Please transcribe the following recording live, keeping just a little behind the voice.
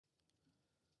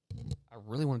I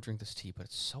really want to drink this tea, but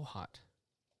it's so hot.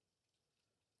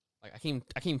 Like I can't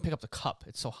even pick up the cup.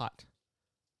 It's so hot.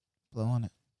 Blow on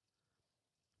it.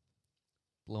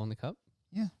 Blow on the cup?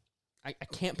 Yeah. I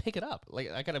can't pick it up. Like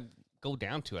I gotta go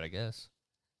down to it, I guess.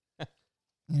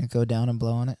 You know, go down and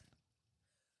blow on it.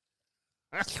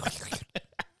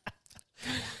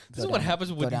 This is what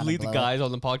happens when you leave the guys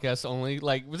on the podcast only.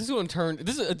 Like this is going to turn.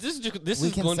 This We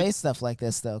is can going say to, stuff like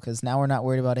this though, because now we're not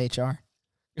worried about HR.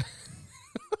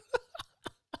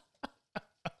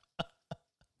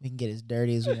 We can get as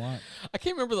dirty as we want. I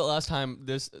can't remember the last time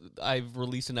I've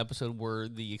released an episode where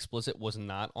the explicit was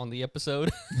not on the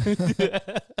episode.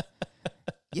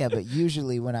 Yeah, but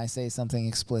usually when I say something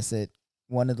explicit,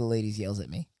 one of the ladies yells at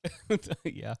me.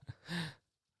 Yeah.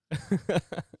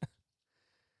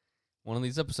 One of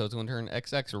these episodes is going to turn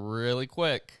XX really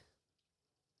quick.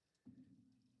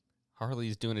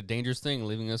 Harley's doing a dangerous thing,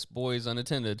 leaving us boys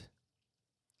unattended.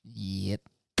 Yep.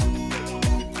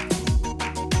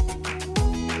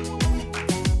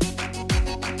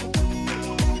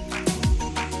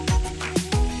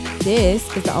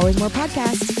 This is the Always More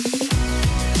podcast.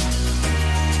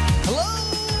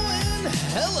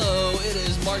 Hello, it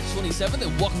is March 27th,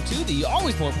 and welcome to the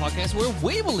Always More podcast, where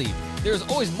we believe there's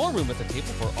always more room at the table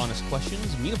for honest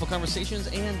questions, meaningful conversations,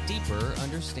 and deeper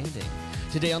understanding.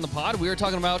 Today on the pod, we are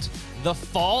talking about the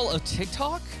fall of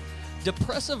TikTok,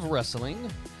 depressive wrestling,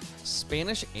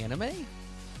 Spanish anime,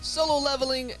 solo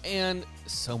leveling, and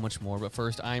so much more. But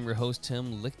first, I'm your host,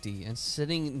 Tim Lichty, and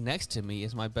sitting next to me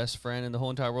is my best friend in the whole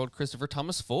entire world, Christopher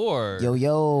Thomas Ford. Yo,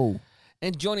 yo.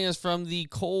 And joining us from the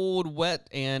cold, wet,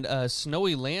 and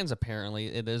snowy lands, apparently,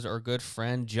 it is our good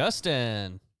friend,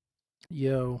 Justin.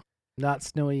 Yo, not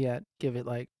snowy yet. Give it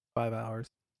like 5 hours.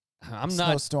 I'm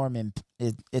not. Snowstorm,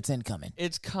 it's incoming.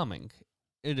 It's coming.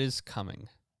 It is coming.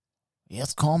 Yeah,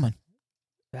 it's coming.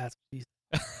 That's Jesus.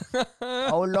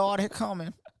 Oh, Lord, it's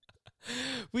coming.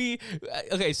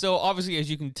 Okay, so obviously, as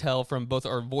you can tell from both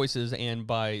our voices and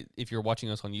by if you're watching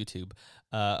us on YouTube,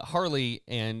 Harley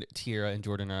and Tierra and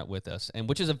Jordan are not with us, and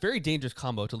which is a very dangerous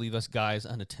combo to leave us guys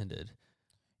unattended.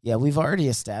 Yeah, we've already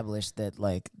established that,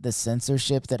 like, the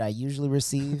censorship that I usually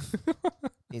receive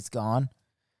is gone.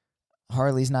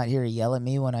 Harley's not here to yell at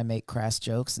me when I make crass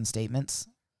jokes and statements.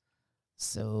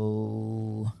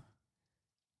 So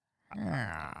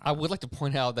I would like to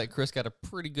point out that Chris got a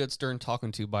pretty good stern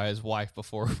talking to by his wife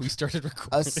before we started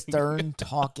recording. a stern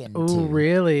talking Oh, to.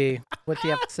 really? What do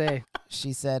you have to say?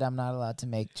 She said I'm not allowed to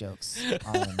make jokes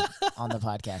on the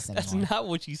podcast anymore. That's not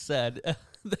what she said.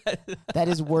 That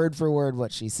is word for word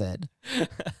what she said.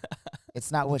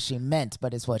 It's not what she meant,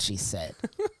 but it's what she said.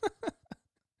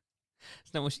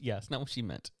 It's not what it's not what she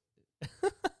meant.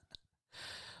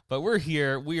 But we're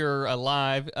here. We are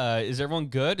alive. Is everyone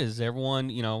good? Is everyone,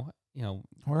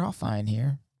 We're all fine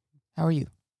here. How are you?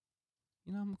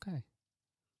 I'm okay.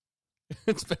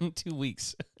 It's been 2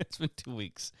 weeks. It's been 2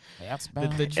 weeks. Yeah, it's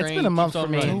The It's train been a month keeps on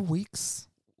for me. running. 2 weeks.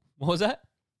 What was that?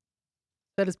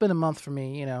 That it's been a month for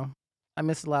me, I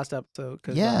missed the last episode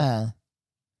because, Yeah,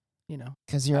 you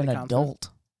because you're at an a concert. adult.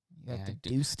 You Yeah, have to I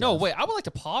do stuff. No, wait. I would like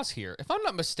to pause here. If I'm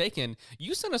not mistaken,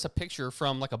 you sent us a picture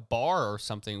from like a bar or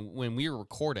something when we were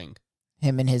recording.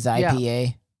 Him and his Yeah.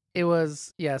 IPA. it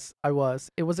was, yes, I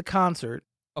was. It was a concert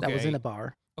Okay. that was in a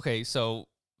bar. Okay, so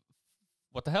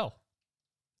what the hell?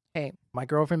 Hey, my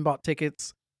girlfriend bought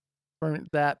tickets for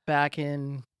that back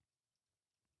in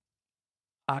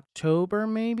October,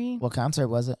 maybe. What concert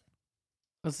was it?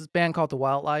 There's this band called The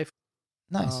Wildlife.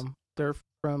 Nice. They're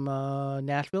from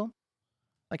Nashville,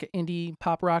 like an indie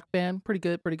pop rock band. Pretty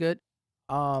good, pretty good.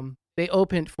 They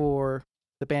opened for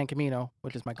the band Camino,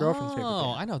 which is my girlfriend's favorite Oh,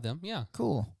 band. I know them. Yeah.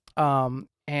 Cool.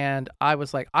 And I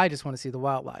was like, I just want to see The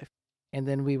Wildlife. And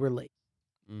then we were late.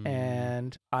 Mm.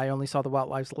 And I only saw The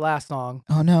Wildlife's last song,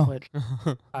 Oh, no. which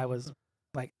I was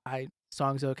like,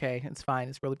 song's okay. It's fine.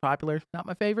 It's really popular. Not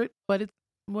my favorite, but it's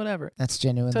whatever. That's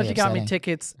genuinely So she got me upsetting.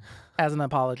 tickets as an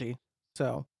apology.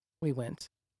 So we went.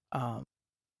 And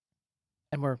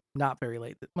we're not very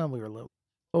late. Well, we were a little,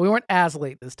 but we weren't as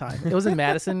late this time. It was in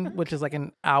Madison, which is like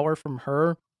an hour from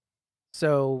her.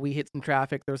 So we hit some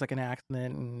traffic. There was like an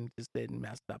accident and just didn't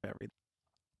mess up everything.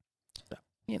 So,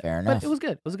 Fair enough. But it was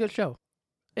good. It was a good show.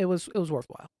 It was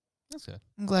worthwhile. That's good.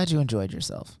 I'm glad you enjoyed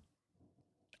yourself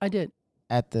I did.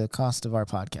 at the cost of our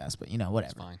podcast, but, That's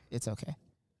whatever. fine. It's okay.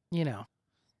 You know,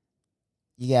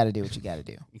 You got to do what you got to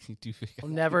do. You do figure-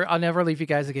 I'll never leave you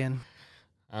guys again.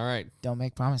 All right. Don't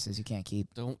make promises you can't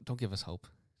keep. Don't give us hope.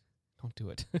 Don't do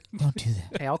it. Don't do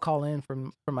that. Hey, I'll call in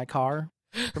from my car,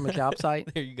 from a job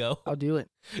site. There you go. I'll do it.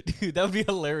 Dude, that would be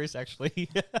hilarious, actually.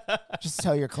 Just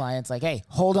tell your clients, like, hey,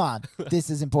 hold on. This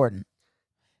is important.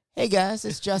 Hey guys,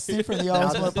 it's Justin from the Always More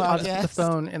I'll just put the podcast.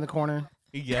 phone in the corner.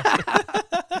 Yeah.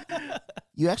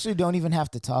 You actually don't even have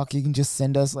to talk. You can just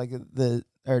send us like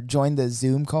or join the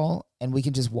Zoom call, and we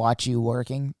can just watch you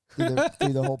working through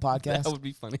the whole podcast. That would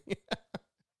be funny.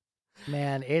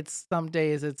 Man, it's some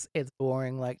days it's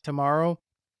boring. Like tomorrow,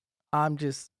 I'm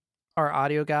just our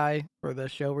audio guy for the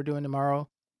show we're doing tomorrow.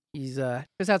 He's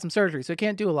just had some surgery, so he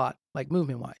can't do a lot, like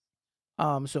movement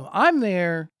wise. So I'm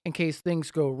there in case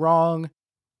things go wrong,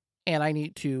 and I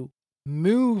need to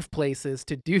move places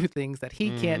to do things that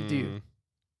he can't do,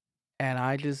 and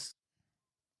I just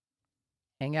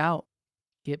hang out,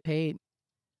 get paid,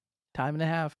 time and a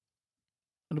half.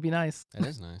 It'll be nice. That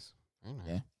is nice. Very nice.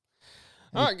 Yeah.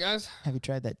 All right, guys. Have you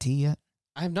tried that tea yet?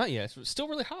 I have not yet. It's still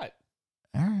really hot.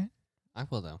 All right. I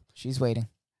will, though. She's waiting.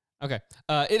 Okay.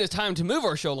 It is time to move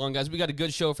our show along, guys. We got a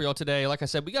good show for y'all today. Like I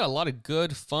said, we got a lot of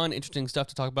good, fun, interesting stuff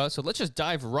to talk about. So let's just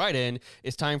dive right in.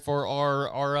 It's time for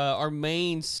our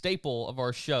main staple of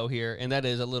our show here, and that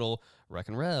is a little Rec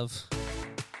and Rev.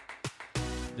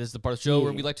 This is the part of the show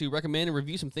where we like to recommend and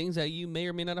review some things that you may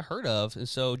or may not have heard of. And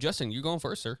so, Justin, you're going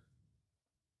first, sir.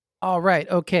 All right,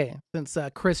 okay. Since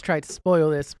Chris tried to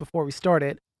spoil this before we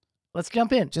started, let's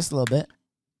jump in. Just a little bit.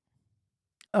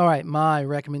 All right, my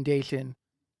recommendation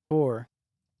for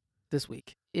this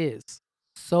week is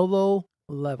Solo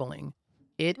Leveling.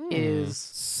 It is.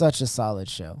 Such a solid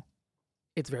show.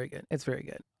 It's very good. It's very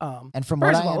good. And from what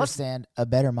First I of all, understand, a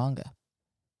better manga.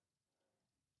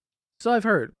 So I've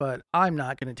heard, but I'm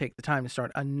not going to take the time to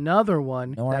start another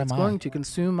one Nor that's am I. going to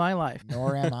consume my life.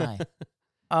 Nor am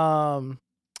I.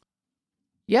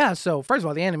 Yeah, so first of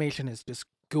all, the animation is just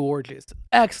gorgeous.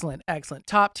 Excellent, excellent.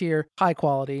 Top tier, high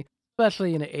quality,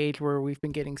 especially in an age where we've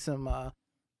been getting some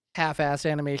half-assed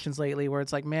animations lately where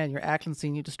it's like, man, your action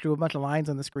scene, you just drew a bunch of lines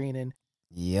on the screen and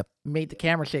Yep. made the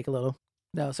camera shake a little.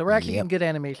 No, so we're actually getting good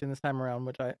animation this time around,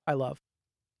 which I love.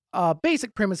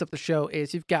 Basic premise of the show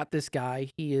is you've got this guy.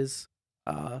 He is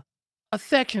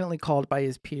affectionately called by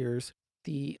his peers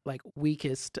the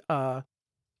weakest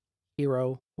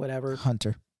hero, whatever.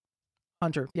 Hunter.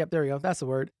 Yep, there we go. That's the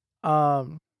word.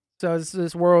 So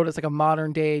this world is like a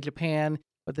modern day Japan,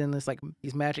 but then there's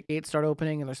these magic gates start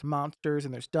opening, and there's monsters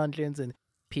and there's dungeons, and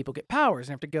people get powers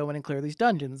and have to go in and clear these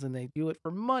dungeons, and they do it for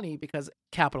money because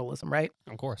capitalism, right?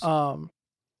 Of course.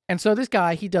 And so this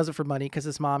guy, he does it for money because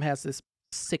his mom has this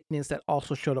sickness that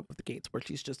also showed up with the gates where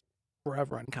she's just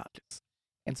forever unconscious.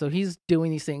 And so he's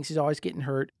doing these things. He's always getting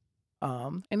hurt.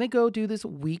 And they go do this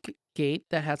weak gate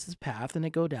that has this path, and they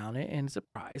go down it, and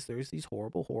surprise, there's these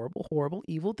horrible, horrible, horrible,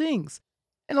 evil things.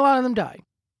 And a lot of them die.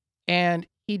 And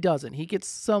he doesn't. He gets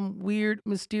some weird,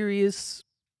 mysterious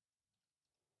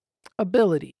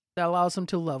ability that allows him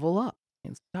to level up.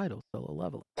 Hence the title, Solo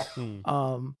Leveling.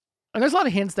 And there's a lot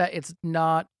of hints that it's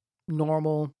not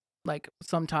normal. Like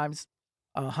sometimes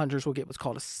hunters will get what's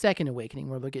called a second awakening,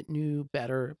 where they'll get new,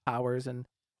 better powers,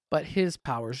 but his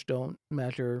powers don't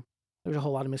measure. There's a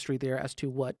whole lot of mystery there as to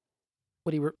what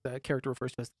the character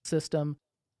refers to as the system,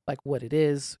 like what it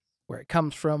is, where it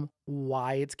comes from,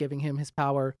 why it's giving him his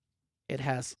power. It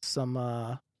has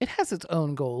it has its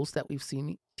own goals that we've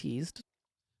seen teased.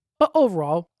 But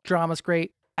overall, drama's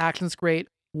great, action's great,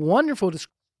 wonderful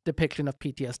depiction of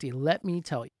PTSD, let me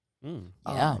tell you.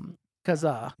 Yeah. Because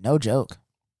no joke.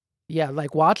 yeah,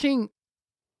 like watching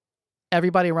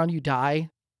everybody around you die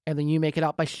and then you make it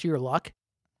out by sheer luck.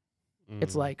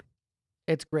 It's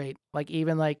it's great. Like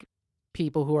even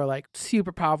people who are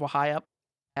super powerful high up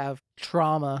have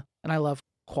trauma, and I love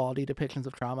quality depictions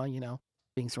of trauma,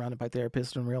 being surrounded by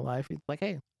therapists in real life. It's like,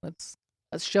 hey, let's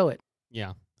show it.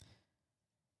 Yeah.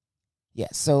 Yeah,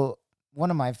 so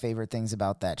one of my favorite things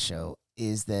about that show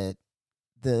is that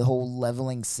the whole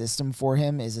leveling system for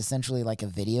him is essentially like a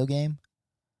video game.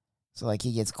 So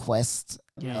he gets quests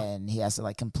and he has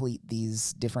to complete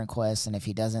these different quests, and if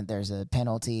he doesn't, there's a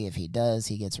penalty. If he does,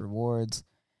 he gets rewards.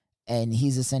 And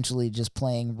he's essentially just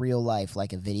playing real life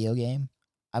like a video game.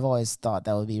 I've always thought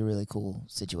that would be a really cool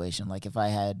situation. Like if I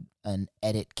had an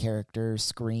edit character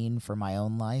screen for my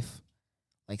own life,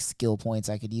 skill points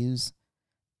I could use.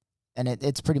 And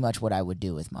it's pretty much what I would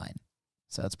do with mine.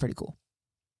 So it's pretty cool.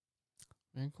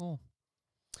 Very cool.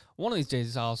 One of these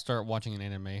days, I'll start watching an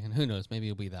anime, and who knows, maybe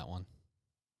it'll be that one.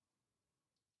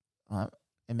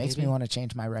 It makes me want to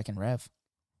change my Rec and Rev.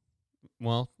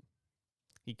 Well,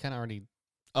 he kind of already...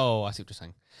 Oh, I see what you're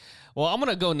saying. Well, I'm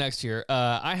going to go next here.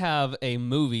 I have a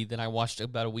movie that I watched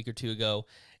about a week or two ago.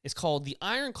 It's called The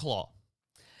Iron Claw.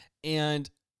 And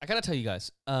I got to tell you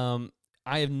guys,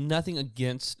 I have nothing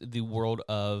against the world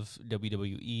of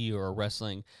WWE or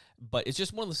wrestling, but it's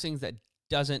just one of those things that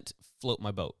doesn't float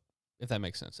my boat, if that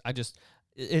makes sense.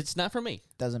 It's not for me.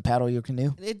 Doesn't paddle your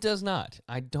canoe? It does not.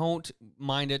 I don't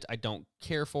mind it. I don't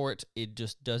care for it. It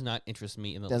just does not interest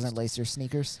me in the Doesn't least. lace your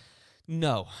sneakers?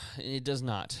 No, it does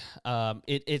not.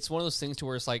 It's one of those things to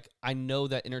where it's like, I know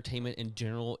that entertainment in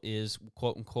general is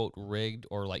quote unquote rigged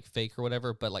or like fake or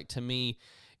whatever, but like to me,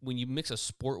 when you mix a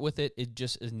sport with it, it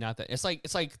just is not that. It's like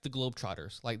the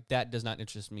Globetrotters. Like that does not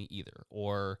interest me either.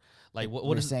 Or like what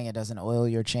You're is saying it doesn't oil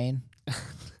your chain?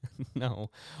 no?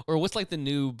 Or what's like the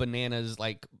new Bananas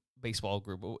like baseball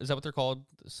group? Is that what they're called?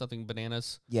 Something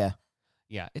Bananas? Yeah.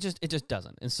 Yeah, it just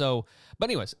doesn't. And so, but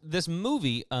anyways, this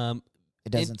movie,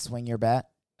 It doesn't swing your bat?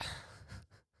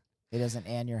 It doesn't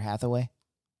Anne your Hathaway?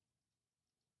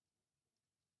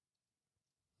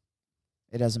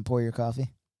 It doesn't pour your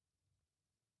coffee?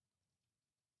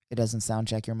 It doesn't sound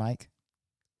check your mic?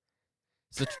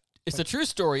 It's a true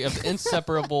story of the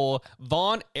inseparable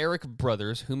Von Erich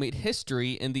brothers who made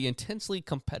history in the intensely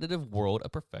competitive world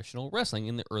of professional wrestling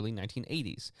in the early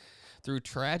 1980s. Through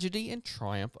tragedy and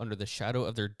triumph under the shadow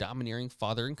of their domineering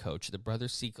father and coach, the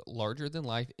brothers seek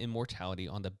larger-than-life immortality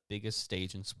on the biggest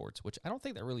stage in sports, which I don't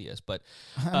think that really is, but...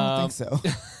 I don't think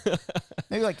so.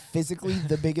 Maybe like physically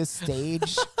the biggest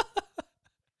stage,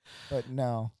 but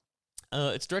no.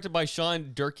 It's directed by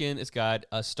Sean Durkin. It's got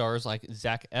stars like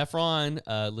Zac Efron,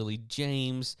 Lily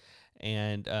James,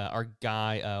 and our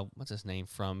guy, what's his name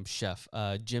from Chef,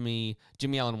 Jimmy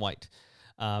Allen White.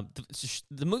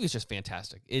 The movie is just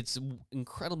fantastic. It's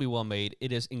incredibly well made.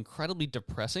 It is incredibly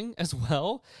depressing as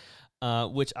well,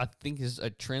 which I think is a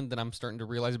trend that I'm starting to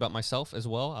realize about myself as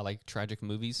well. I like tragic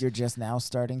movies. You're just now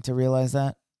starting to realize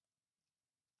that?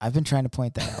 I've been trying to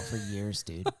point that out for years,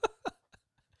 dude.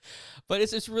 But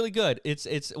it's really good.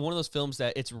 It's one of those films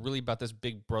that it's really about this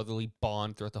big brotherly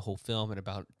bond throughout the whole film, and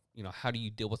about, you know, how do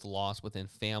you deal with loss within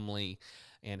family,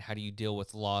 and how do you deal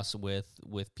with loss with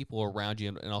people around you,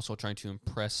 and also trying to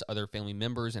impress other family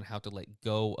members, and how to let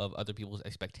go of other people's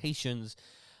expectations.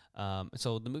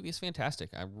 So the movie is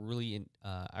fantastic. I really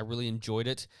enjoyed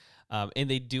it. And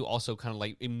they do also kind of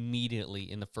like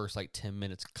immediately in the first like 10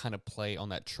 minutes kind of play on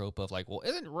that trope of like, well,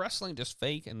 isn't wrestling just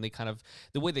fake? And they kind of,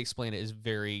 the way they explain it is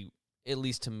very, at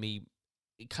least to me,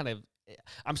 it kind of,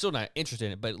 I'm still not interested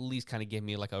in it, but at least kind of gave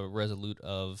me like a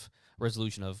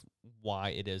resolution of why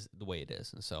it is the way it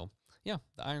is. And so, yeah,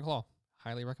 The Iron Claw,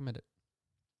 highly recommend it.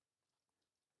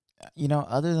 You know,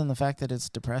 other than the fact that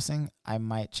it's depressing, I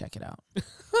might check it out.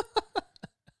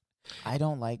 I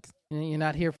don't like... You're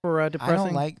not here for depressing? I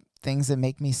don't like things that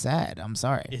make me sad. I'm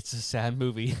sorry. It's a sad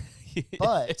movie.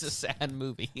 But it's a sad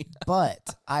movie.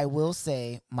 But I will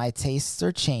say my tastes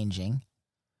are changing.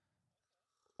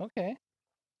 Okay.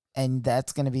 And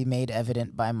that's going to be made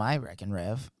evident by my Wreck and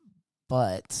Rev.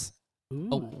 But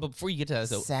Oh, but before you get to that,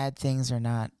 though, sad things are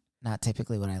not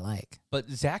typically what I like. but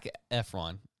Zac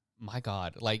Efron, my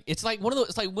God, like it's like one of those.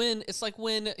 It's like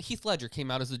when Heath Ledger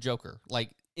came out as the Joker. Like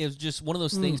it was just one of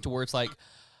those things to where it's like,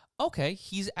 okay,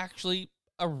 he's actually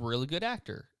a really good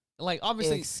actor. Like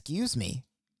obviously, Excuse me.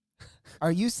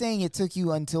 Are you saying it took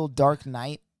you until Dark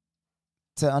Knight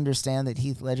to understand that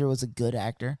Heath Ledger was a good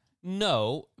actor?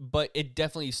 no, but it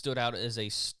definitely stood out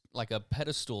as like a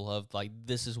pedestal of like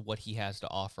this is what he has to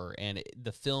offer, and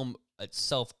the film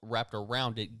itself wrapped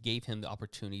around it gave him the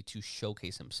opportunity to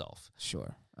showcase himself.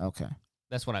 Sure. Okay.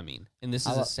 That's what I mean, and this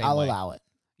is the same I'll way. allow it.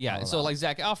 Yeah, I'll so allow like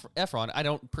Zac Efron, I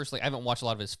haven't watched a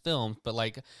lot of his films, but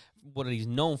like what he's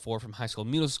known for from High School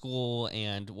Musical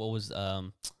and what was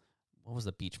the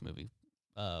beach movie?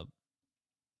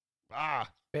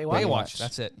 Baywatch.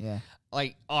 That's it. Yeah.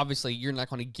 Like obviously you're not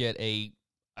going to get a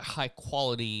high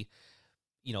quality,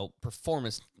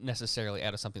 performance necessarily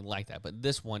out of something like that, but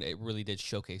this one it really did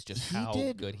showcase just He how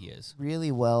did good he is.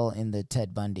 Really well in the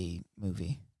Ted Bundy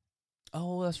movie.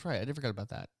 Oh, that's right. I did forget about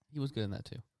that. He was good in that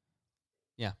too.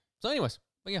 Yeah. So anyways,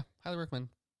 but yeah, highly recommend.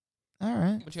 All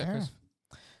right. What you got, fair Chris?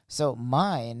 enough. So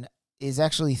mine is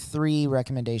actually 3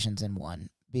 recommendations in one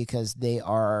because they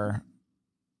are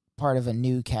part of a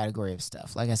new category of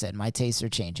stuff. Like I said, my tastes are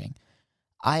changing.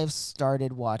 I have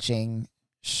started watching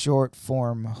short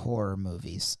form horror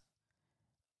movies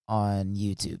on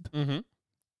YouTube Mm-hmm.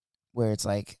 where it's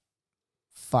like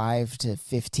 5 to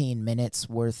 15 minutes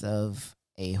worth of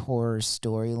a horror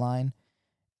storyline.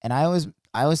 And I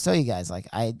always tell you guys, like,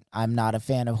 I'm not a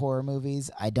fan of horror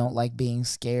movies. I don't like being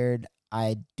scared.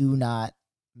 I do not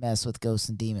mess with ghosts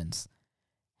and demons.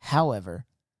 However,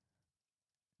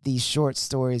 these short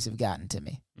stories have gotten to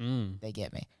me. They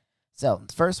get me. So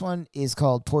the first one is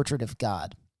called Portrait of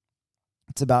God.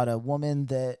 It's about a woman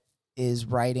that is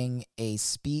writing a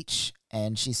speech,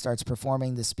 and she starts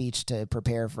performing the speech to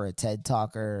prepare for a TED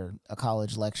Talk or a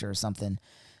college lecture or something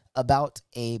about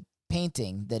a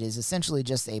painting that is essentially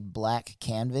just a black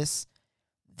canvas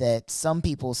that some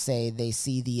people say they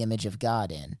see the image of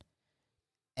God in.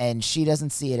 And she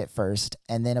doesn't see it at first.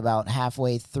 And then about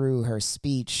halfway through her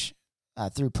speech,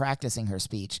 through practicing her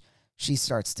speech, she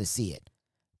starts to see it.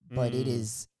 But it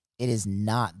is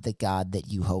not the God that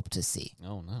you hope to see.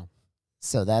 Oh, no.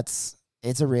 So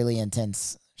it's a really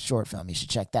intense short film. You should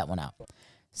check that one out.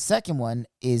 Second one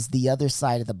is The Other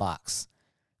Side of the Box.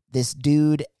 This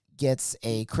dude gets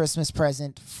a Christmas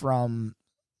present from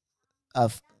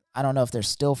I don't know if they're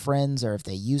still friends or if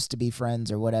they used to be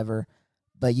friends or whatever,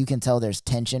 but you can tell there's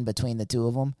tension between the two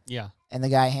of them. Yeah. And the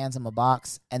guy hands him a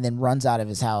box and then runs out of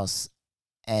his house,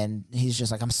 and he's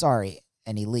just like, I'm sorry,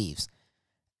 and he leaves.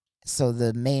 So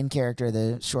the main character of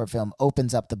the short film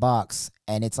opens up the box,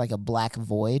 and it's like a black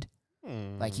void.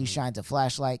 Like he shines a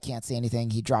flashlight, can't see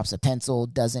anything. He drops a pencil,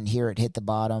 doesn't hear it hit the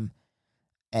bottom.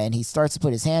 And he starts to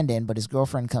put his hand in, but his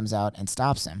girlfriend comes out and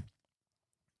stops him.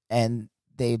 And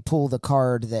they pull the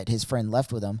card that his friend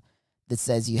left with him that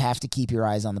says you have to keep your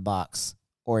eyes on the box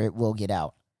or it will get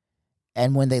out.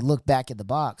 And when they look back at the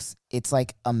box, it's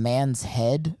like a man's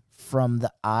head from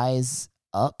the eyes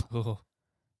up,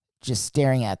 just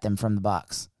staring at them from the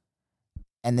box.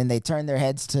 And then they turn their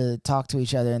heads to talk to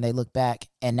each other and they look back,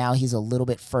 and now he's a little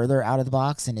bit further out of the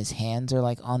box and his hands are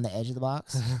like on the edge of the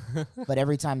box. But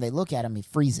every time they look at him, he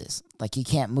freezes. Like he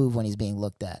can't move when he's being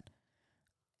looked at.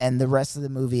 And the rest of the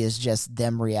movie is just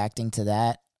them reacting to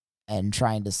that and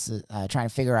trying to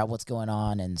figure out what's going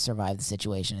on and survive the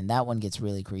situation. And that one gets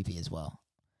really creepy as well.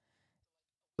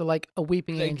 So like a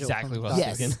weeping angel. Exactly from what I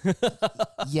was Yes. thinking.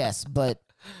 Yes, but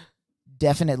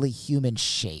definitely human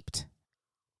shaped.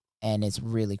 And it's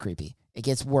really creepy. It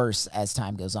gets worse as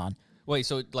time goes on. Wait,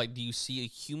 so like, do you see a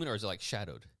human or is it like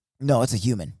shadowed? No, it's a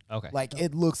human. Okay. Like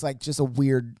it looks like just a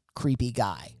weird, creepy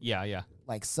guy. Yeah, yeah.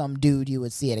 Like some dude you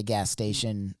would see at a gas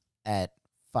station at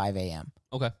 5 a.m.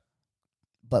 Okay.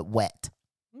 But wet.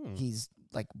 Hmm. He's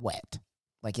like wet.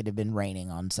 Like it had been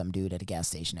raining on some dude at a gas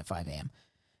station at 5 a.m.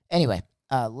 Anyway,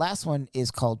 last one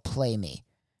is called Play Me,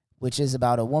 which is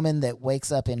about a woman that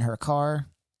wakes up in her car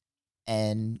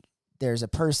and there's a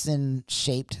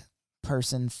person-shaped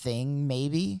person thing,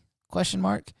 maybe, ?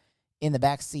 In the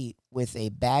back seat with a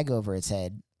bag over its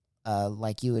head,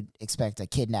 like you would expect a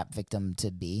kidnap victim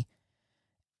to be.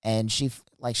 And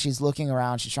she's looking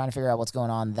around, she's trying to figure out what's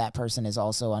going on. That person is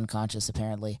also unconscious,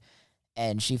 apparently.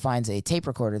 And she finds a tape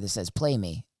recorder that says, Play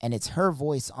Me. And it's her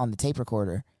voice on the tape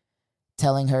recorder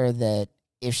telling her that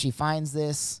if she finds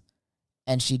this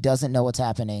and she doesn't know what's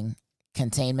happening,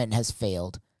 containment has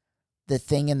failed. The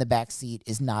thing in the back seat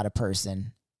is not a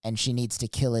person, and she needs to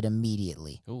kill it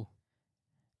immediately. Ooh.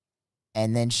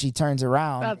 And then she turns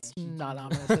around. That's not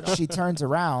ominous at all. She turns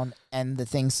around, and the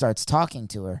thing starts talking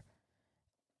to her.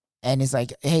 And he's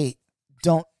like, hey,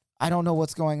 I don't know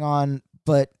what's going on,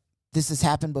 but this has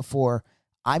happened before.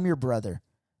 I'm your brother.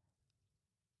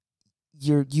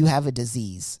 You have a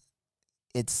disease.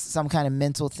 It's some kind of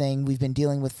mental thing we've been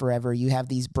dealing with forever. You have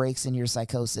these breaks in your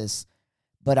psychosis.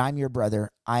 But I'm your brother.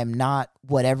 I'm not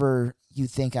whatever you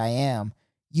think I am.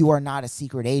 You are not a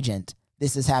secret agent.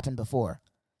 This has happened before.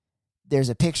 There's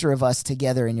a picture of us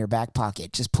together in your back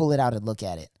pocket. Just pull it out and look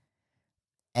at it.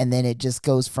 And then it just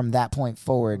goes from that point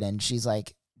forward. And she's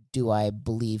like, do I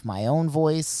believe my own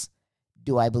voice?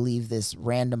 Do I believe this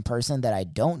random person that I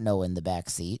don't know in the back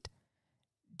seat?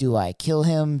 Do I kill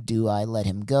him? Do I let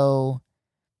him go?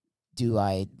 Do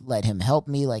I let him help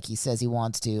me like he says he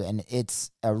wants to? And it's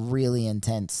a really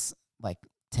intense, like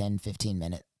 10,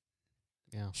 15-minute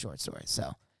short story.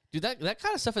 So, Dude, that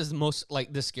kind of stuff is most,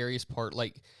 like, the scariest part.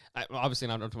 Like, obviously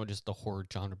not talking about just the horror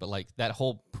genre, but, like, that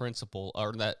whole principle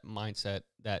or that mindset,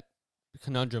 that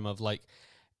conundrum of, like,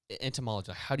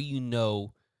 entomology. How do you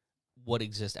know what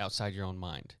exists outside your own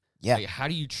mind? yeah. Like, how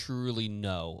do you truly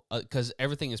know? Because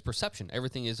everything is perception.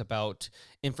 Everything is about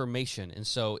information. And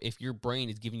so if your brain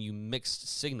is giving you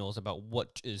mixed signals about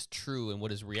what is true and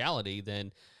what is reality,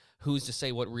 then who's to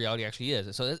say what reality actually is?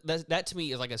 And so that to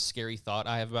me is like a scary thought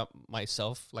I have about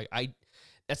myself. Like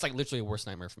that's like literally a worst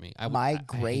nightmare for me. My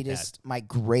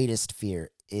greatest fear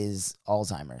is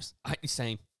Alzheimer's.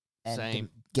 Same. And Same.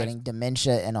 Getting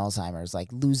dementia and Alzheimer's. Like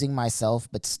losing myself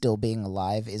but still being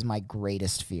alive is my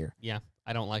greatest fear. Yeah.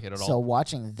 I don't like it at all. So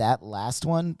watching that last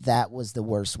one, that was the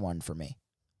worst one for me.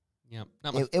 Yeah.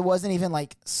 It wasn't even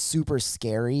like super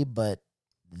scary, but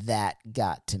that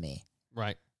got to me.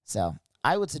 Right. So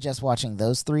I would suggest watching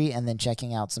those three and then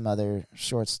checking out some other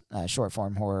short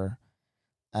form horror.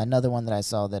 Another one that I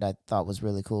saw that I thought was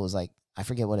really cool was like, I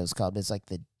forget what it was called, but it's like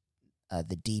the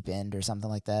Deep End or something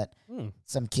like that.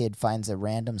 Some kid finds a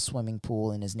random swimming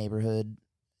pool in his neighborhood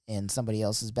in somebody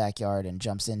else's backyard and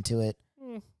jumps into it,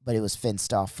 Mm. but it was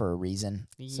fenced off for a reason.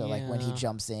 So like when he Yeah.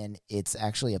 jumps in, it's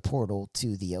actually a portal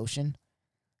to the ocean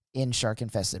in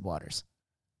shark-infested waters.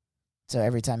 So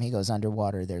every time he goes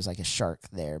underwater, there's like a shark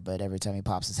there, but every time he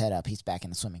pops his head up, he's back in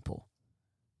the swimming pool.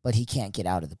 But he can't get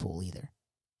out of the pool either.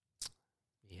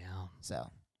 Yeah.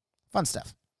 So fun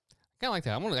stuff. Kind of like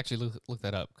that. I want to actually look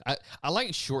that up. I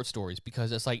like short stories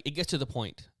because it's like it gets to the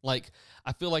point. Like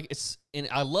I feel like it's, and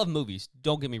I love movies.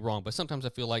 Don't get me wrong, but sometimes I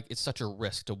feel like it's such a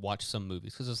risk to watch some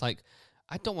movies because it's like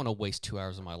I don't want to waste 2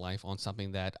 hours of my life on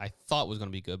something that I thought was going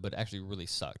to be good, but actually really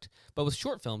sucked. But with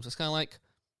short films, it's kind of like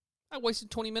I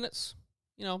wasted 20 minutes.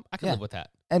 You know, I can Yeah. live with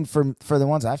that. And for the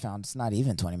ones I found, it's not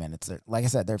even 20 minutes. They're, like I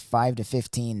said, they're 5 to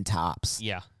 15 tops.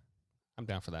 Yeah, I'm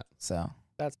down for that. So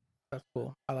That's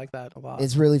cool. I like that a lot.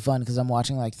 it's really fun because I'm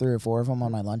watching like 3 or 4 of them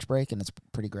on my lunch break, and it's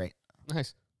pretty great.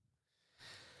 Nice.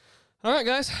 All right,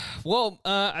 guys. Well,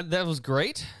 that was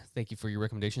great. Thank you for your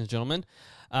recommendations, gentlemen.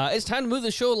 It's time to move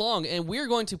the show along, and we're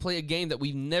going to play a game that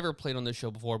we've never played on this show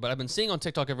before, but I've been seeing on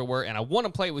TikTok everywhere, and I want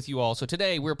to play it with you all. So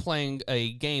today we're playing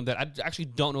a game that I actually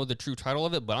don't know the true title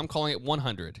of it, but I'm calling it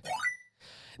 100.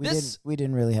 We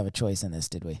didn't really have a choice in this,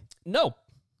 did we? No.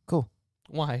 Cool.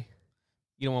 Why?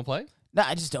 You don't want to play? No,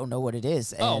 I just don't know what it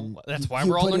is. And That's why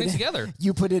you we're all put it learning in- together.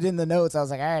 You put it in the notes. I was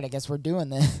like, all right, I guess we're doing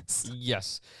this.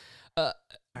 Yes. right.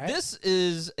 This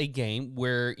is a game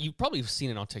where you've probably seen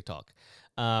it on TikTok.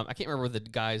 I can't remember the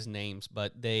guys' names,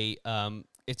 but they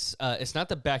it's not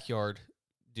the backyard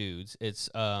dudes. It's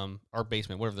our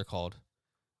basement, whatever they're called.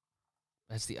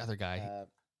 That's the other guy.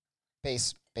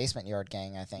 Basement Yard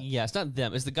Gang, I think. Yeah, it's not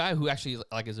them. It's the guy who actually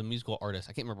like is a musical artist.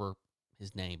 I can't remember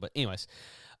his name, but anyways.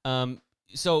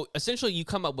 So essentially you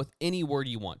come up with any word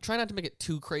you want. Try not to make it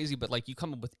too crazy, but like you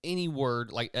come up with any word,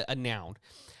 like a noun.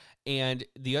 And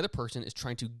the other person is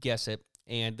trying to guess it.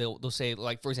 And they'll say,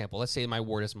 like, for example, let's say my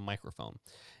word is microphone.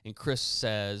 And Chris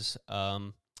says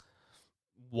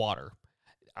water.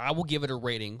 I will give it a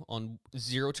rating on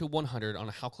 0 to 100 on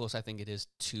how close I think it is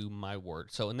to my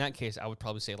word. So in that case, I would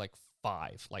probably say like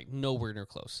 5, like nowhere near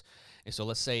close. And so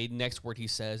let's say next word he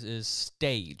says is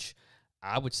stage.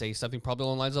 I would say something probably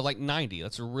along the lines of like 90.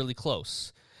 That's really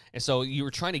close. And so you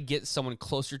were trying to get someone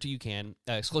closer to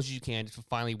as close as you can to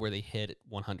finally where they hit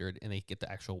 100 and they get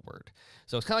the actual word.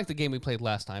 So it's kind of like the game we played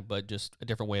last time, but just a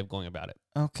different way of going about it.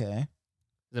 Okay. Does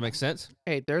that make sense?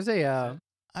 Hey, there's a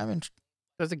I'm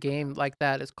game like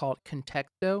that. It's called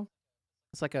Contexto.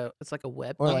 It's like a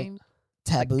web Or like game.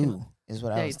 taboo is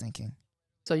what I yeah, was thinking.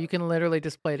 So you can literally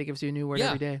just play it. It gives you a new word Yeah.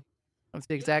 every day. It's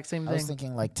the exact same I was thing.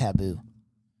 thinking like taboo.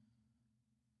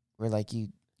 Where like you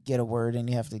get a word and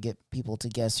you have to get people to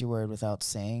guess your word without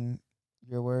saying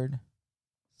your word.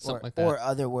 Something like that. Or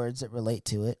other words that relate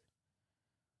to it.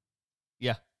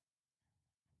 Yeah.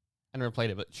 I never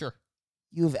played it, but sure.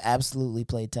 You've absolutely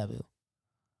played taboo.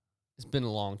 It's been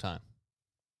a long time.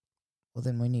 Well,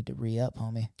 then we need to re-up,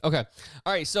 homie. Okay.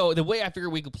 All right. So the way I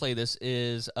figured we could play this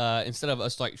is instead of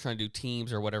us like trying to do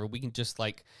teams or whatever, we can just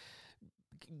like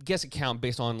guess a count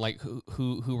based on like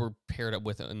who we're paired up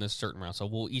with in this certain round. So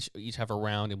we'll each have a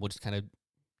round and we'll just kind of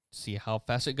see how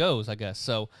fast it goes, I guess.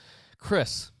 So,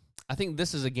 Chris, I think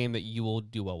this is a game that you will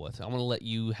do well with. I'm going to let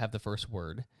you have the first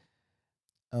word.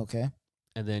 Okay.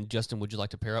 And then, Justin, would you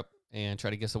like to pair up and try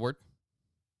to guess the word?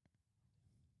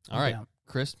 All right. Yeah.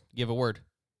 Chris, give a word.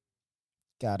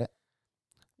 Got it.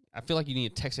 I feel like you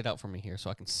need to text it out for me here so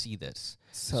I can see this.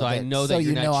 So, So I know that so you're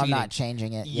you not know I'm cheating. not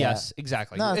changing it. Yes,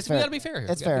 exactly. No, it's we fair. got to be fair here.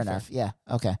 It's We gotta fair be enough. Yeah.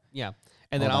 Okay. Yeah.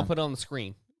 And then Hold I'll on. put it on the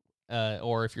screen.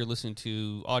 Or if you're listening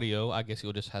to audio, I guess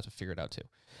you'll just have to figure it out too.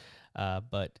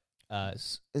 But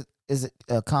Is it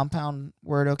a compound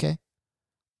word? Okay.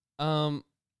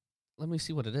 let me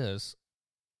see what it is.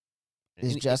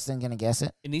 Is It- Justin gonna guess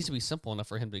it? It needs to be simple enough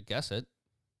for him to guess it.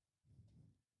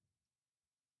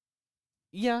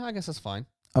 Yeah, I guess that's fine.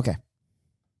 Okay.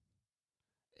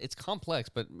 It's complex,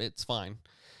 but it's fine.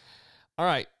 All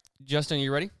right, Justin,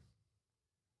 you ready?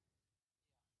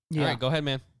 Yeah. All right, go ahead,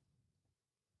 man.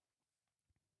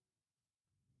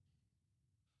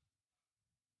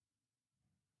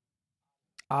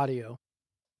 Audio.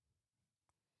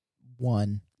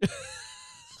 1.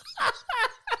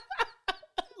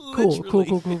 Cool.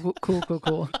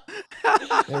 Cool.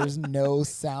 There's no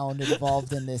sound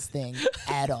involved in this thing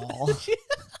at all.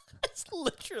 It's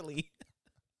literally.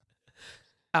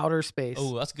 Outer space.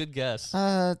 Oh, that's a good guess.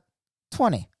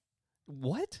 20.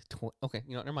 What? Okay,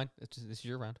 you know, never mind. This is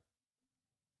your round.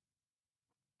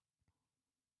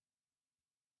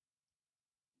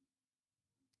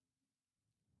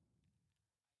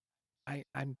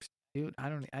 Dude, I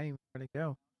don't even know where to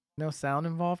go. No sound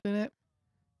involved in it.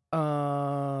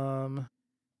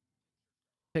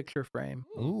 picture frame.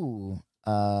 Ooh.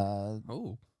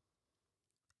 Oh,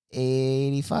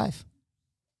 85.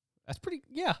 that's pretty.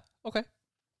 Yeah. Okay.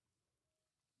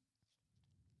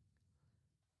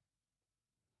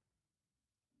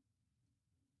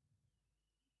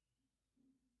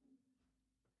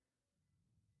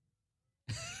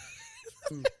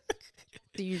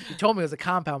 See, you told me it was a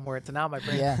compound word, so now my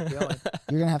brain's Yeah. going.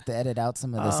 You're gonna have to edit out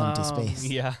some of this empty space.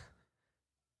 Yeah.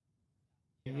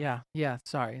 Yeah.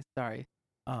 Sorry.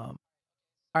 All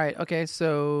right. Okay.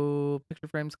 So picture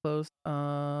frame's close.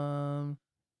 Photo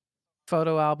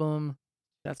album.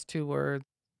 That's 2 words.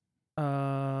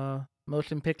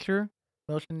 Motion picture.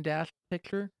 Motion dash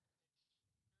picture.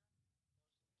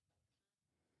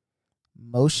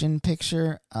 Motion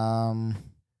picture.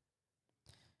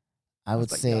 I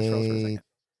would was like Josh Rose for a say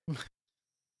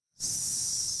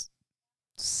second.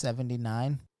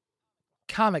 79.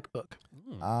 Comic book.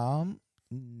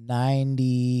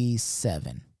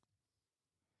 97.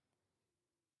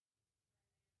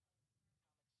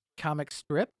 Comic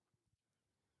strip.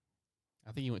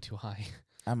 I think you went too high.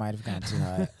 I might have gone too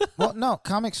high. Well, no,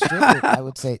 comic strip. I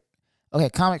would say.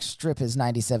 Okay, comic strip is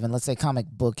 97. Let's say comic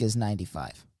book is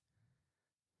 95.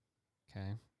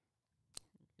 Okay.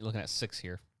 You're looking at 6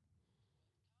 here.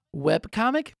 Web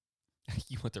comic.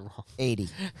 You went the wrong. 80.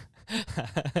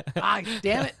 Ah,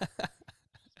 damn it.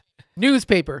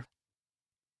 Newspaper.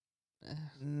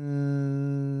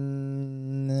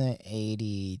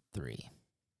 83.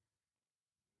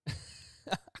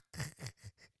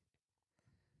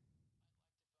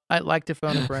 I'd like to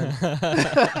phone a friend.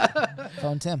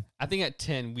 Phone Tim. I think at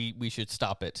 10 we should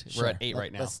stop it. We're at 8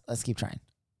 right now. Let's keep trying.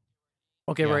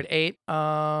 Okay, Yeah. we're at 8.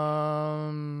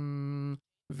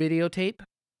 Videotape.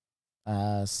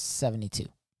 72.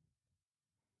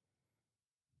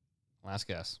 Last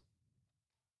guess.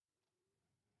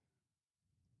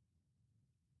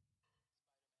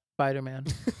 Spider-Man.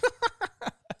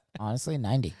 Honestly,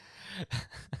 90.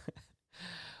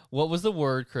 What was the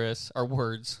word, Chris? Or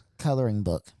words? Coloring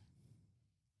book.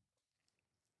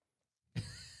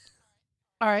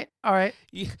 All right.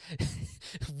 Yeah.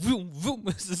 Vroom, vroom.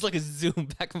 This is like a zoom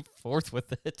back and forth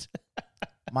with it.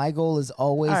 My goal is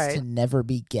always All right. to never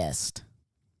be guessed.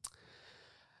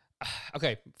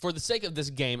 Okay, for the sake of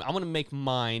this game, I'm going to make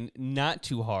mine not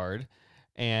too hard,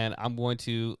 and I'm going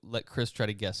to let Chris try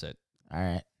to guess it. All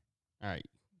right. All right.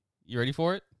 You ready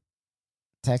for it?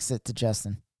 Text it to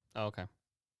Justin. Oh, okay.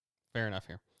 Fair enough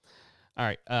here. All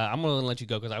right. I'm going to let you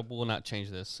go because I will not change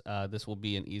this. This will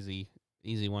be an easy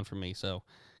one for me. So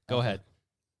go Okay. ahead.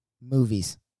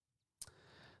 Movies.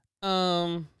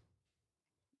 10.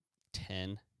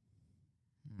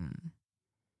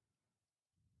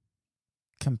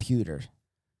 Computer.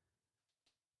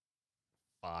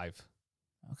 5.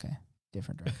 Okay.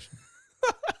 Different direction.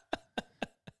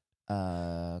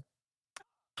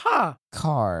 Ha!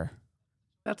 Car.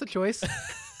 That's a choice.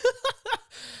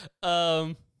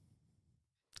 I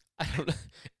don't know.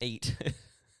 8.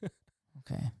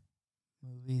 Okay.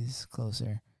 Movies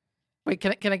closer. Wait,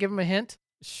 can I give him a hint?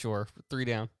 Sure. 3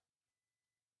 down.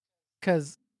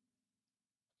 Because,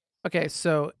 okay,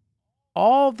 so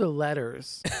all the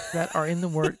letters that are in the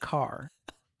word car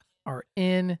are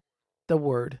in the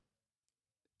word.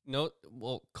 No,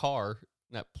 well, car,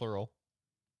 not plural.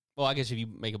 Well, I guess if you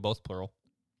make it both plural.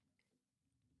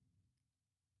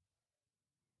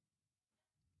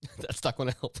 That's not going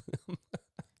to help him.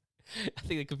 I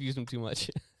think they confused him too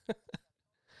much.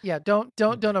 Yeah, don't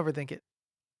overthink it.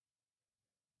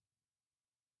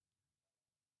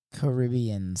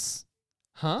 Caribbeans.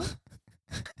 Huh?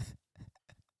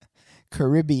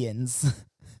 Caribbeans.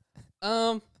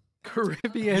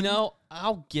 Caribbean. You know,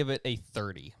 I'll give it a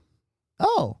 30.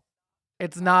 Oh.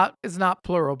 It's not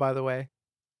plural, by the way.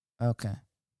 Okay.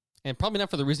 And probably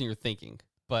not for the reason you're thinking,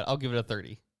 but I'll give it a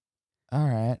 30. All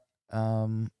right.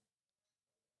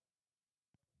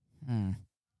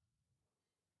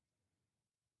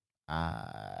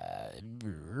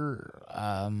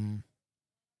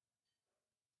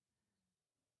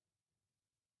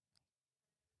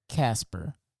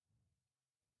 Casper.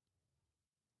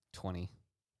 20.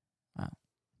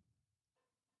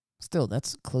 Still,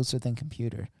 that's closer than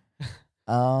computer.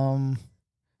 Okay.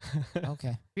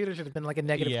 Computer should have been like a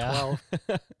negative Yeah. 12.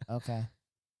 Okay.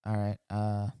 All right.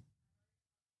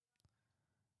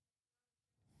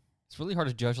 It's really hard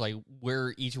to judge like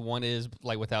where each one is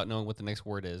like without knowing what the next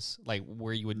word is, like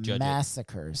where you would judge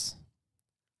Massacres.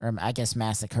 Or I guess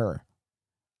massacre.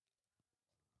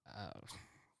 it.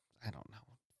 I don't know.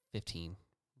 15.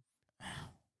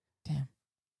 Damn.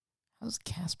 How's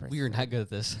Casper? We are not good at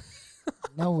this.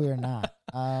 No, we're not.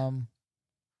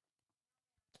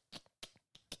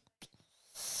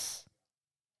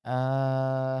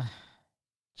 Jeez.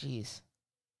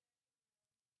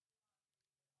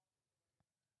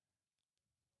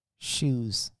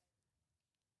 Shoes.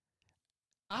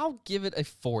 I'll give it a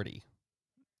 40.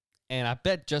 And I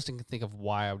bet Justin can think of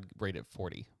why I would rate it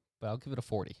 40. But I'll give it a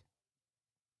 40.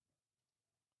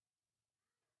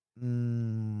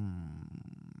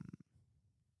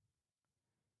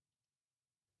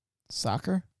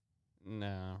 Soccer?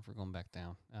 No, we're going back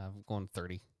down. We're going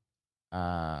 30.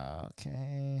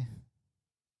 Okay.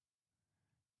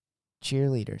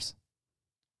 Cheerleaders.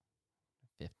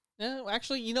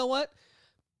 Actually, you know what?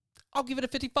 I'll give it a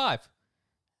 55.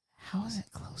 How is it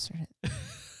closer to...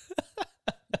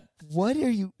 What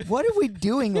are we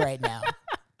doing right now?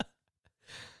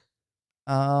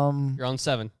 You're on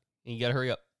 7. And you got to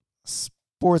hurry up.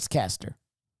 Sportscaster.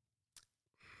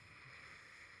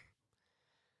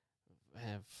 I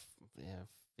have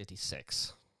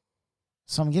 56.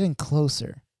 So I'm getting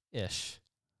closer. Ish.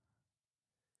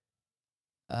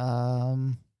 I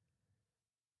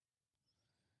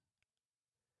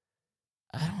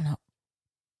don't know.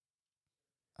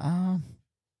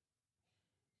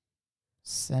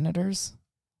 Senators?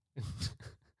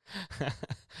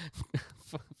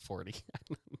 40.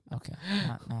 Okay,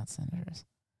 not senators.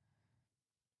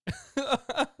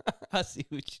 I see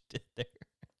what you did there.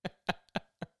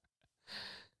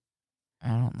 I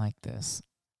don't like this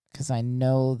because I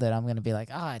know that I'm gonna be like,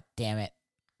 damn it,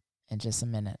 in just a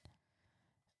minute.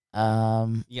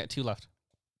 You got 2 left.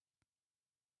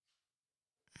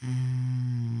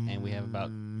 And we have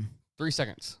about 3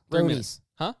 seconds. 3 minutes.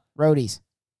 Roadies. Huh? Roadies.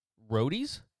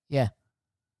 Roadies? Yeah.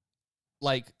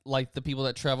 Like the people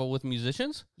that travel with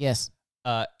musicians? Yes.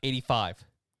 85.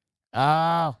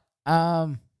 Oh.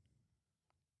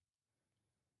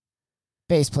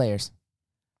 Bass players.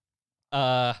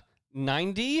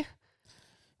 90.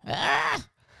 Ah!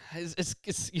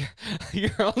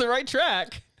 You're on the right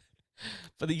track,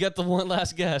 but you got the one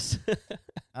last guess.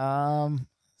 CAR.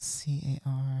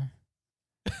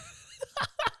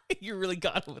 You really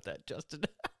got it with that, Justin.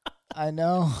 I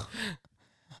know.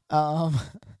 I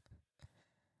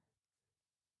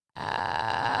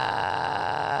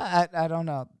don't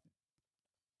know.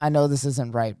 I know this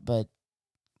isn't right, but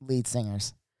lead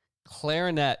singers.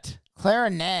 Clarinet.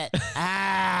 Clarinet.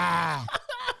 CAR,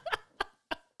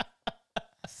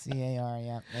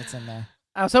 yeah, that's in there.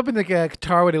 I was hoping the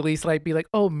guitar would at least be like,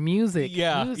 oh, music.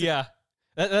 Yeah, music. yeah.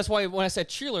 That's why when I said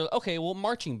cheerleader, okay, well,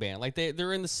 marching band, like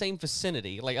they're in the same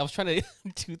vicinity. Like I was trying to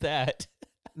do that.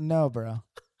 No, bro.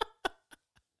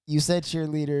 You said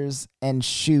cheerleaders and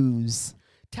shoes.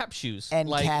 Tap shoes And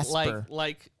like Casper.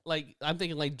 like I'm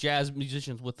thinking like jazz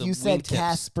musicians with the You said wingtips.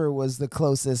 Casper was the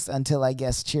closest until I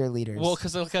guessed cheerleaders. Well,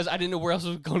 because I didn't know where else I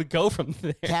was going to go from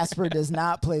there. Casper does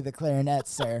not play the clarinet,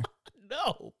 sir.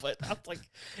 No, but I'm like,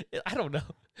 I don't know.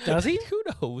 Does he? Who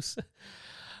knows?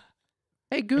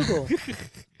 Hey, Google,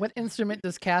 what instrument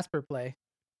does Casper play?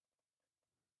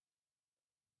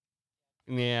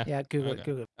 Yeah. Yeah, Google Okay. it.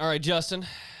 Google it. All right, Justin,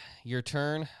 your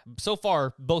turn. So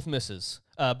far, both misses.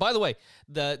 By the way,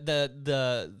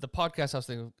 the podcast I was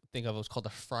thinking of was called the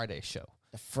Friday Show.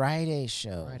 The Friday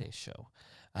Show. Friday Show.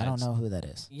 I don't know who that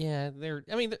is. Yeah, they're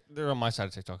on my side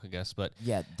of TikTok, I guess. But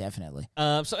Yeah, definitely.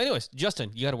 so, anyways,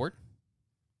 Justin, you got a word?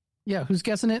 Yeah, who's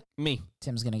guessing it? Me.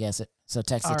 Tim's going to guess it. So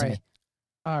text All it to right. me.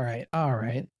 All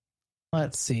right.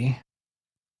 Let's see.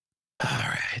 All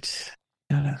right.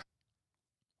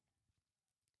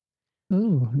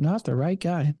 Ooh, not the right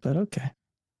guy, but okay.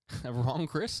 Wrong,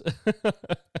 Chris.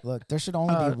 Look, there should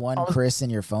only be one Chris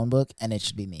in your phone book, and it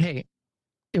should be me. Hey,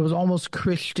 it was almost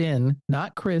Christian,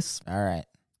 not Chris. All right.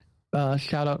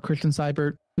 Shout out Christian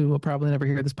Seibert, who will probably never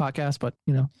hear this podcast, but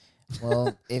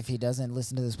Well, if he doesn't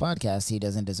listen to this podcast, he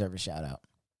doesn't deserve a shout out.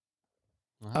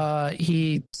 Wow.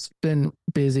 He's been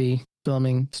busy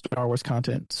filming Star Wars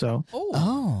content, so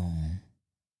Oh.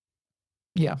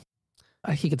 yeah,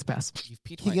 he gets a pass. You've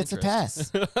piqued He my gets a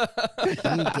interest. He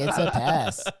gets a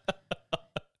pass.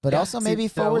 But Yeah, also see, maybe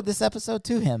so- forward this episode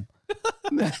to him.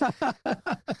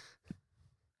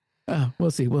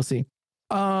 We'll see.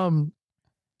 All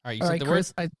right, you All said right, the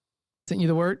Chris, I sent you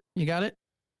the word. You got it?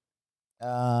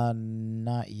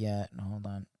 Not yet. Hold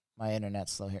on. My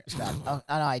internet's slow here. Got it. Oh,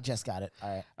 no, I just got it. All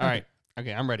right. word? All right.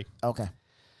 Okay, I'm ready. Okay.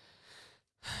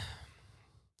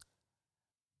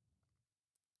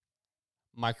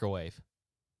 Microwave.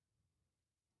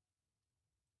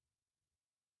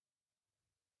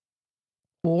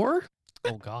 Four?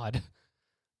 Oh God.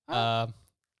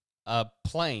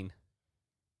 Plane.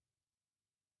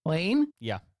 Plane?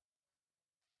 Yeah.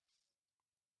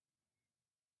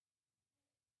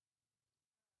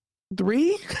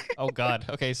 Three? Oh God.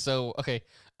 Okay. So okay.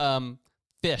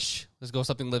 Fish. Let's go with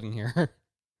something living here.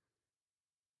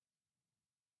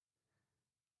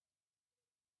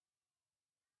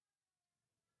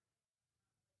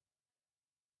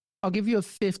 I'll give you a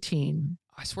 15.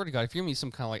 I swear to God, if you give me some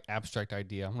kind of like abstract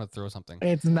idea, I'm gonna throw something.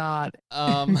 It's not.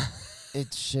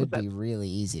 It should be really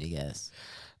easy to guess.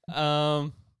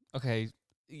 Okay.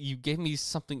 You gave me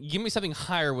something. You give me something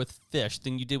higher with fish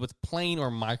than you did with plane or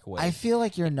microwave. I feel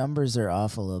like your numbers are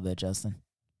off a little bit, Justin.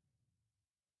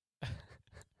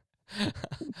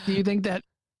 Do you think that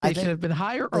I they think should have been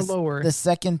higher or lower? The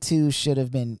second two should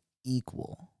have been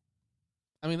equal.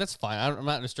 I mean, that's fine. I'm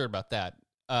not disturbed about that.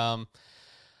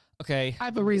 Okay. I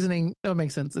have a reasoning that would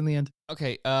make sense in the end.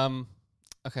 Okay.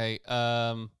 Okay.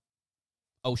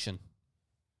 Ocean.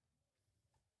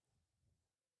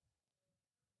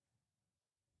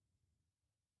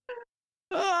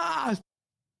 Ah,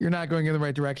 you're not going in the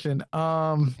right direction.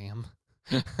 Damn.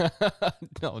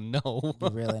 No.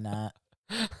 You're really not.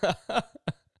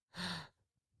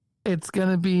 It's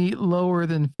gonna be lower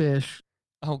than fish.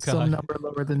 Oh God. Some number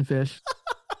lower than fish.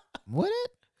 Would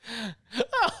it?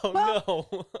 Oh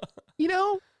no. You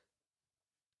know,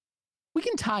 we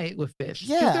can tie it with fish. 'cause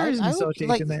Yeah, there is an I would, association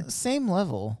like there. same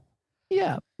level.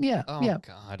 Yeah, Oh yeah.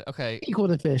 God. Okay. Equal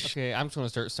to fish. Okay. I'm just gonna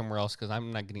start somewhere else because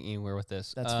I'm not getting anywhere with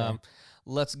this. That's fair.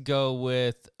 Let's go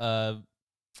with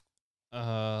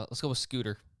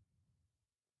Scooter.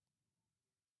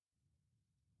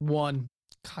 1.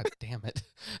 God damn it.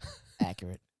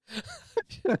 Accurate.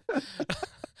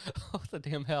 What the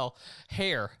damn hell?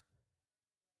 Hair.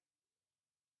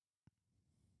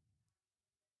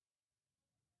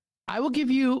 I will give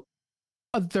you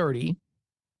a 30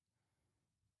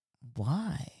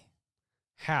 Why?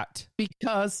 Hat.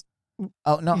 because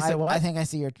Oh no, You said what? I think I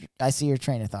see your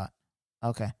train of thought.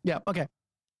 Okay. yeah, okay.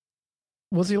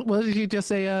 What did you just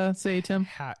say, Tim?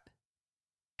 Hat.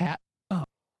 Oh.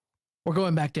 We're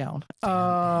going back down.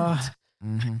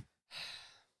 Mm-hmm.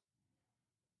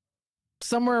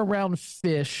 Somewhere around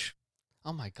fish.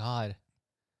 Oh my God.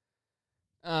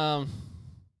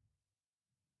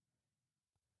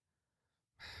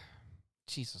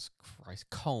 Jesus Christ.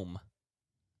 Comb.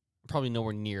 Probably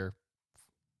nowhere near.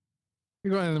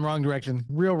 You're going in the wrong direction.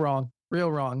 Real wrong.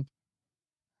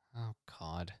 Oh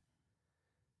God.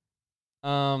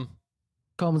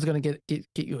 Coleman's gonna get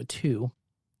you a 2.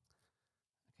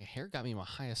 Okay, hair got me my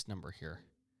highest number here,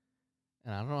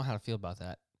 and I don't know how to feel about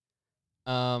that.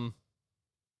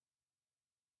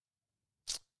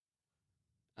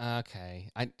 Okay.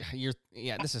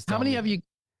 This is How many throwing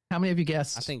me. have you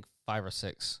guessed? I think 5 or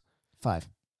 6. 5.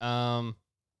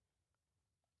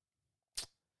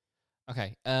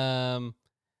 Okay.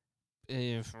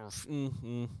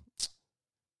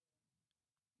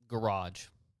 Garage.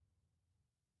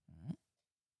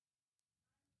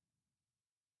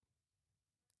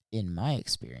 In my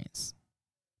experience.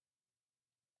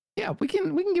 Yeah, we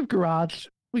can give garage.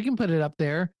 We can put it up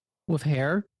there with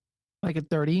hair, like a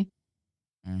 30,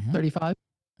 Mm-hmm. 35.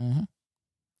 Mm-hmm.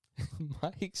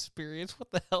 My experience.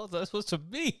 What the hell is that supposed to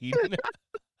mean?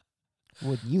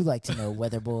 Would you like to know,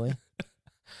 Weather Boy?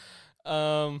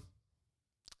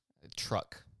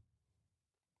 Truck.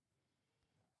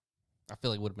 I feel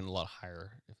like it would have been a lot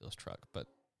higher if it was truck, but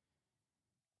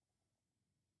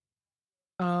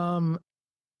I'm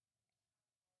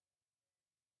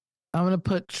gonna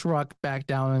put truck back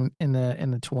down in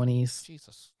the 20s.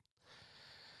 Jesus.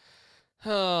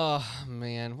 Oh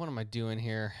man, what am I doing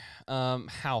here?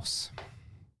 House.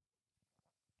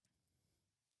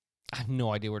 I have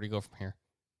no idea where to go from here.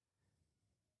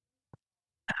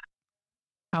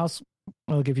 House,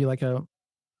 I'll give you like a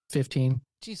 15.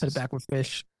 Jesus. Put it back with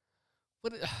fish.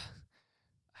 What?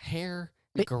 Hair.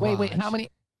 Wait, Garage. How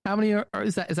many are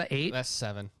is that 8? That's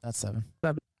 7. That's 7.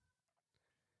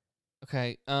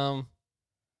 Okay. My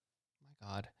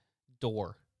God.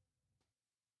 Door.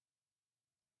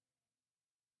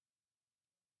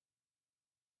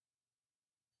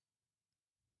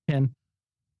 Ten.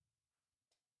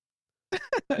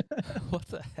 What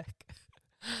the heck?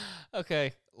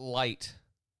 Okay. Light.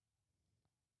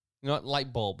 You know what?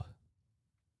 Light bulb.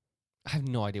 I have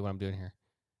no idea what I'm doing here.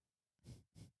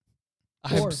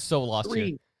 I'm 4, so lost 3.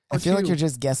 here. I feel like 2. you're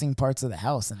just guessing parts of the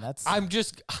house, and that's I'm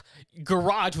just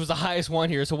garage was the highest one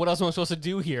here. So what else am I supposed to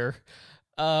do here?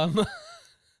 But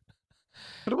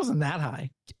it wasn't that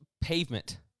high.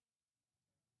 Pavement.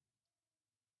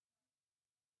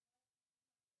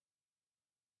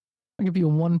 I'll give you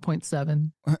a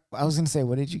 1.7. I was gonna say,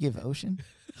 what did you give Ocean?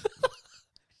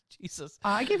 Jesus.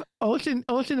 I give Ocean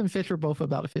and Fish were both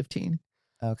about a 15.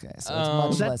 Okay, so it's Was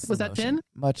much that- less. was than that Ocean. 10?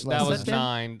 Much less. That than was that 10?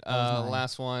 9. That was 9.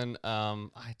 Last one.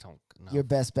 I don't know. Your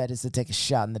best bet is to take a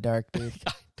shot in the dark, dude.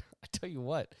 I tell you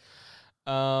what.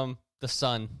 The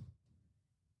sun.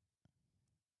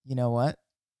 You know what?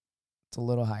 It's a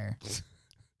little higher. A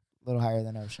little higher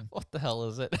than ocean. What the hell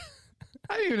is it?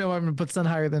 I don't even know why I'm going to put sun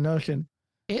higher than ocean.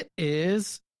 It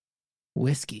is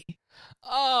whiskey.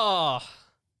 Oh.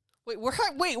 Wait, wait.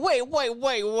 I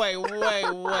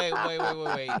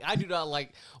do not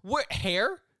like what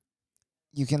hair?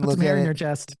 You can Put look some hair at in it. your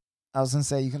chest. I was gonna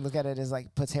say you can look at it as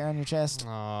like puts hair on your chest,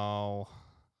 Oh.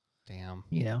 Damn.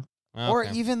 You know. or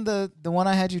Okay. even the one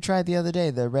I had you try the other day,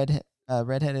 the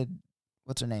redheaded.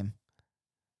 What's her name?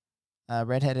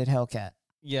 Redheaded Hellcat.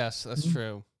 Yes, that's Mhm.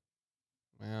 true.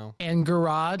 Well, And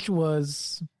Garage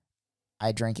was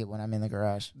I drink it when I'm in the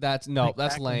garage. that's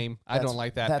Exactly. lame. I don't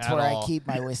like that. That's at where all. I keep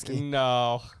my whiskey.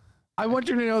 No. I want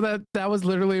you to know that was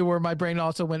literally where my brain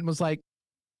also went and was like,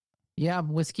 yeah,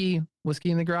 whiskey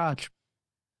in the garage.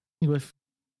 With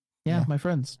Yeah. my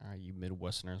friends. All right, you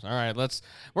Midwesterners. All right,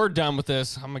 we're done with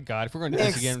this. Oh my God, if we're going to do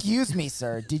this again. Excuse me,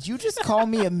 sir. Did you just call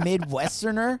me a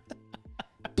Midwesterner?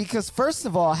 Because first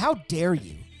of all, how dare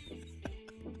you?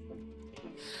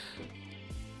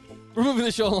 We're moving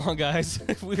the show along, guys.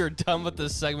 We are done with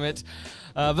this segment.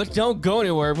 But don't go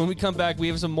anywhere. When we come back, we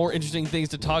have some more interesting things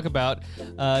to talk about.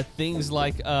 Things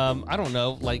like, I don't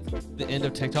know, like the end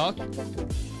of TikTok.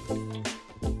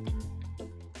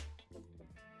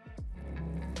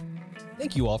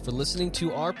 Thank you all for listening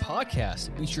to our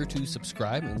podcast. Be sure to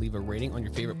subscribe and leave a rating on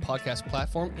your favorite podcast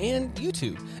platform and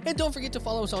YouTube. And don't forget to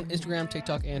follow us on Instagram,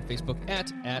 TikTok, and Facebook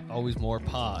at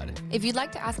AlwaysMorePod. If you'd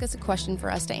like to ask us a question for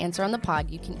us to answer on the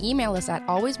pod, you can email us at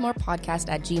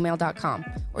alwaysmorepodcast@gmail.com,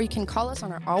 or you can call us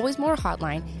on our Always More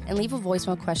hotline and leave a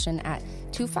voicemail question at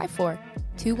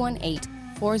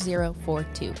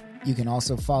 254-218-4042. You can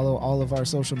also follow all of our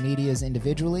social medias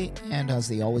individually and as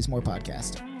the Always More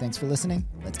podcast. Thanks for listening.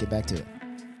 Let's get back to it.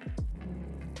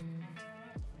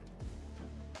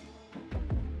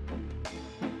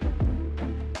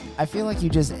 I feel like you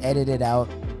just edited out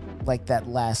like that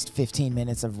last 15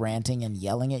 minutes of ranting and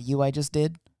yelling at you I just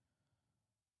did.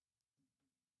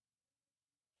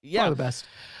 Yeah. The best.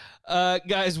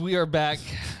 Guys, we are back.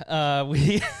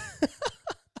 Okay,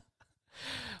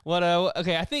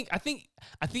 I think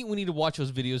we need to watch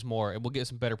those videos more, and we'll get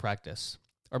some better practice.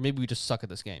 Or maybe we just suck at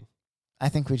this game. I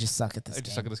think we just suck at this I just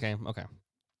game. suck at this game. Okay.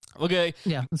 Okay,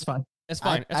 Yeah, it's fine. it's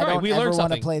fine. It's I all right. don't We ever learned want to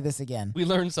something. play this again. We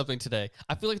learned something today.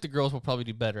 I feel like the girls will probably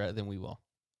do better at it than we will.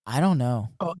 I don't know.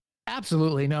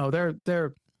 Absolutely no.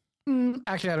 They're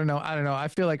actually I don't know. I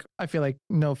feel like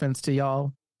no offense to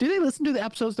y'all. Do they listen to the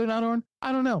episodes they're not on?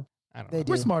 I don't know. I don't They know.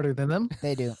 do. We're smarter than them.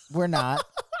 They do. We're not.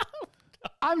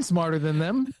 I'm smarter than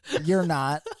them. You're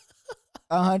not.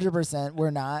 100%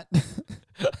 we're not.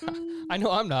 I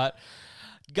know I'm not.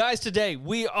 Guys, today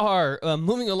we are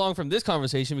moving along from this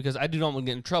conversation because I do not want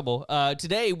to get in trouble.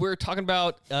 Today we're talking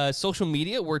about social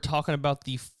media. We're talking about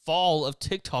the fall of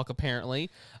TikTok, apparently.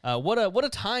 What a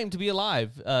time to be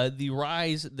alive.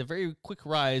 The very quick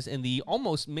rise, and the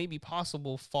almost maybe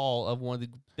possible fall of one of the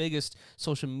biggest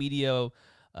social media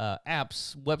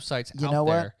apps, websites You out know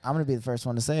there. what? I'm going to be the first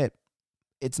one to say it.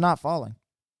 It's not falling.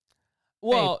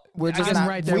 Well, We're I just guess- not,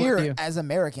 right there with we're, you. as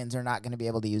Americans, are not going to be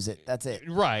able to use it. That's it.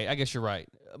 right. I guess you're right.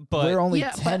 But We're only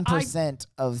Yeah, but 10%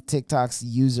 of TikTok's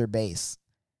user base.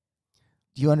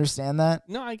 Do you understand that?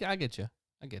 no, I get you.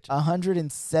 I get you.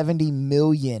 170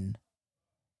 million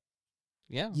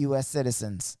Yeah. U.S.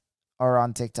 citizens are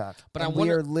on TikTok. But and I we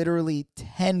wonder- are literally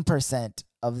 10%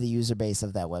 of the user base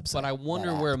of that website. But I wonder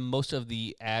that app. where most of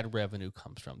the ad revenue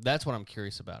comes from. That's what I'm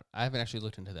curious about. I haven't actually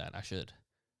looked into that. I should.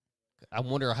 I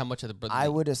wonder how much of the. I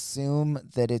would assume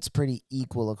that it's pretty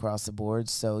equal across the board.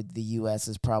 So the U.S.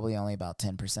 is probably only about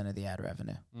 10% of the ad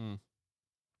revenue.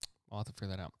 I'll have to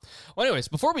figure that out. Well, anyways,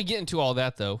 before we get into all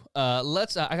that though,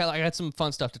 let's. I got some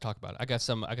fun stuff to talk about. I got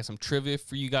some trivia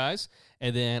for you guys,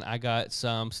 and then I got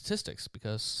some statistics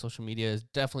because social media is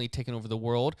definitely taking over the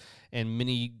world in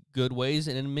many good ways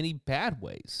and in many bad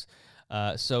ways.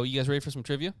 So you guys ready for some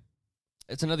trivia?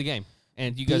 It's another game,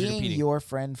 and you guys are Being competing. your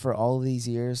friend for all of these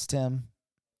years, Tim,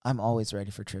 I'm always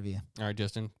ready for trivia. All right,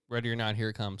 Justin, ready or not, here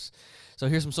it comes. So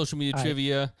here's some social media All right.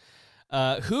 trivia.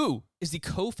 Who is the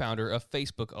co-founder of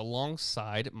Facebook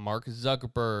alongside Mark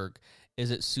Zuckerberg?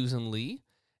 Is it Susan Lee,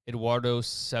 Eduardo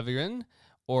Severin,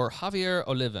 or Javier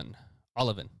Olivan?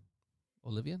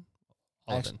 Olivian?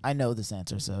 Actually, I know this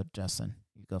answer, so Justin,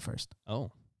 you go first.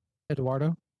 Oh,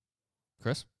 Eduardo.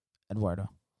 Chris? Eduardo.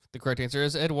 The correct answer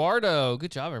is Eduardo.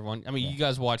 Good job, everyone. I mean, Yeah. you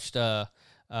guys watched, what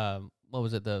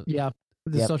was it? Yeah.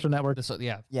 The Yep. social network.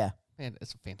 Yeah, Yeah, man,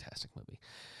 it's a fantastic movie.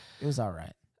 it was all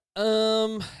right.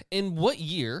 In what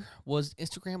year was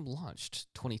Instagram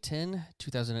launched? 2010,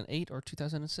 2008, or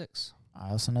 2006?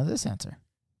 I also know this answer.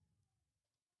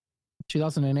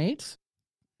 2008.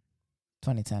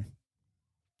 2010.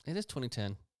 It is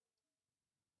 2010.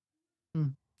 Hmm.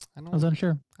 I I was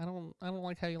unsure. don't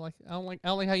like how you like. I don't like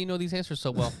how you know these answers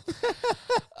so well.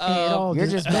 Hey, it all You're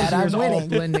just those mad I'm years all winning.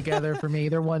 blend together for me.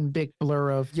 They're one big blur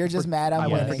of. You're just mad I'm I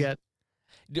won't winning. forget.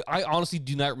 I honestly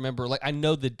do not remember. Like, I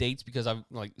know the dates because I've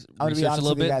like I'm gonna be researched a honest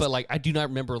little with you bit, guys. but like I do not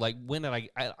remember like when did I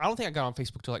don't think I got on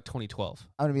Facebook till like 2012.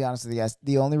 I'm going to be honest with you guys.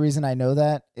 The only reason I know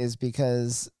that is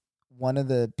because one of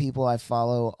the people I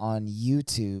follow on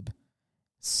YouTube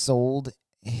sold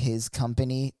his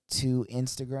company to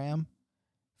Instagram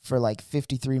for like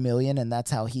 53 million, and that's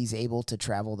how he's able to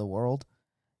travel the world.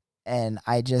 And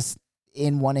I just,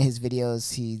 in one of his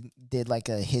videos, he did like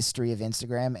a history of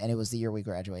Instagram, and it was the year we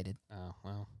graduated. Oh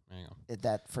well, there you go.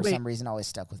 That for Wait. some reason always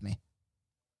stuck with me.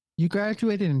 You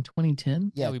graduated in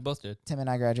 2010. Yeah, Yeah. we both did. Tim and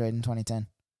I graduated in 2010.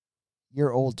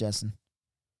 You're old, Justin.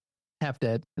 Half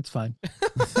dead. It's fine.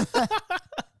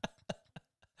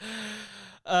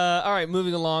 All right,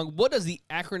 moving along. What does the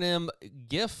acronym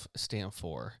GIF stand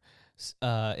for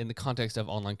in the context of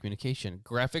online communication?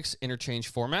 Graphics Interchange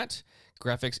Format,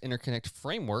 Graphics Interconnect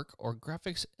Framework, or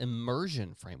Graphics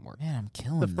Immersion Framework? Man, I'm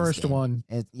killing The this first game. one.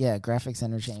 Yeah, graphics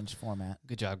interchange format.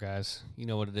 Good job, guys. You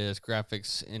know what it is.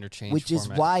 Graphics Interchange Which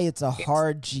Format. is why it's a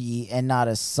hard G and not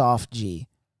a soft G.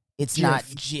 It's GIF. not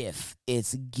GIF.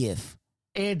 It's GIF.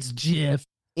 It's GIF.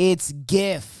 It's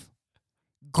GIF.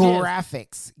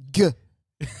 Graphics. G.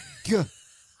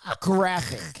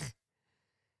 Graphic.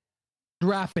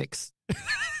 Graphics.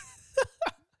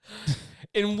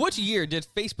 In which year did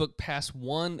Facebook pass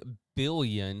 1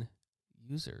 billion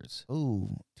users?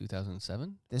 Ooh,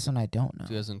 2007, this one I don't know.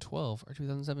 2012, or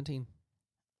 2017?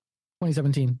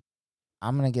 2017.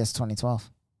 I'm going to guess 2012.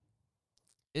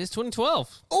 It is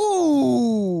 2012.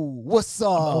 Ooh, what's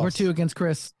up? Over 2 against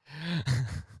Chris.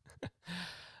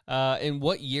 In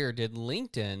what year did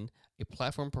LinkedIn, a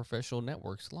platform professional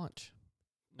networks, launch?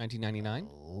 1999,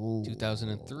 Ooh.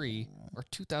 2003, or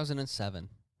 2007?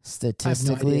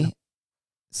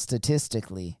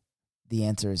 Statistically, the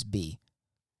answer is B.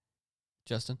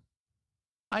 Justin,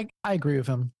 I agree with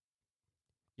him.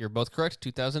 you're both correct.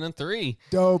 2003.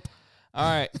 Dope. All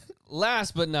right.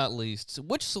 Last but not least,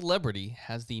 which celebrity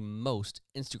has the most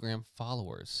Instagram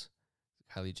followers?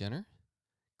 Kylie Jenner,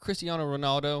 Cristiano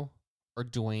Ronaldo, or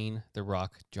Dwayne The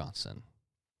Rock Johnson?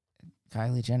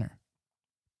 Kylie Jenner.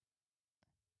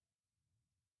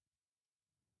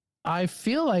 I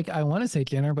feel like I want to say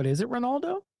Jenner, but is it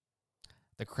Ronaldo?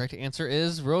 The correct answer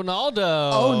is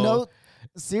Ronaldo. Oh, no.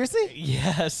 Seriously?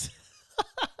 Yes.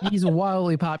 He's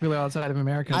wildly popular outside of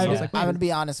America. So I I'm was like, going wait, to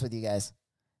be honest with you guys.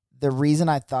 The reason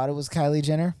I thought it was Kylie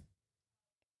Jenner,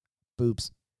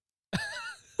 boobs.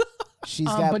 She's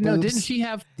got but boobs. no, didn't she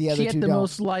have? The other She had two the don't.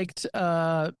 most liked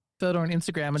photo on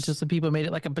Instagram until some people made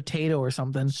it like a potato or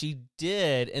something. She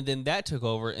did, and then that took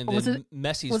over, and Was then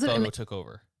Messi's was it photo an- took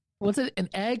over. Was it an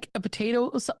egg, a potato?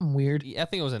 It was something weird. Yeah, I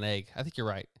think it was an egg. I think you're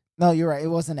right. No, you're right. It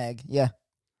was an egg. Yeah.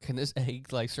 Can this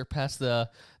egg like surpass the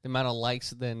amount of likes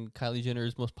than Kylie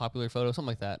Jenner's most popular photo? Something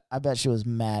like that. I bet she was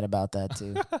mad about that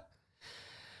too.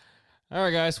 All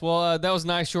right, guys. Well, that was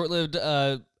nice, short-lived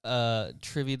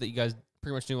trivia that you guys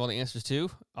pretty much knew all the answers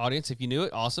to. Audience, if you knew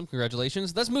it, awesome.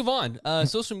 Congratulations. Let's move on.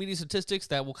 Social media statistics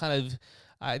that will kind of,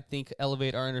 I think,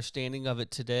 elevate our understanding of it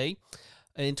today.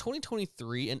 In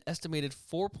 2023, an estimated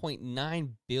 4.9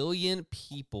 billion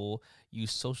people use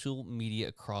social media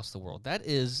across the world.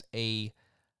 That's a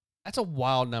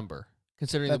wild number,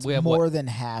 considering That's that we have more than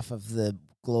half of the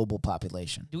global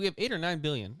population. Do we have 8 or 9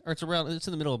 billion? Or it's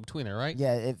in the middle of between there, right?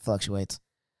 Yeah, it fluctuates.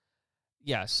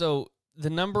 Yeah. So the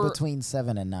number Between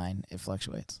 7 and 9, it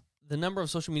fluctuates. The number of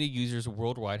social media users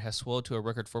worldwide has swelled to a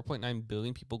record 4.9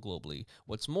 billion people globally.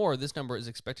 What's more, this number is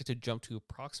expected to jump to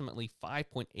approximately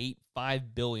 5.85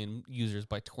 billion users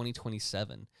by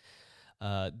 2027.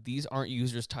 These aren't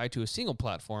users tied to a single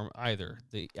platform either.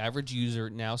 The average user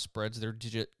now spreads their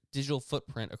digital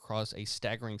footprint across a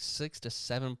staggering 6 to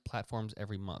 7 platforms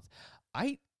every month.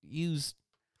 I guess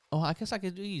I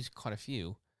could use quite a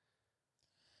few.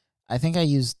 I think I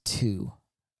used 2,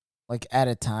 like at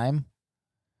a time.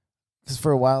 Because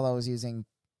for a while I was using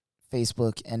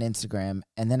Facebook and Instagram,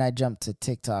 and then I jumped to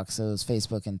TikTok, so it was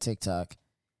Facebook and TikTok.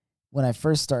 When I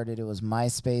first started, it was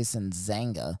MySpace and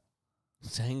Zanga.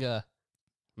 Zanga.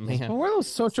 But Man. were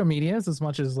those social medias as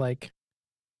much as like,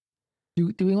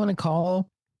 do we want to call,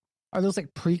 are those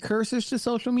like precursors to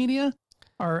social media?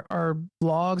 Are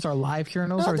blogs, are live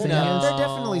journals, or they're, Zangas? they're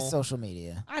definitely No. social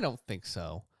media. I don't think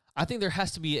so. I think there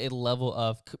has to be a level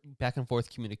of back and forth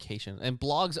communication, and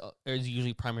blogs is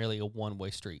usually primarily a one-way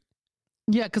street.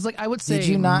 Yeah, because like I would say, Did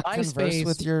you not MySpace, converse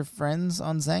with your friends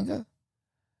on Zanga?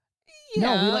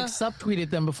 No, we like subtweeted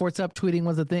them before subtweeting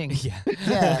was a thing. Yeah.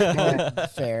 Yeah, well,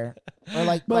 fair. Or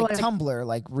like But, like like- Tumblr,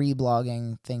 like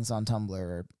reblogging things on Tumblr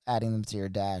or adding them to your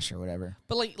dash or whatever.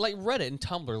 But like Reddit and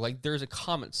Tumblr, like there's a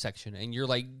comment section, and you're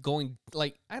like going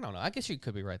like I don't know. I guess you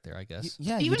could be right there. I guess.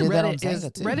 Yeah, you Even did that on Reddit is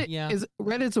Zanga too. Yeah.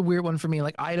 Reddit's a weird one for me.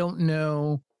 Like I don't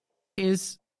know,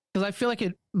 because I feel like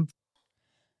it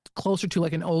closer to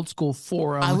like an old school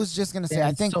forum. I was just gonna say, I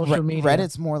and think social media.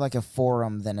 Reddit's more like a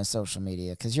forum than a social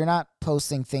media because you're not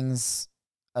posting things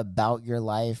about your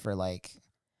life or like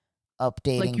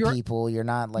updating you're- people. You're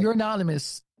not like. You're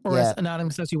anonymous or Yeah. as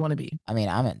anonymous as you want to be. I mean,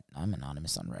 I'm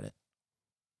anonymous on Reddit.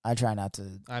 I try not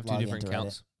to. I have two log different into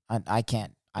accounts. Reddit.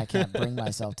 I can't bring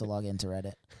myself to log into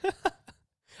Reddit.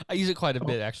 I use it quite a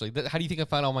bit actually. How do you think I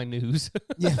find all my news?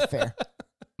 Yeah, fair.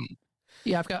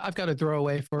 Yeah, I've got to throw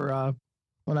away for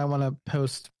when I want to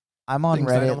post. I'm on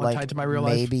Things I don't Reddit want like tied to my real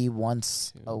life. maybe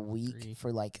once a 2, week 3.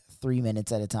 for like 3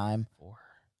 minutes at a time. 4.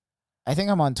 I think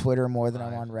I'm on Twitter more than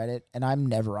I'm 5. on Reddit, and I'm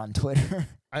never on Twitter.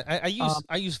 I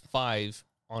use 5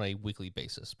 on a weekly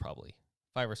basis, probably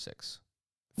 5 or 6.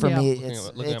 For Yeah. me,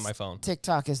 Looking at my phone.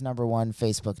 TikTok is number 1,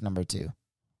 Facebook number 2.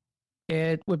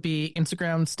 It would be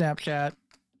Instagram, Snapchat,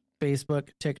 Facebook,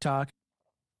 TikTok.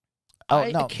 Oh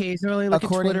I no! occasionally look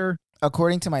According- at Twitter.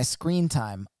 According to my screen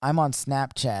time, I'm on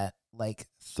Snapchat like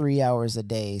 3 hours a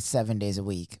day, 7 days a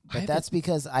week. But haven't- that's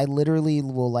because I literally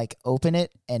will like open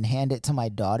it and hand it to my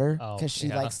daughter Oh, because she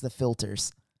yeah. likes the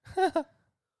filters.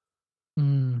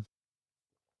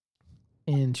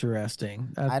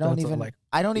 Interesting. I don't That's even like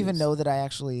I don't even use. know that I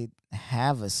actually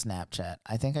have a Snapchat.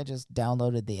 I think I just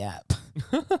downloaded the app.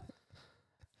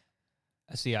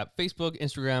 I see. Facebook,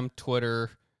 Instagram,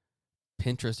 Twitter,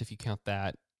 Pinterest, if you count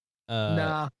that.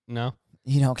 nah. No.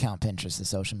 You don't count Pinterest as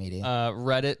social media. Reddit,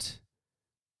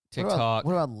 What about- TikTok.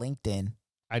 What about LinkedIn?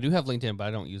 I do have LinkedIn, but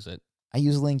I don't use it. I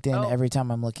use LinkedIn Oh. every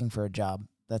time I'm looking for a job.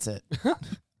 That's it.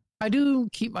 I do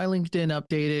keep my LinkedIn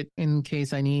updated in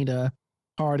case I need a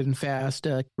hard and fast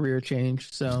career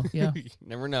change. So yeah.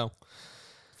 Never know.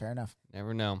 Fair enough.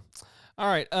 Never know. All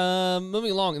right,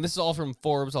 moving along, and this is all from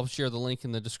Forbes. I'll share the link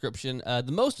in the description. The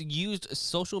most used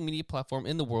social media platform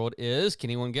in the world is, can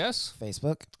anyone guess?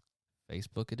 Facebook.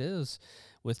 Facebook it is,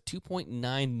 with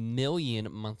 2.9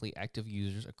 million monthly active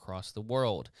users across the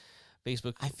world.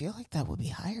 Facebook I feel like that would be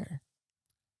higher.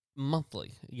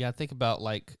 monthly. You got to think about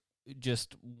like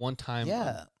just one time.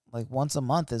 Yeah. Like once a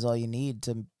month is all you need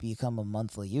to become a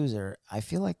monthly user. I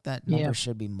feel like that number Yeah.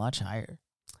 should be much higher.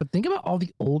 But think about all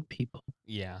the old people.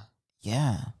 Yeah.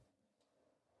 Yeah.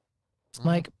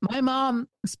 Like my mom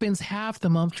spends half the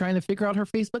month trying to figure out her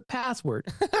Facebook password.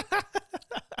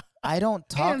 I don't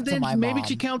talk and to then my maybe mom.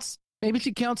 she counts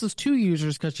as 2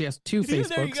 users because she has 2 there you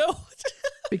Facebooks. go.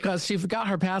 Because she forgot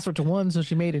her password to one, so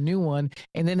she made a new one.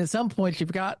 And then at some point she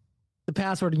forgot the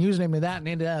password and username of that and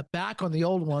ended up back on the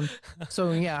old one.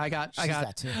 So yeah, I got She's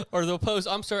that too. Or they'll post,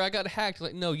 I'm sorry, I got hacked.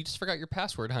 Like, no, you just forgot your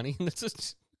password, honey. That's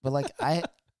just, But like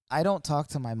I don't talk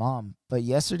to my mom. But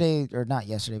yesterday, or not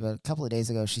yesterday, but a couple of days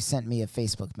ago, she sent me a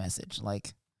Facebook message.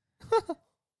 Like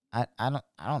I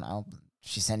don't know.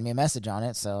 She sent me a message on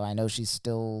it, so I know she's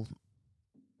still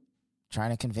trying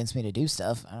to convince me to do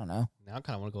stuff. I don't know. now I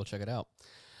kind of want to go check it out.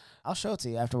 I'll show it to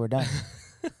you after we're done.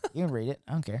 You can read it.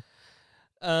 I don't care.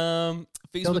 Go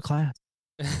to Facebook class.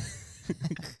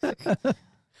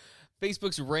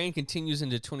 Facebook's reign continues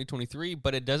into 2023,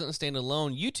 but it doesn't stand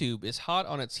alone. YouTube is hot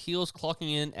on its heels, clocking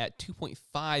in at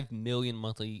 2.5 million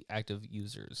monthly active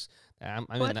users. I'm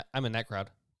in that crowd.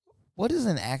 What is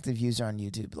an active user on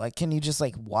YouTube? Like, can you just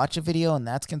like watch a video and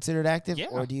that's considered active? Yeah.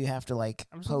 Or do you have to like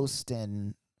Absolutely. post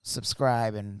and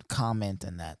subscribe and comment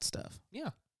and that stuff? Yeah,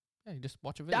 you just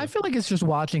watch a video. I feel like it's just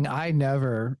watching. I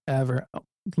never, ever,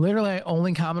 literally, I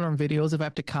only comment on videos if I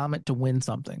have to comment to win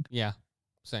something. Yeah,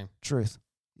 same. Truth.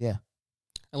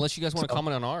 Unless you guys want to So-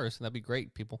 comment on ours, that'd be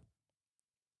great, people.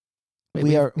 Wait,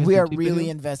 we are have we are YouTube really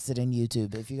video? invested in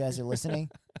YouTube. If you guys are listening,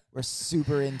 we're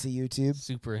super into YouTube.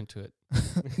 Super into it.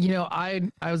 You know, I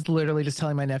was literally just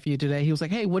telling my nephew today. He was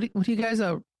like, "Hey, what are you guys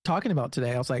talking about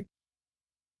today?" I was like,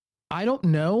 "I don't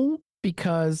know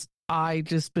because I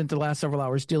just spent the last several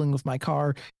hours dealing with my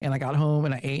car, and I got home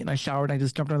and I ate and I showered and I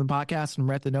just jumped on the podcast and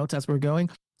read the notes as we're going."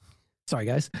 Sorry,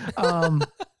 guys. But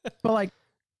like,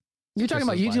 you're talking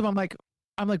about Chris's YouTube. life.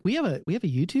 I'm like, we have a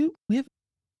YouTube.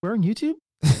 We're on YouTube.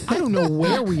 I don't know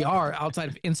where we are outside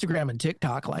of Instagram and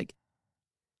TikTok. Like,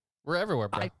 We're everywhere,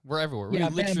 bro. We're everywhere. Yeah,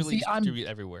 we man, literally see, I'm- distribute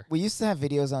everywhere We used to have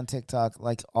videos on TikTok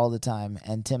like all the time,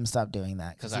 and Tim stopped doing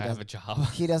that because he I have doesn't, a job.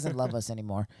 he doesn't love us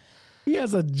anymore. he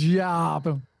has a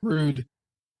job. Rude.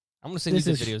 I'm gonna send you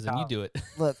This the is videos and you stop. do it.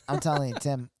 Look, I'm telling you,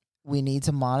 Tim, we need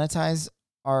to monetize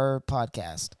our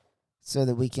podcast. so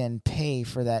that we can pay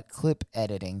for that clip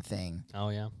editing thing. Oh,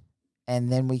 yeah.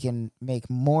 And then we can make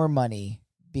more money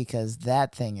because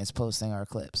that thing is posting our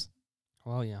clips.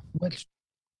 Well, yeah. Which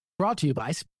brought to you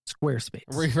by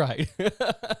Squarespace. Right.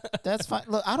 That's fine.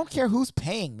 Look, I don't care who's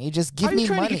paying me. Just give Are me you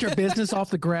trying money. to get your business off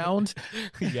the ground?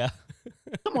 Yeah.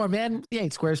 Come on, man. Yeah,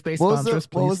 Squarespace What was, sponsors,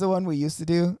 what was please. the one we used to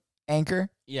do? Anchor?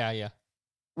 Yeah.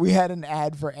 We had an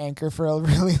ad for Anchor for a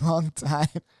really long time.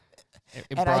 It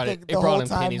And I brought think it the brought whole in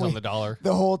time pennies on we- the dollar.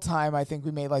 The whole time, I think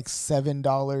we made like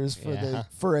 $7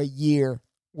 for a year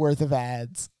worth of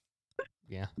ads.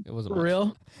 Yeah, it wasn't For much.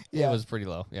 real? Yeah, It was pretty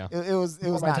low. Yeah. it was my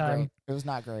not time. great. It was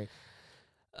not great.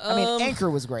 I mean, Anchor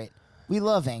was great. We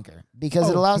love Anchor because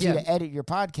it Oh, allows you yeah. to edit your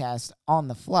podcast on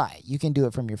the fly. You can do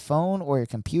it from your phone or your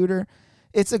computer.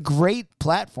 It's a great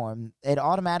platform. It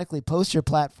automatically posts your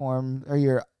platform or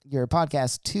your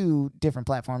podcast to different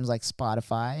platforms like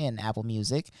Spotify and Apple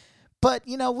Music. But,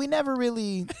 you know, we never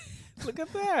really... Look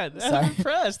at that. Sorry. I'm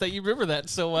impressed that you remember that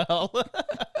so well.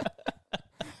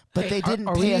 But Hey, they didn't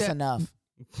are pay we us at- Enough.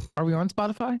 Are we on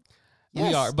Spotify? We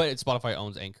Yes. are, but Spotify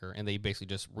owns Anchor, and they basically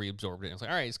just reabsorbed it. It's like,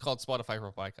 all right, it's called Spotify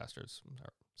for podcasters.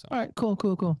 So All right,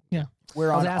 cool. Yeah.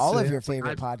 We're I was on asked all of today, your it's like,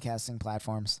 favorite podcasting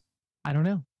platforms. I don't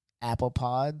know. Apple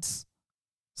Pods,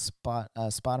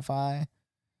 Spotify.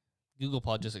 Google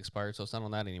Pod just expired, so it's not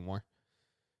on that anymore.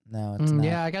 No, it's not.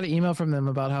 Yeah, I got an email from them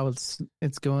about how it's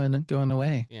going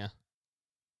away. Yeah.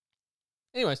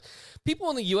 Anyways, people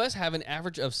in the U.S. have an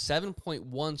average of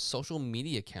 7.1 social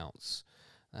media accounts.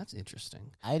 That's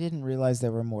interesting. I didn't realize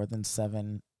there were more than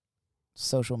 7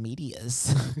 social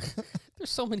medias. There's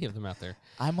so many of them out there.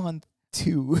 I'm on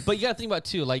 2. But you got to think about,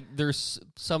 too, like, there's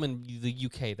some in the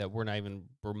UK that we're not even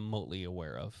remotely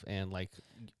aware of, and, like,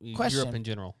 Europe Question. in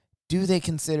general. Do they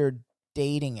consider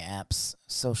dating apps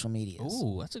social medias?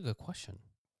 Ooh, that's a good question.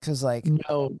 Because, like,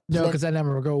 No, because that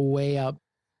number will go way up.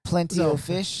 Plenty So- of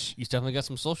Fish. You definitely got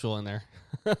some social in there.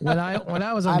 When I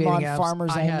was on I'm dating on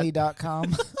apps, I had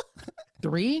farmersonly.com.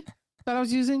 3 that I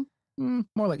was using.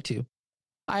 More like 2.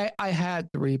 I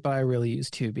had 3, but I really use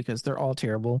 2 because they're all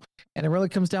terrible. And it really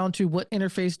comes down to what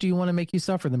interface do you want to make you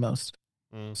suffer the most.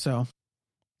 Mm. So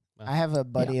I have a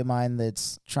buddy of mine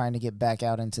that's trying to get back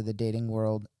out into the dating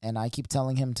world, and I keep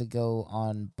telling him to go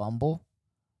on Bumble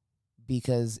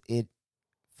because it,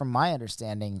 from my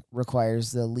understanding,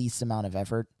 requires the least amount of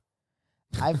effort.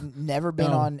 I've never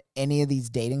been No. on any of these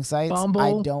dating sites. I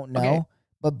Bumble, don't know. okay.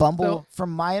 But Bumble, So-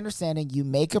 from my understanding, you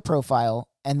make a profile,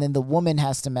 and then the woman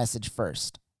has to message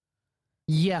first.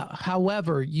 yeah,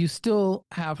 however, you still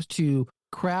have to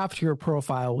craft your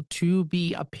profile to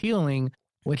be appealing,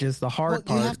 which is the hard Well,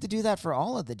 part. you have to do that for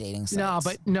all of the dating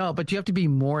sites. No, but you have to be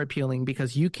more appealing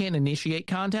because you can't initiate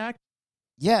contact.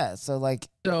 Yeah, so, like,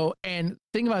 So, and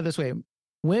think about it this way: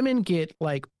 women get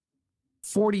like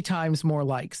 40 times more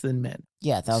likes than men.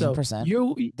 yeah,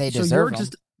 1,000%. They so deserve you're them.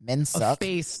 just Men a suck.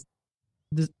 face.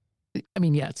 I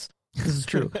mean, yes, this is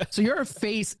true. So you're a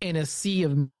face in a sea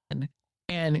of men,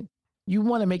 and you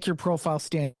want to make your profile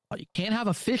stand out. You can't have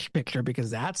a fish picture because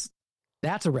that's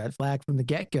a red flag from the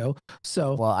get go.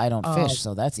 So Well, I don't fish,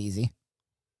 so that's easy.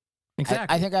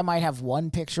 exactly, I think I might have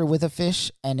one picture with a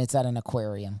fish, and it's at an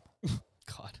aquarium.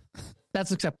 God.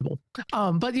 that's acceptable.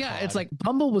 But yeah, it's God. like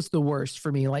Bumble was the worst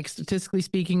for me. Like statistically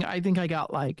speaking, I think I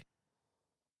got like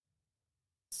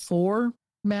 4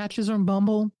 matches on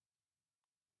Bumble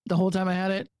the whole time I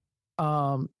had it.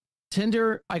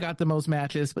 Tinder, I got the most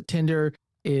matches, but Tinder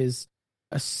is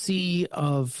a sea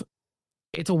of,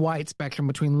 it's a wide spectrum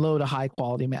between low to high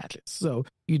quality matches. So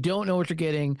you don't know what you're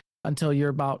getting until you're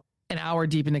about an hour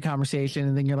deep in the conversation,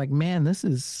 and then you're like, man,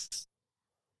 it's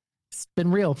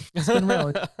been real. It's been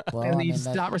real. Well, And I then you mean,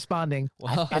 stop responding.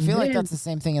 Well, I feel like then- that's the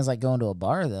same thing as like going to a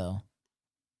bar, though.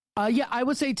 Yeah, I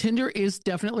would say Tinder is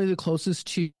definitely the closest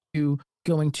to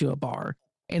going to a bar.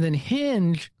 And then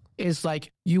Hinge is like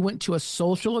you went to a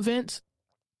social event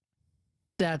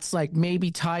that's like maybe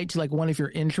tied to like one of your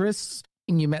interests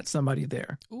and you met somebody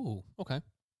there. Ooh, okay.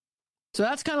 So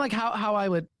that's kind of like how I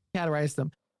would categorize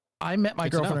them. I met my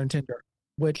Good to know. girlfriend on Tinder,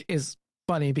 which is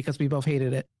funny because we both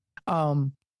hated it.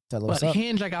 Tell her what's But up.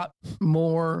 Hinge, I got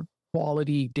more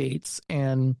quality dates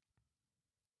and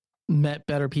met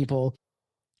better people.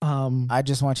 I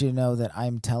just want you to know that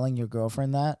I'm telling your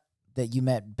girlfriend that you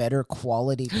met better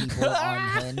quality people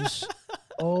on Hinge.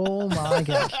 Oh my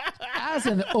gosh. As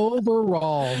an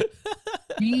overall,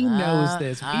 he knows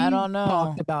this. I We don't know.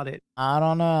 talked about it. I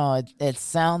don't know. It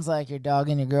sounds like you're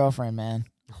dogging your girlfriend, man.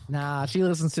 Nah, she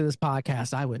listens to this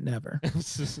podcast. I would never.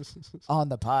 On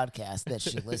the podcast that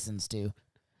she listens to.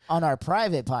 On our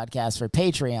private podcast for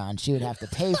Patreon, she would have to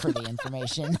pay for the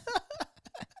information.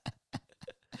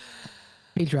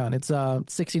 Patreon. It's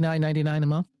 $69.99 a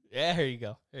month. Yeah, there you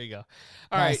go. There you go.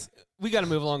 All Nice. right, we got to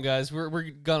move along, guys. We're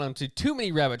gone on to too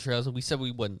many rabbit trails, and we said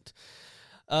we wouldn't.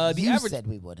 You said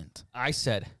we wouldn't. I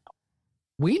said.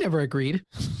 We never agreed.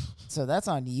 So that's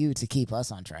on you to keep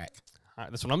us on track. All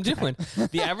right, that's what I'm doing.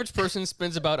 The average person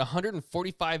spends about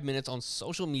 145 minutes on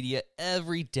social media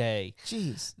every day.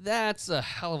 Jeez. That's a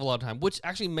hell of a lot of time, which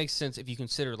actually makes sense if you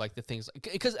consider like the things.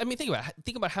 Because I mean, think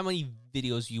about how many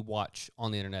videos you watch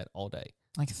on the internet all day.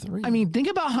 Like 3. I mean, think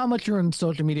about how much you're on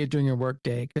social media during your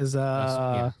workday. Because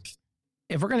Yeah.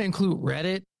 if we're gonna include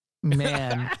Reddit,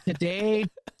 man, today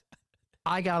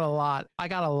I got a lot.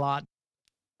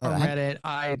 From Reddit.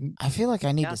 I feel like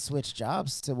I need to switch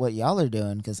jobs to what y'all are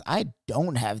doing because I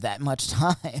don't have that much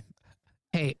time.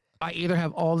 Hey, I either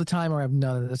have all the time or I have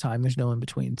none of the time. There's no in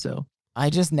between. So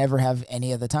I just never have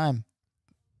any of the time.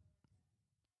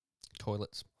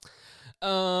 Toilets.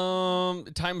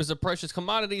 Time is a precious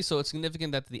commodity, so it's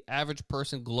significant that the average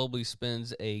person globally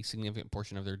spends a significant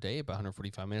portion of their day, about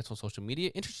 145 minutes on social media.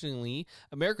 Interestingly,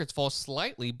 Americans fall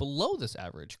slightly below this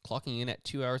average, clocking in at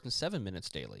 2 hours and 7 minutes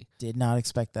daily. Did not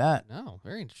expect that. No,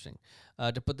 very interesting.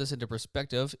 To put this into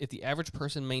perspective, if the average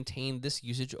person maintained this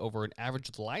usage over an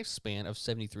average lifespan of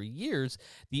 73 years,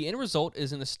 the end result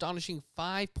is an astonishing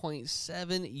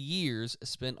 5.7 years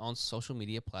spent on social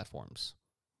media platforms.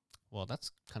 Well,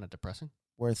 that's kind of depressing.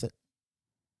 Worth it.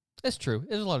 It's true.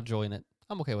 There's a lot of joy in it.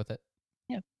 I'm okay with it.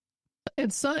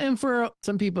 it's and for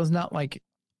some people, it's not like,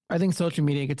 I think social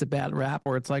media gets a bad rap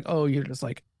where it's like, oh, you're just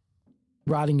like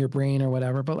rotting your brain or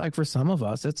whatever. But like for some of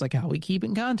us, it's like how we keep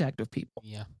in contact with people.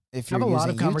 Yeah. If Have you're a lot using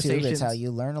of YouTube, it's conversations. how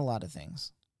you learn a lot of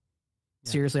things.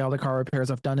 Yeah. Seriously, all the car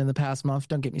repairs I've done in the past month,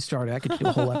 don't get me started. I could do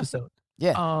a whole episode.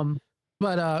 Yeah.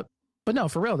 But no,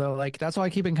 for real though, like that's how I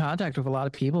keep in contact with a lot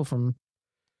of people from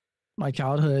my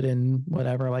childhood and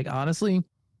whatever. Like honestly,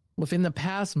 within the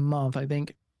past month, I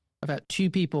think I've had 2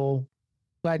 people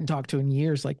who I hadn't talked to in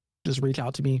years, like just reach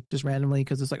out to me just randomly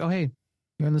because it's like, oh hey,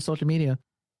 you're on the social media,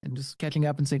 and just catching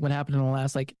up and seeing what happened in the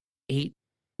last like 8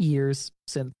 years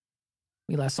since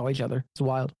we last saw each other. It's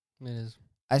wild. It is.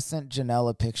 I sent Janelle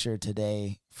a picture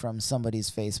today from somebody's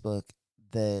Facebook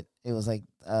that it was like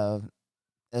a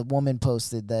woman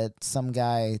posted that some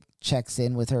guy checks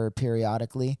in with her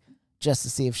periodically just to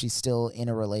see if she's still in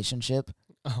a relationship.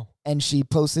 Oh. And she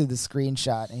posted the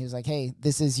screenshot and he was like, hey,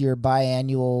 this is your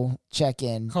biannual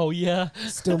check-in. Oh, yeah.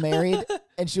 Still married?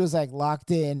 And she was like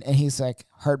locked in and he's like,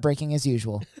 heartbreaking as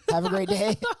usual. Have a great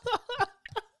day.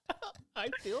 I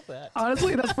feel that.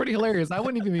 Honestly, that's pretty hilarious. I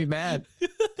wouldn't even be mad.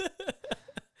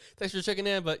 Thanks for checking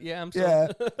in, but yeah, I'm still.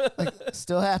 Yeah. Like,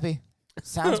 still happy.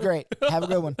 Sounds great. Have a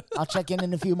good one. I'll check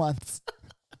in a few months.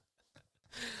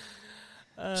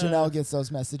 Janelle gets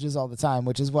those messages all the time,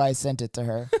 which is why I sent it to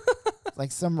her.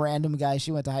 Like some random guy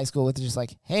she went to high school with is just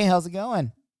like, hey, how's it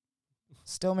going?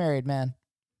 Still married, man.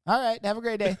 All right. Have a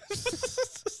great day.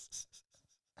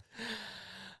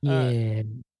 Yeah.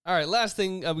 All right, last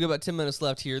thing. We got about 10 minutes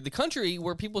left here. The country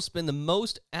where people spend the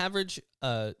most average,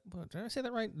 did I say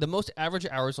that right? The most average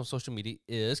hours on social media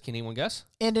is, can anyone guess?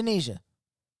 Indonesia.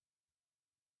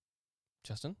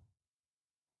 Justin?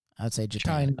 I would say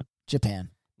Japan. China. Japan.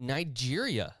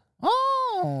 Nigeria.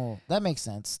 Oh, that makes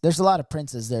sense. There's a lot of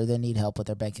princes there that need help with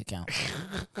their bank accounts.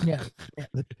 Yeah.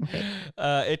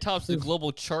 It tops the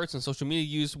global charts in social media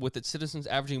use, with its citizens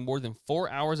averaging more than 4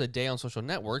 hours a day on social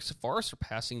networks, far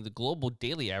surpassing the global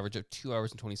daily average of 2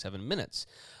 hours and 27 minutes.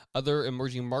 Other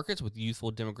emerging markets with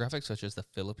youthful demographics, such as the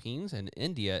Philippines and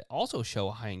India, also show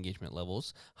high engagement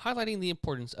levels, highlighting the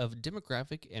importance of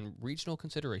demographic and regional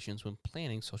considerations when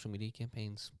planning social media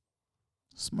campaigns.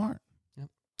 Smart.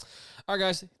 All right,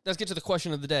 guys, let's get to the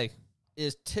question of the day.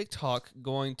 Is TikTok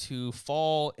going to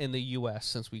fall in the U.S.,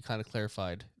 since we kind of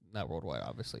clarified, not worldwide,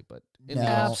 obviously, but in No. the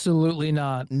U.S.? Absolutely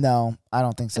not. No, I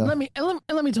don't think so. And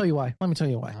let me tell you why.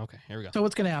 Okay, here we go. So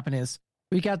what's going to happen is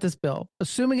we got this bill.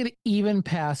 Assuming it even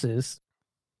passes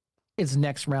its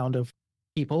next round of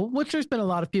people, which there's been a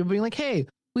lot of people being like, hey,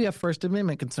 we have First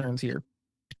Amendment concerns here.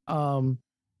 The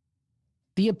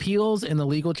appeals and the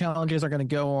legal challenges are going to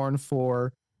go on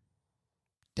for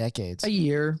Decades. a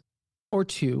year or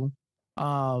 2.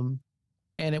 And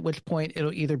at which point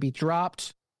it'll either be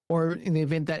dropped, or in the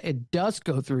event that it does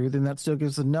go through, then that still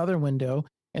gives another window.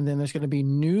 And then there's going to be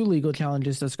new legal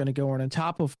challenges that's going to go on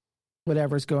top of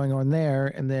whatever's going on there.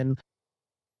 And then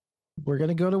we're going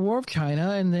to go to war with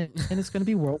China, and it's going to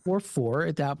be World War IV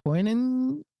at that point,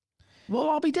 and we'll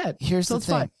all be dead. Here's So the it's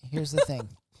thing. fine. Here's the thing.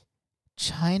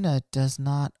 China does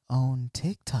not own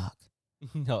TikTok.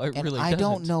 No, it And really I doesn't.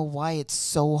 don't know why it's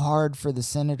so hard for the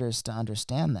senators to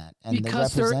understand that and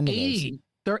Because the they're representatives. 80.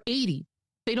 They're 80.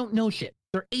 They don't know shit.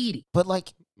 They're 80. But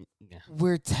like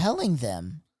we're telling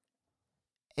them.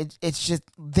 It's just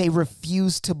they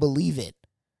refuse to believe it.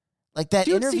 Like that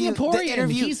Dude, interview. Singaporean. The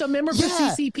interview. He's a member of the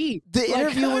CCP. The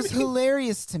interview I was mean-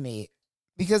 hilarious to me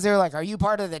because they're like, "Are you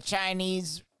part of the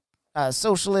Chinese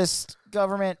socialist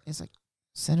government?" He's like,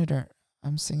 "Senator,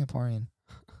 I'm Singaporean."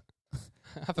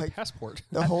 I have a passport.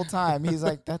 The whole time he's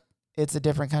like, "That it's a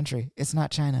different country. It's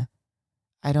not China.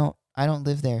 I don't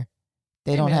live there.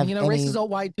 They Hey, don't man, have you know, any." racist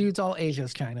old white dudes, all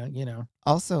Asia's China, you know.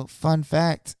 Also, fun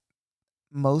fact: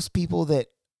 most people that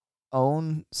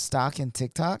own stock in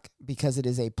TikTok, because it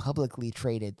is a publicly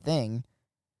traded thing,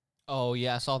 Oh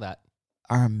yeah, I saw that.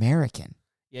 are American.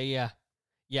 Yeah.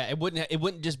 It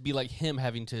wouldn't just be like him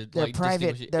having to They're like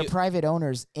private. distinguish it. They're private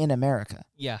owners in America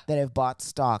Yeah, that have bought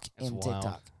stock that's in wild.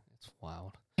 TikTok. It's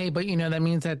wild. Hey, but you know, that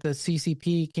means that the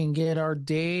CCP can get our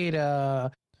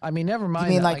data. I mean, never mind.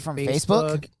 mean that, like from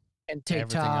Facebook? and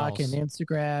TikTok and else.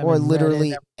 Instagram Or and Reddit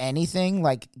literally and anything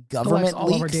like collects government all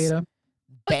of our leaks. data.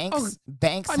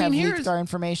 Banks I mean, have here's- leaked our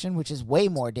information, which is way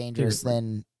more dangerous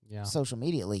than Yeah. social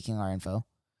media leaking our info.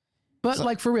 But So-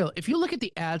 like for real, if you look at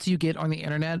the ads you get on the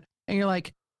internet and you're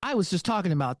like, I was just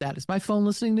talking about that. Is my phone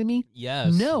listening to me?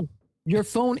 Yes. No, your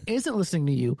phone isn't listening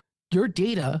to you. Your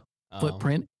data Oh.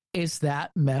 footprint is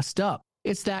that messed up.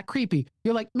 It's that creepy.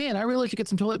 You're like, man, I really should get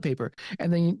some toilet paper.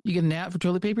 And then you get an ad for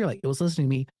toilet paper. You're like, it was listening to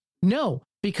me. No,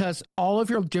 because all of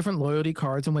your different loyalty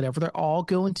cards and whatever, they're all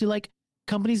going to like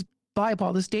companies buy up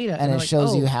all this data. And they're it like,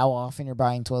 shows oh, you how often you're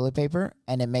buying toilet paper,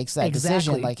 and it makes that decision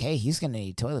Exactly. like, hey, he's going to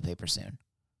need toilet paper soon.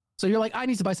 So you're like, I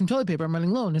need to buy some toilet paper. I'm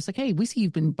running low. And it's like, hey, we see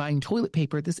you've been buying toilet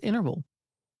paper at this interval.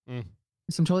 Mm.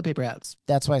 Some toilet paper ads.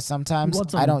 That's why sometimes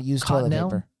want I some don't use toilet Cottonelle?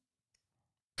 paper.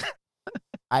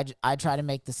 I try to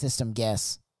make the system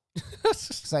guess.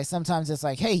 So like sometimes it's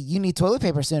like, hey, you need toilet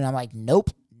paper soon. I'm like, nope,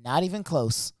 not even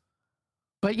close.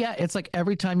 But yeah, it's like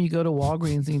every time you go to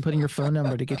Walgreens and you put in your phone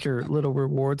number to get your little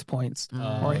rewards points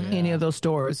Oh, or yeah. any of those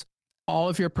stores, all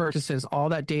of your purchases, all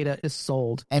that data is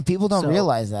sold. And people don't So-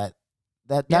 realize that.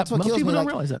 That's Yeah, what most kills people me. don't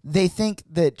Like, realize it. they think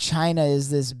that China is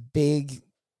this big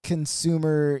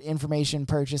consumer information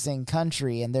purchasing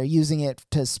country and they're using it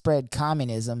to spread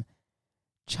communism.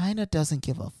 China doesn't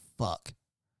give a fuck.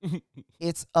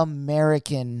 It's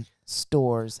American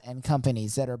stores and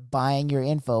companies that are buying your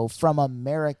info from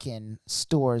American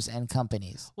stores and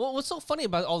companies. Well, what's so funny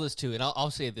about all this too, and I'll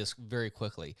say this very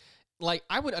quickly. Like,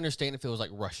 I would understand if it was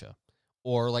like Russia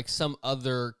or like some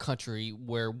other country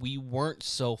where we weren't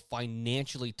so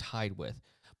financially tied with.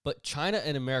 But China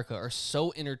and America are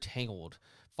so intertangled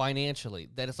financially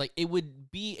that it's like it would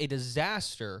be a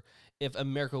disaster if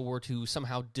America were to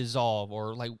somehow dissolve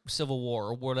or like civil war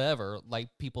or whatever, like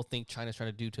people think China's trying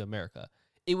to do to America.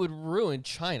 It would ruin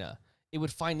China. It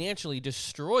would financially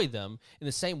destroy them in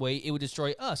the same way it would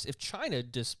destroy us if China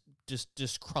just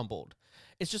crumbled.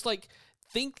 It's just like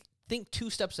think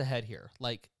 2 steps ahead here.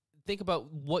 Like think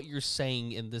about what you're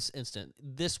saying in this instant.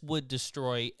 This would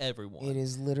destroy everyone. It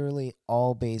is literally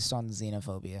all based on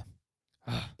xenophobia.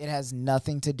 It has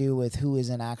nothing to do with who is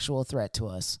an actual threat to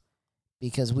us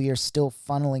because we are still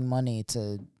funneling money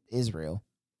to Israel.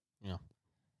 Yeah.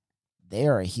 They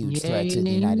are a huge threat to the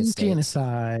United States.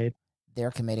 Genocide. They're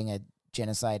committing a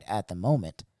genocide at the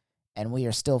moment, and we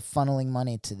are still funneling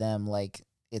money to them like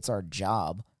it's our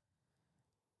job.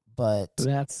 But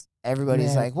That's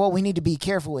everybody's Yeah. like, well, we need to be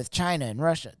careful with China and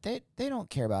Russia. They don't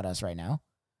care about us right now.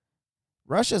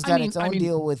 Russia's got its own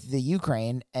deal with the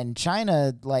Ukraine, and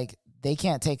China, like, they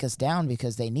can't take us down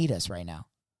because they need us right now.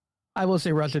 I will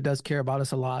say Russia does care about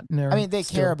us a lot. And I mean, they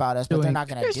care about us, but they're not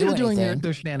going to do doing anything.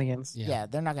 their shenanigans. Yeah,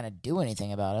 they're not going to do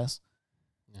anything about us.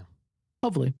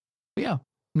 Hopefully. But yeah.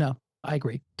 No, I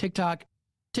agree. TikTok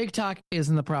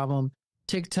isn't the problem.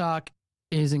 TikTok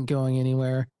isn't going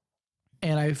anywhere.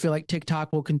 And I feel like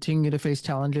TikTok will continue to face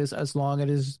challenges as long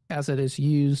as it is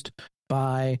used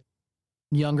by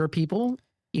younger people,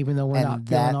 even though we're And not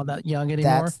feeling all that young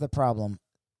anymore. That's the problem.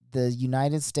 The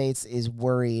United States is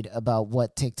worried about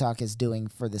what TikTok is doing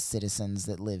for the citizens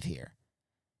that live here.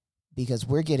 Because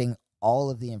we're getting all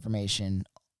of the information,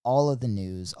 all of the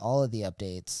news, all of the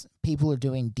updates. People are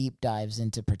doing deep dives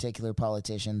into particular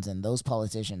politicians, and those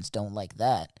politicians don't like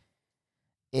that.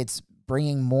 It's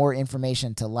bringing more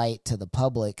information to light to the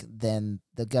public than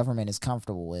the government is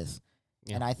comfortable with.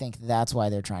 Yeah. And I think that's why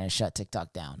they're trying to shut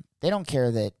TikTok down. They don't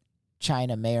care that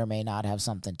China may or may not have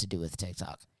something to do with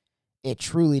TikTok. It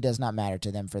truly does not matter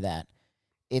to them for that.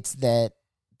 It's that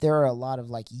there are a lot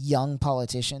of like young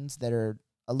politicians that are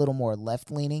a little more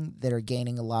left-leaning that are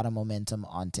gaining a lot of momentum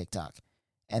on TikTok.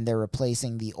 And they're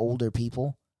replacing the older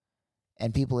people.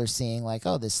 And people are seeing like,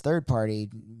 oh, this third party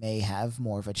may have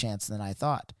more of a chance than I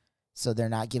thought. So they're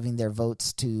not giving their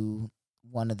votes to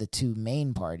one of the two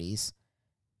main parties,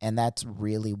 and that's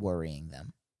really worrying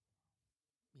them.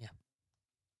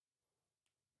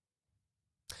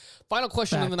 Final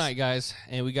question of the Facts. night, guys,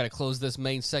 and we got to close this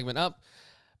main segment up.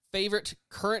 Favorite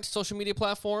current social media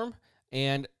platform,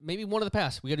 and maybe one of the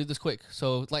past. We got to do this quick.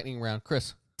 So, lightning round.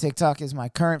 Chris. TikTok is my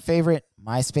current favorite.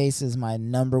 MySpace is my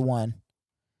number one.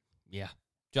 Yeah.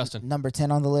 Justin. Number 10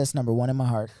 on the list, number 1 in my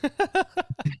heart.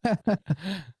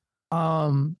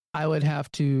 I would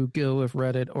have to go with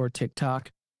Reddit or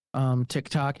TikTok.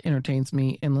 TikTok entertains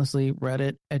me endlessly.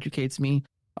 Reddit educates me.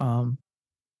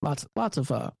 Lots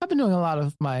of I've been doing a lot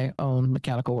of my own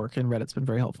mechanical work, and Reddit's been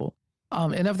very helpful.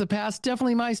 And of the past,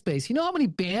 definitely MySpace. You know how many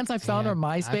bands I found Man, on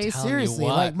I'm MySpace? telling Seriously,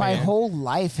 what, like my man. whole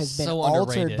life has been So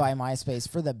altered underrated. by MySpace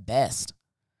for the best.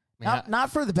 Man,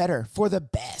 Not for the better, for the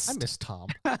best. I miss Tom.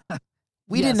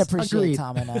 We Yes, didn't appreciate agreed.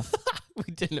 Tom enough.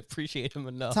 We didn't appreciate him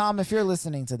enough. Tom, if you're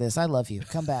listening to this, I love you.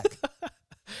 Come back.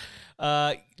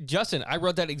 Justin, I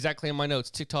wrote that exactly in my notes.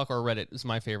 TikTok or Reddit is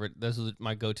my favorite. Those are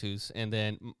my go-tos. And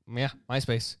then,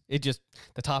 MySpace. It just,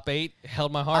 the top 8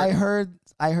 held my heart.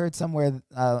 I heard somewhere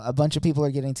a bunch of people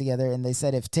are getting together, and they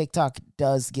said if TikTok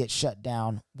does get shut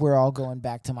down, we're all going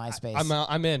back to MySpace.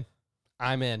 I'm in.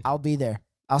 I'm in. I'll be there.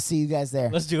 I'll see you guys there.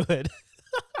 Let's do it.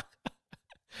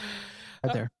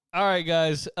 Right there. All right,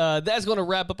 guys. That's going to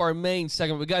wrap up our main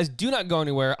segment. But guys, do not go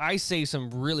anywhere. I say some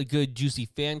really good, juicy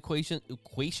fan questions,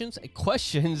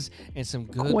 and some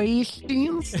good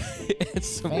Questions? and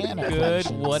some Fan good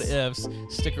questions. what ifs.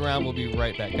 Stick around. We'll be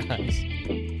right back, guys.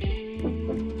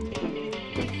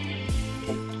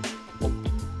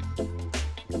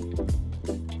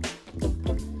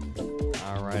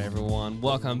 All right, everyone.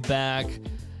 Welcome back.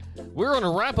 We're going to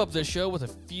wrap up this show with a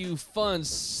few fun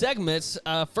segments.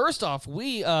 First off,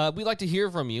 we like to hear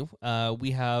from you.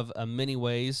 We have many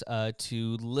ways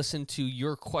to listen to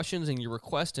your questions and your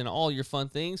requests and all your fun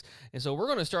things. And so we're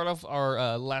going to start off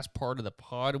our last part of the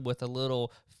pod with a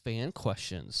little fan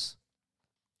questions.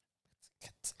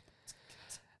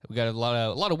 We got a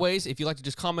lot of ways. If you'd like to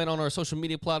just comment on our social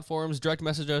media platforms, direct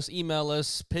message us, email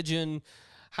us, pigeon,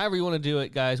 however you want to do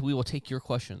it, guys, we will take your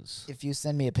questions. If you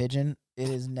send me a pigeon, it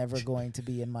is never going to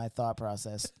be in my thought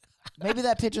process. Maybe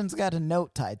that pigeon's got a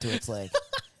note tied to its leg.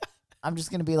 I'm just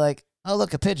going to be like, oh,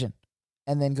 look, a pigeon,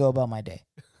 and then go about my day.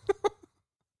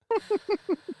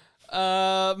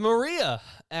 Maria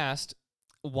asked,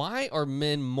 why are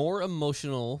men more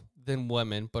emotional than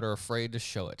women but are afraid to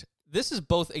show it? This is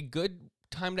both a good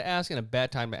time to ask and a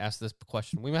bad time to ask this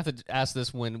question. We might have to ask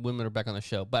this when women are back on the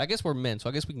show, but I guess we're men, so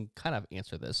I guess we can kind of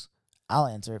answer this. I'll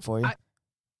answer it for you.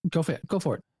 Go for it. Go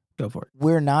for it. Go for it.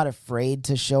 We're not afraid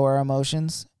to show our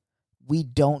emotions. We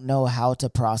don't know how to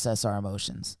process our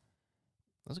emotions.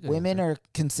 That's a good Women answer. are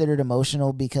considered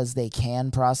emotional because they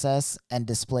can process and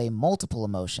display multiple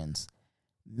emotions.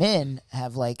 Men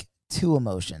have like 2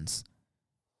 emotions.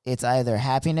 It's either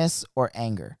happiness or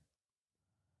anger.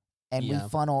 And Yeah. we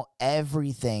funnel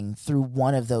everything through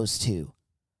one of those 2.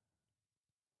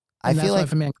 I And that's feel why like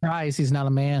if a man cries, he's not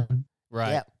a man.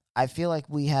 right. yeah, I feel like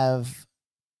we have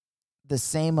the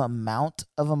same amount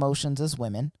of emotions as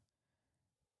women,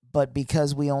 but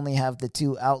because we only have the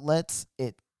 2 outlets,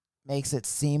 it makes it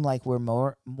seem like we're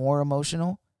more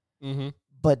emotional. Mm-hmm.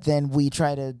 But then we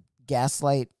try to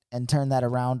gaslight and turn that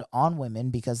around on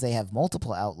women because they have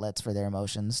multiple outlets for their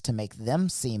emotions to make them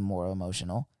seem more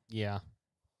emotional. Yeah.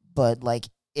 But like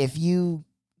if you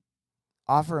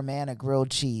offer a man a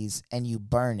grilled cheese and you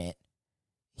burn it,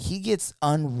 he gets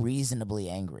unreasonably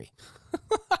angry.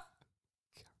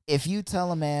 If you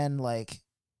tell a man like,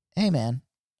 hey man,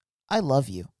 I love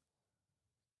you,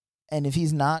 and if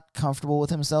he's not comfortable with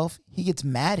himself, he gets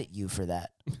mad at you for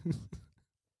that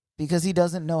because he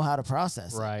doesn't know how to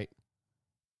process it. Right.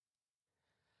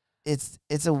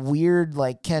 It's a weird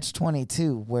like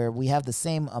catch-22 where we have the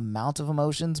same amount of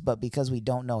emotions, but because we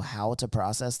don't know how to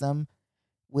process them,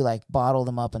 we like bottle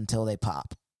them up until they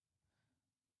pop.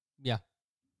 Yeah.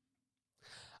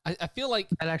 I feel like.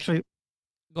 That actually,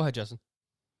 Go ahead, Justin.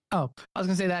 I was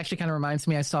gonna say that actually kind of reminds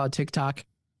me. I saw a TikTok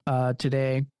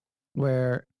today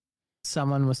where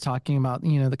someone was talking about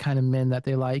the kind of men that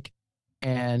they like,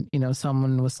 and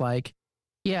someone was like,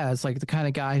 yeah, it's like the kind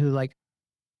of guy who like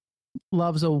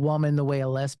loves a woman the way a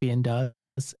lesbian does,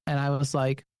 and I was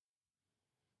like,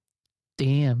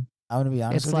 damn, I'm gonna be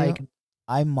honest it's with like you.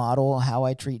 I model how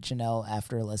I treat Janelle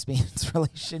after lesbians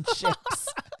relationships.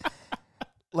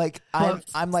 Like But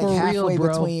I'm like for real, halfway bro.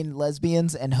 between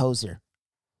lesbians and hoser.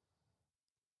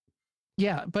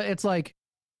 yeah, but it's like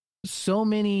so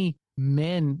many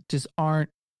men just aren't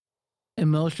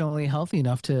emotionally healthy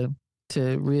enough to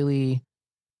really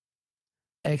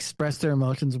express their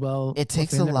emotions well. It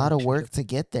takes within a their lot of work relationship. to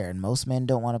get there, and most men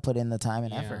don't want to put in the time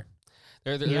and Yeah. effort.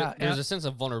 There's a sense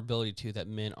of vulnerability too that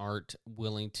men aren't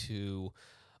willing to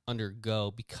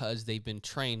undergo because they've been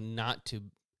trained not to.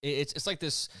 It's like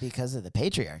this. Because of the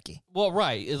patriarchy. Well,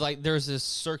 right. It's like there's this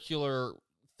circular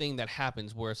thing that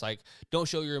happens where it's like, don't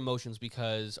show your emotions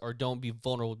or don't be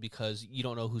vulnerable because you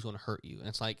don't know who's going to hurt you. And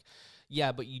it's like,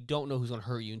 yeah, but you don't know who's going to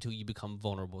hurt you until you become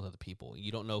vulnerable to other people.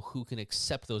 You don't know who can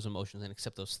accept those emotions and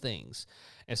accept those things.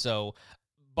 And so,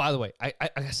 by the way, I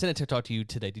sent a TikTok to you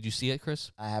today. Did you see it,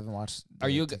 Chris? I haven't watched. Are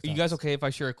you guys okay if I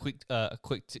share a quick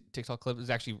TikTok clip? It's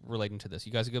actually relating to this.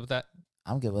 You guys are good with that?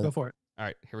 I'm good with Go it. for it. All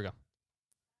right, here we go.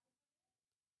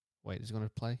 Wait, is it going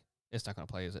to play? It's not going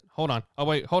to play, is it? Hold on. Oh,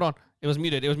 wait, hold on. It was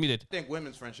muted. I think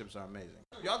women's friendships are amazing.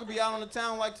 Y'all could be out on the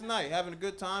town like tonight, having a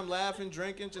good time, laughing,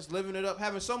 drinking, just living it up,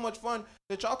 having so much fun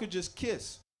that y'all could just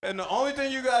kiss. And the only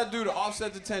thing you gotta do to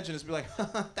offset the tension is be like,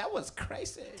 that was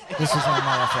crazy. This is on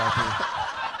my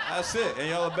FYP. That's it. And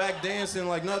y'all are back dancing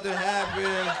like nothing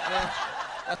happened.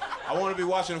 I want to be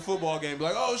watching a football game, be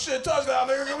like, oh shit, touchdown,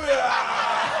 nigga, come here.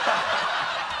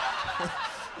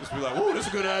 Just be like, whoa, this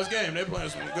is a good ass game. They playing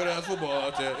some good ass football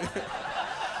out there.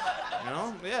 You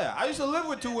know? Yeah. I used to live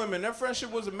with two women. Their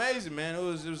friendship was amazing, man. It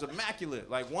was immaculate.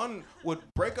 Like one would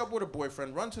break up with her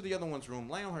boyfriend, run to the other one's room,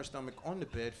 lay on her stomach on the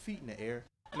bed, feet in the air,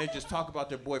 and they just talk about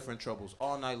their boyfriend troubles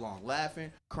all night long,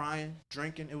 laughing, crying,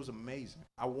 drinking. It was amazing.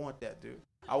 I want that, dude.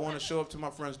 I want to show up to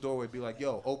my friend's doorway, be like,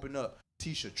 yo, open up.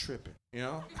 Tisha tripping, you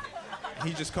know? And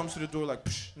he just comes to the door like,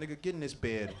 psh, nigga, get in this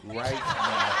bed right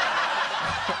now.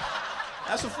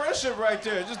 That's a friendship right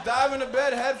there. Just dive into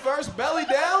bed head first, belly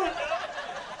down.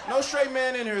 No straight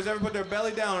man in here has ever put their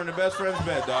belly down on their best friend's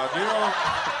bed, dog. You don't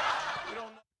know.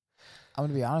 I'm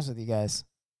gonna be honest with you guys.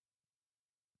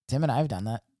 Tim and I have done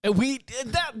that. And we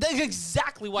did that. That's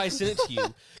exactly why I sent it to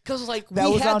you. Because, like, That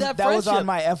we was had on that that friendship. was on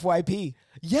my FYP.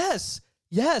 Yes.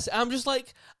 I'm just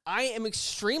like, I am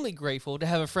extremely grateful to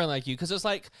have a friend like you because it's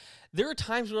like, there are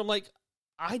times where I'm like,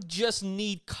 I just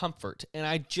need comfort and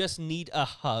I just need a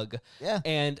hug. Yeah.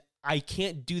 And I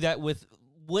can't do that with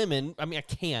women. I mean, I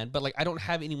can, but like, I don't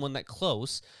have anyone that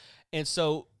close. And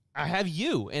so I have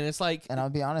you. And it's like, And I'll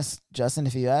be honest, Justin,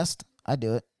 if you asked, I'd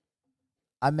do it.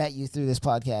 I met you through this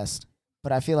podcast,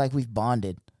 but I feel like we've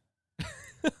bonded.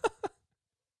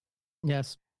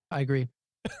 Yes, I agree.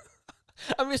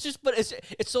 I mean,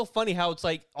 it's so funny how it's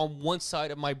like on one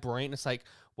side of my brain, it's like,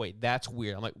 wait, that's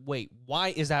weird. I'm like, wait, why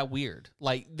is that weird?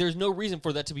 Like, there's no reason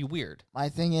for that to be weird. My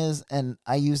thing is, and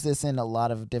I use this in a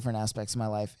lot of different aspects of my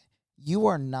life, you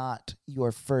are not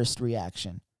your first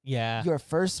reaction. Yeah. Your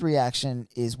first reaction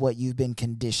is what you've been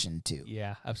conditioned to.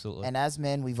 Yeah, absolutely. And as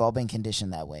men, we've all been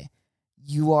conditioned that way.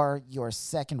 You are your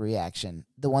second reaction,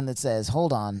 the one that says,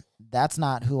 hold on, that's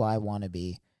not who I want to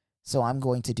be, so I'm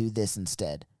going to do this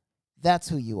instead. That's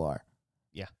who you are.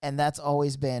 Yeah. And that's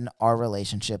always been our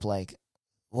relationship. Like,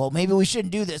 well, maybe we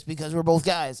shouldn't do this because we're both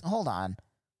guys. Hold on.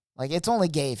 Like, it's only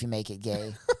gay if you make it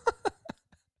gay.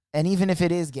 And even if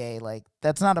it is gay, like,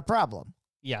 that's not a problem.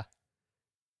 Yeah.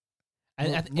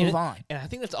 Move on. And I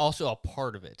think that's also a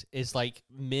part of it. Is like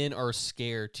men are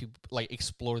scared to like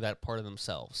explore that part of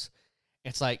themselves.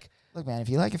 It's like, Look, man, if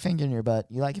you like a finger in your butt,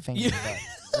 you like a finger in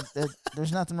your butt.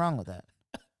 There's nothing wrong with that.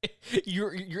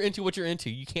 you're into what you're into.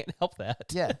 You can't help that.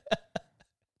 Yeah.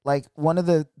 Like, one of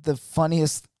the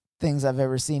funniest things I've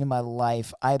ever seen in my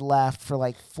life, I laughed for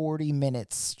like 40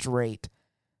 minutes straight,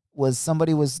 was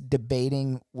somebody was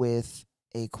debating with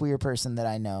a queer person that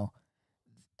I know.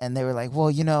 And they were like,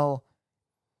 well, you know,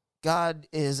 God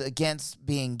is against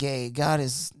being gay. God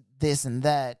is this and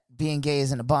that. Being gay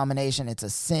is an abomination. It's a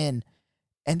sin.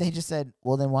 And they just said,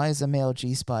 well, then why is a male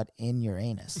G-spot in your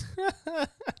anus?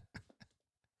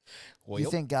 Well,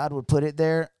 You think God would put it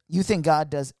there? You think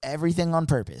God does everything on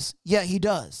purpose? Yeah, he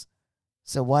does.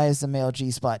 So why is the male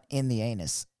G-spot in the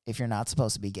anus if you're not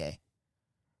supposed to be gay?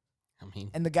 I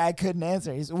mean, And the guy couldn't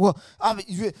answer. He said, well, I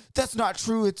mean, that's not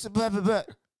true. It's blah, blah, blah.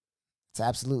 It's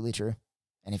absolutely true.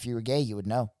 And if you were gay, you would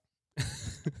know.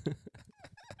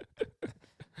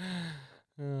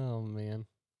 oh man.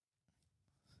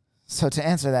 So to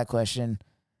answer that question,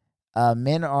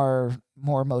 men are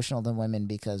more emotional than women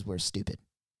because we're stupid.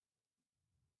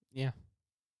 Yeah.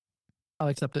 I'll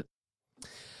accept it.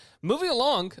 Moving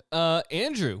along,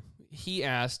 Andrew, he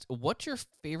asked, what's your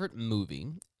favorite movie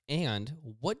and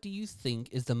what do you think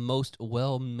is the most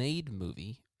well-made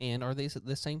movie, and are they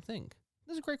the same thing?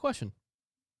 This is a great question.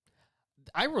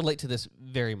 I relate to this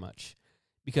very much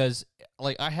because,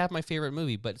 like, I have my favorite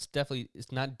movie, but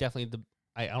it's not definitely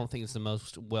I don't think it's the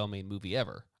most well-made movie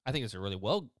ever. I think it's a really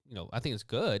I think it's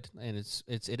good and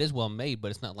it is well-made,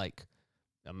 but it's not like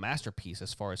a masterpiece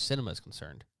as far as cinema is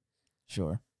concerned.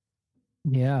 Sure.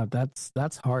 Yeah, that's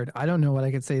hard. I don't know what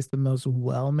I could say is the most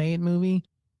well-made movie.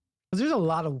 Because there's a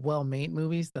lot of well-made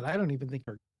movies that I don't even think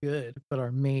are good, but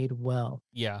are made well.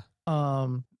 Yeah.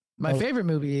 My favorite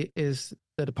movie is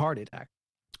The Departed. Actually,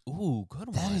 Ooh, good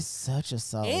one. That is such a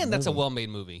solid and that's a movie. well-made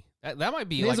movie. That might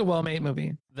be it like is a well-made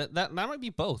movie. that might be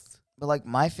both. But like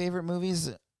my favorite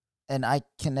movies, and I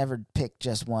can never pick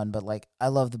just one, but like I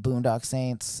love The Boondock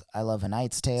Saints. I love A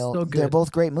Knight's Tale. So They're good.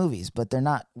 both great movies, but they're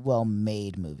not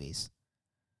well-made movies.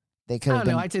 They could I have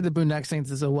don't been. know. I'd say The Boondock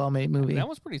Saints is a well-made movie, That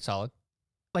was pretty solid.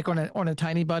 like on a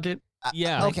tiny budget.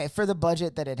 Yeah. Okay, for the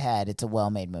budget that it had, it's a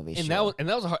well-made movie. And sure.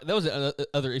 that was the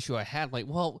other issue I had. Like,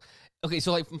 well, okay,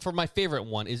 so like for my favorite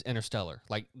one is Interstellar.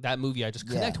 Like that movie I just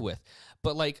connect with.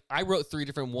 But like I wrote 3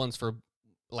 different ones for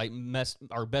like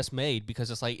best made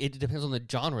because it's like it depends on the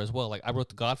genre as well. Like I wrote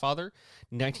The Godfather,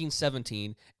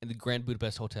 1917, and The Grand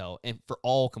Budapest Hotel, and for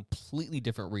all completely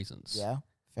different reasons. Yeah,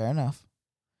 fair enough.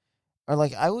 Or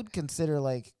like I would consider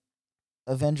like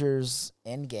Avengers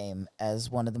Endgame as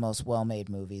one of the most well-made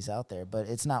movies out there, but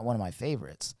it's not one of my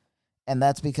favorites. And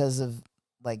that's because of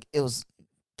like it was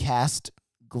cast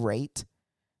great.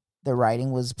 The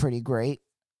writing was pretty great.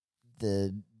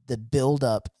 The build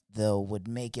up though would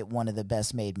make it one of the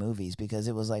best made movies because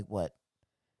it was like what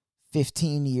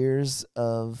 15 years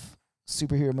of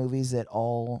superhero movies that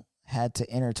all had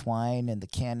to intertwine and the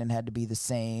canon had to be the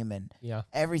same and Yeah.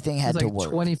 everything It's had to like work.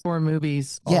 24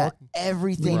 movies. Yeah, all-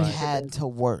 everything Right. had to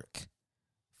work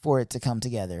for it to come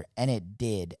together, and it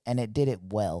did it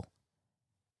well.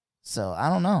 So I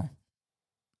don't know.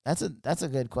 That's a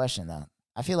good question though.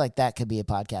 I feel like that could be a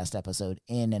podcast episode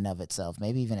in and of itself,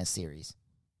 maybe even a series.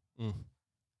 Mm.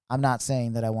 I'm not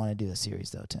saying that I want to do a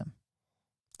series though, Tim.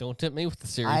 Don't tempt me with the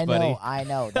series, I buddy. know, I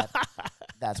know.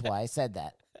 That's why I said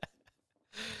that.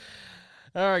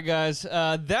 All right, guys.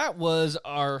 That was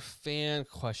our fan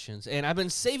questions, and I've been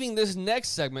saving this next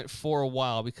segment for a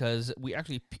while because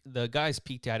the guys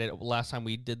peeked at it last time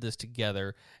we did this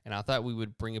together, and I thought we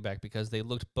would bring it back because they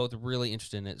looked both really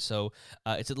interested in it. So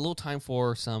it's a little time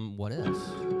for some what if.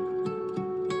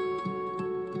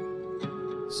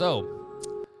 So,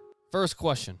 first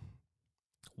question: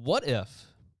 what if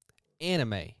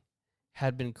anime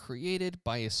had been created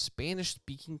by a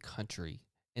Spanish-speaking country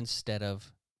instead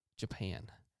of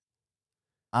Japan?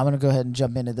 I'm going to go ahead and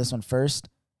jump into this one first.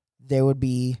 There would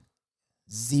be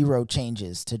 0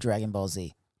 changes to Dragon Ball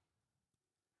Z.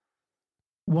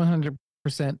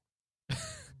 100%.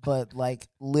 But like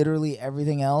literally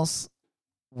everything else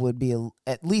would be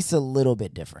at least a little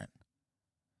bit different.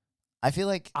 I feel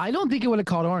like I don't think it would have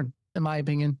caught on, in my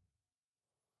opinion.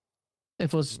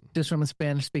 If it was just from a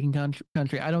Spanish-speaking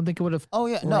country, I don't think it would have. oh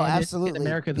yeah, no, landed in absolutely.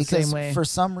 America the because same way. for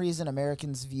some reason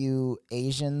Americans view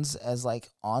Asians as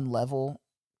like on level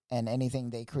and anything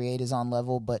they create is on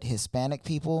level, but Hispanic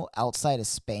people outside of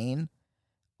Spain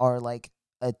are like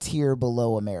a tier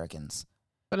below Americans.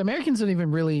 But Americans don't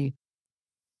even really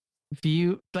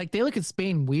view, like, they look at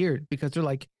Spain weird because they're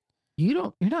like,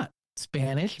 you're not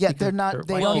Spanish. Yeah, because they're not.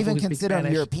 They white don't people even who speak consider them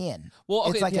Spanish. European. Well,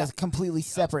 okay, It's like yeah. a completely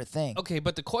separate thing. Okay,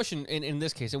 but the question in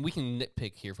this case, and we can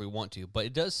nitpick here if we want to, but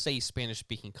it does say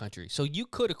Spanish-speaking country, so you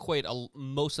could equate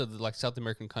most of the like South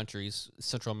American countries,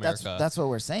 Central America. That's what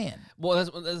we're saying. Well,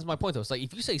 that's my point though. It's like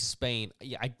if you say Spain,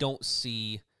 yeah, I don't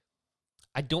see.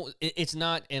 It's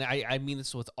not, and I mean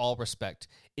this with all respect.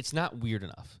 It's not weird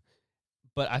enough,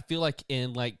 but I feel like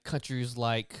in like countries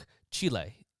like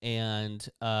Chile and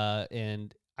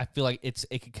I feel like it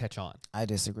could catch on. I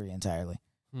disagree entirely.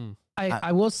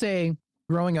 I will say,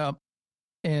 growing up,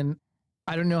 and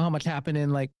I don't know how much happened in,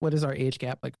 like, what is our age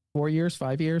gap? Like 4 years,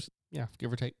 5 years? Yeah,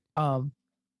 give or take.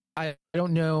 I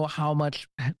don't know how much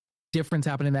difference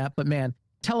happened in that, but man,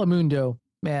 Telemundo,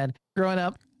 man, growing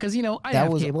up, because, I That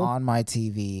have was cable on my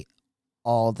TV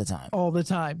all the time. all the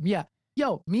time. Yeah.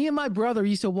 Yo, me and my brother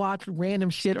used to watch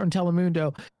random shit on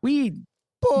Telemundo. We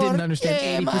didn't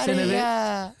understand 80% of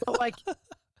it. But like,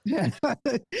 yeah,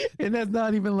 and that's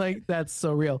not even like that's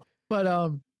so real. But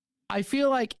I feel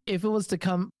like if it was to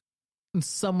come in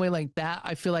some way like that,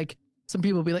 I feel like some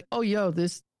people would be like, "Oh, yo,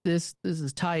 this is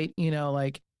tight,"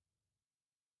 like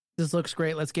this looks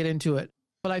great. Let's get into it.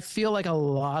 But I feel like a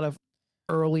lot of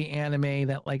early anime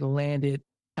that like landed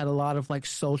had a lot of like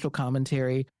social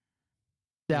commentary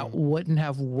that wouldn't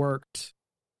have worked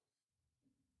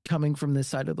coming from this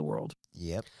side of the world.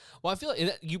 Yep. Well, I feel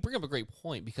like you bring up a great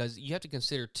point because you have to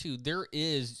consider too. There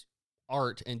is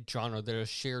art and genre that is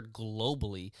shared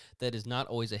globally that is not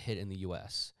always a hit in the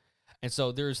U.S. And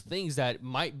so there's things that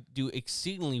might do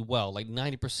exceedingly well, like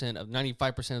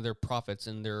 95% of their profits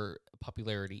and their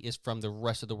popularity is from the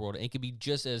rest of the world. And it could be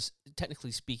just as, technically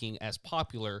speaking, as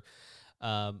popular,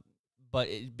 but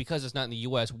because it's not in the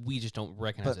U.S., we just don't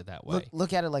recognize it that way.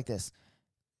 Look at it like this.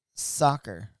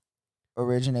 Soccer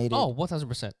originated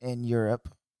 1,000%. in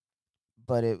Europe,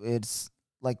 but it's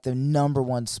like the number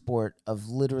one sport of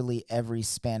literally every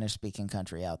Spanish-speaking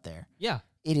country out there. Yeah.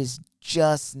 It is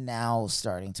just now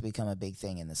starting to become a big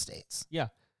thing in the States. Yeah.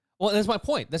 Well, that's my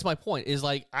point. That's my point is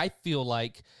like, I feel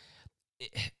like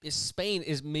Spain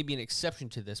is maybe an exception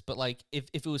to this, but like if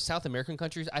it was South American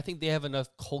countries, I think they have enough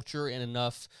culture and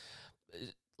enough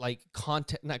like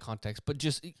not context, but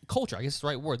just culture. I guess it's the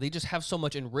right word. They just have so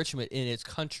much enrichment in its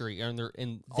country and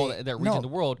in that region of the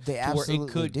world they to where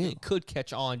absolutely it could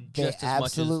catch on They just as much as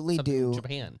absolutely something in do.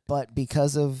 Japan. But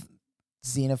because of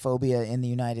xenophobia in the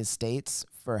United States,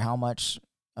 for how much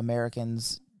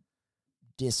Americans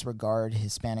disregard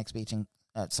Spanish-speaking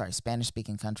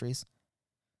countries,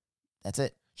 that's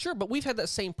it. Sure, but we've had that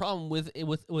same problem with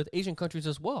Asian countries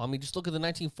as well. I mean, just look at the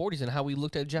 1940s and how we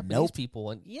looked at Japanese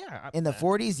people. And yeah, In the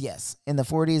 40s, yes. In the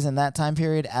 40s, in that time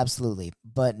period, absolutely.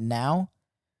 But now,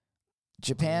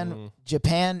 Japan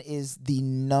is the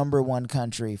number one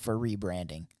country for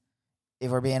rebranding.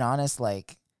 If we're being honest,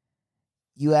 like,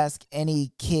 you ask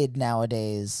any kid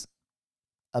nowadays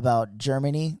about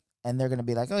Germany, and they're going to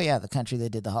be like, oh, yeah, the country that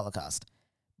did the Holocaust.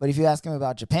 But if you ask them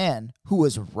about Japan, who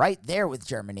was right there with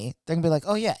Germany, they're going to be like,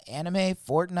 oh, yeah, anime,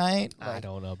 Fortnite. I Like,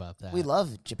 don't know about that. we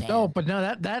love Japan. No, but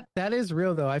no, that is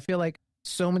real though. I feel like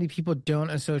so many people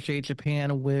don't associate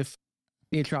Japan with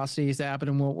the atrocities that happened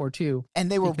in World War II.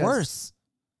 And they were because- worse.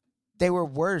 They were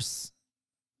worse.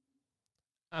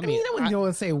 I mean, I wouldn't go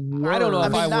and say worse. I don't know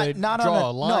if I not- would not draw on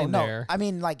a line no. there. I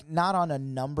mean, like, not on a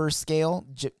number scale.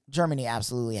 Germany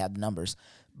absolutely had numbers.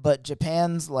 But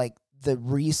Japan's, like, the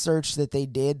research that they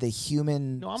did, the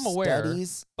human No, I'm aware.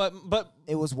 studies, But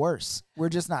it was worse. We're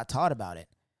just not taught about it.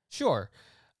 sure,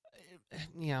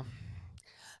 yeah.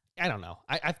 I don't know.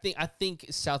 I think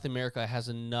South America has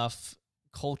enough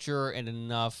culture and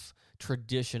enough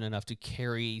tradition enough to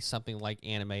carry something like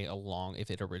anime along if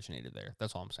it originated there.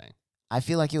 That's all I'm saying. I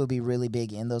feel like it would be really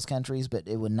big in those countries, but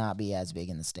it would not be as big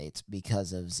in the States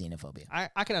because of xenophobia.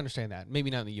 I can understand that.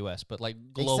 Maybe not in the U.S., but like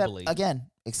globally.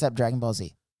 Except Dragon Ball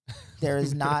Z. There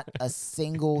is not a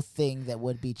single thing that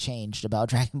would be changed about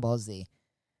Dragon Ball Z.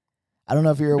 I don't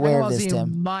know if you're aware of this,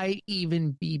 Tim. Might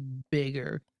even be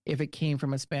bigger if it came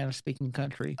from a Spanish-speaking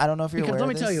country. I don't know if you're Because aware let of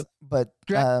me this, tell you, but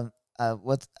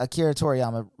what Akira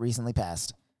Toriyama recently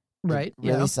passed. Right? It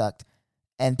really Yeah. sucked.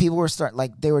 And people were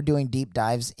they were doing deep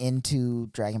dives into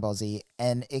Dragon Ball Z,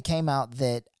 and it came out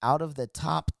that out of the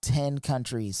top 10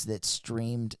 countries that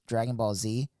streamed Dragon Ball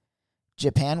Z,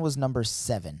 Japan was number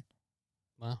 7.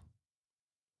 Wow.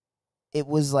 It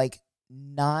was like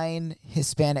 9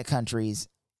 Hispanic countries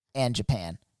and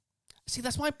Japan. See,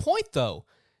 that's my point, though.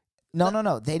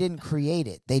 No. They didn't create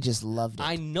it. They just loved it.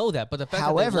 I know that, but the fact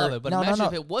However, that they love it. But no, imagine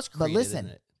if it was But created. listen,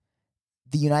 in it.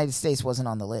 the United States wasn't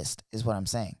on the list, is what I'm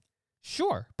saying.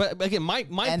 Sure, but again, my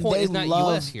And point they is not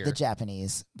love U.S. here. the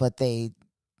Japanese, but they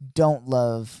don't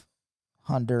love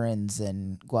Hondurans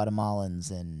and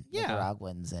Guatemalans and Yeah.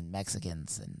 Nicaraguans and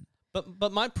Mexicans and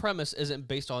But my premise isn't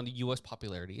based on the U.S.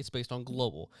 popularity. It's based on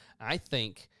global. I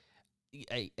think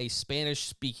a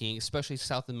Spanish-speaking, especially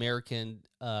South American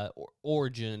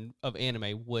origin of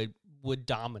anime would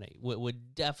dominate.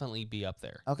 Would definitely be up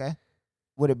there. okay.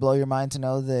 Would it blow your mind to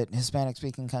know that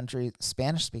Spanish-speaking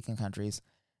countries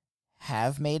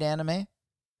have made anime?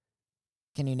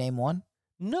 Can you name one?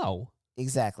 No,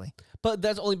 Exactly. but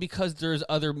that's only because there's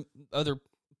other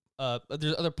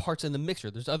parts in the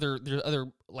mixture. There's other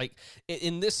like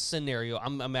in this scenario,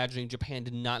 I'm imagining Japan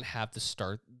did not have the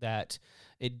start that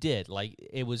it did. Like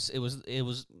it was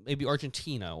maybe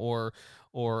Argentina or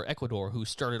Ecuador who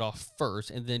started off first,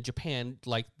 and then Japan,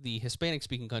 like the Hispanic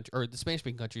speaking country or the Spanish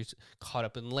speaking countries, caught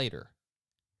up in later.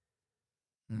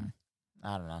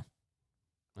 I don't know.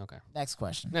 Okay. Next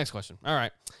question. Next question. All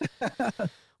right.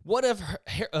 What if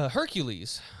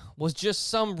Hercules was just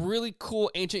some really cool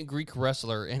ancient Greek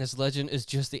wrestler and his legend is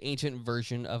just the ancient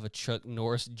version of a Chuck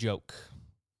Norris joke?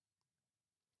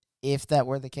 If that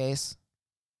were the case,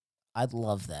 I'd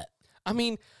love that. I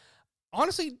mean,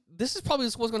 honestly, this is probably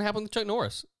what's going to happen with Chuck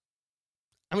Norris.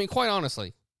 I mean, quite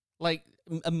honestly, like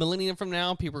a millennium from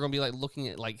now, people are going to be like looking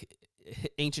at like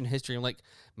ancient history and like,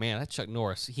 man, that's Chuck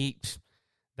Norris.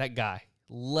 That guy.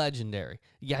 Legendary.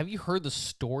 Yeah, have you heard the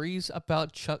stories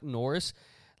about Chuck Norris?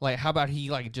 Like, how about he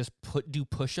like just do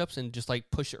push-ups and just like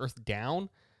push the earth down?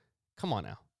 Come on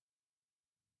now.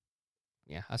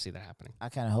 Yeah, I see that happening. I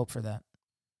kind of hope for that.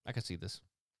 I can see this.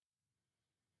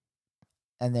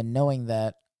 And then knowing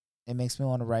that, it makes me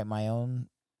want to write my own,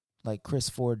 like, Chris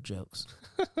Ford jokes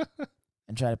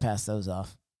and try to pass those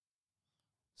off.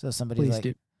 So somebody's Please like,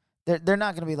 do. they're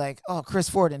not going to be like, oh, Chris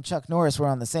Ford and Chuck Norris were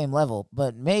on the same level,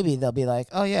 but maybe they'll be like,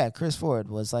 oh yeah, Chris Ford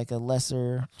was like a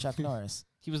lesser Chuck Norris.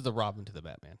 He was the Robin to the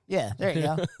Batman. Yeah, there you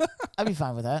go. I'd be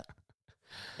fine with that.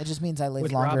 It just means I live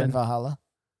Which longer in Robin?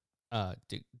 Valhalla.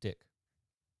 Dick.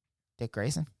 Dick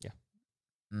Grayson? Yeah.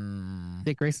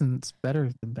 Dick Grayson's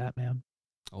better than Batman.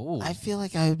 Oh, I feel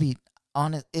like I would be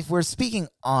honest. If we're speaking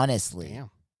honestly, damn.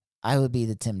 I would be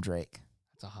the Tim Drake.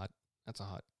 That's a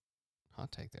hot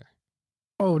take there.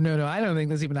 Oh no, I don't think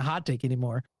that's even a hot take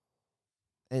anymore.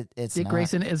 It's Dick not.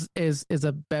 Grayson is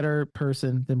a better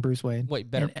person than Bruce Wayne. Wait,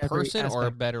 better in every person or a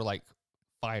aspect. better like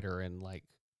fighter and like,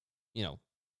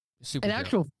 superhero? An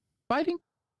actual fighting,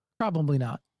 probably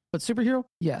not. But superhero,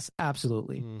 yes,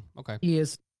 absolutely. Okay. He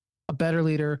is a better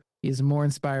leader. He is more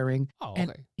inspiring, Oh,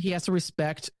 and okay. he has the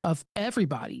respect of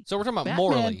everybody. So we're talking about Batman,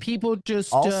 morally. people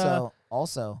just Also,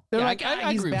 they're Yeah, like,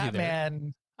 I he's agree with you there.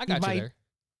 Batman. I got you might- there.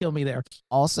 Kill me there.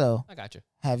 I got you.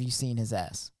 have you seen his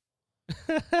ass?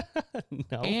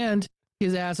 No. And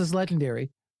his ass is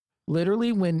legendary.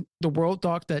 Literally, when the world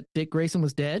thought that Dick Grayson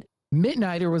was dead,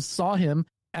 Midnighter saw him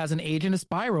as an agent of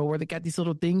Spyro, where they got these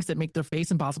little things that make their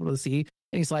face impossible to see.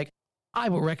 And he's like, I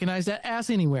will recognize that ass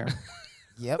anywhere.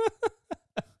 Yep.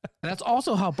 That's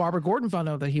also how Barbara Gordon found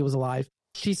out that he was alive.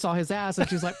 She saw his ass and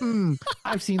she's like,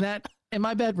 I've seen that in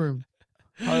my bedroom.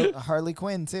 Harley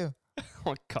Quinn too. Oh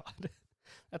my God.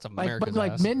 That's Like, America's but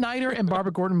like ass. Midnighter and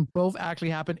Barbara Gordon both actually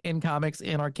happened in comics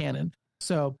in our canon.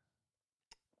 So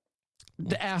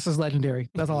the ass is legendary.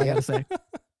 That's all I got to say.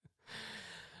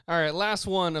 All right, last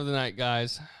one of the night,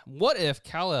 guys. What if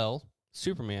Kal-El,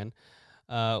 Superman,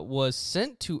 was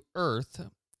sent to Earth?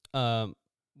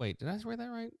 Wait, did I read that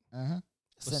right? Uh-huh.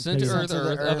 Was sent to Sent Earth, to the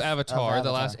Earth Earth of Avatar, of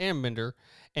the last Avatar. Airbender,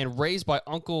 and raised by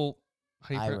Uncle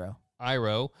Iroh.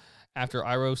 Iroh after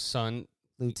Iroh's son.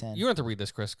 Lieutenant. You don't have to read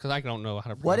this, Chris, because I don't know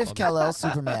how to. What pronounce if all Kal-El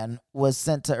Superman was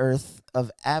sent to Earth of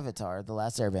Avatar, the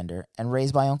last Airbender, and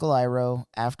raised by Uncle Iroh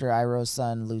after Iroh's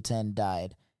son Luten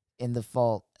died in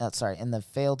the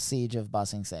failed siege of Ba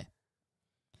Sing Se?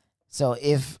 So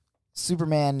if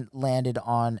Superman landed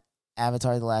on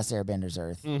Avatar, the last Airbender's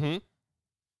Earth, that? Mm-hmm.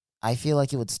 I feel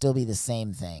like it would still be the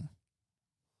same thing.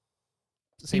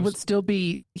 He would still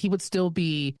be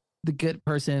the good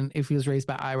person if he was raised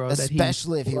by Iroh.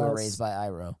 Especially if he were was raised by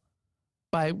Iroh.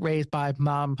 raised by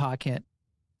Mom Pa Kent.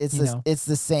 It's You the know. it's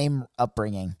the same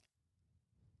upbringing.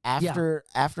 After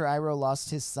Iroh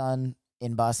lost his son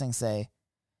in Ba Sing Se,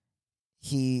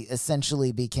 he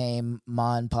essentially became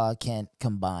Ma and Pa Kent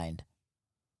combined.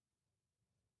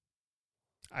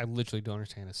 I literally don't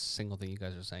understand a single thing you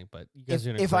guys are saying, but you guys are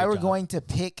doing a If great I were job. going to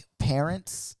pick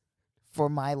parents for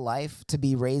my life to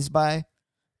be raised by,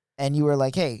 and you were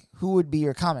like, hey, who would be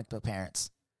your comic book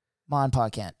parents? Ma and Pa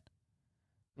Kent.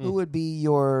 Who Mm. would be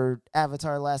your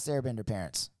Avatar Last Airbender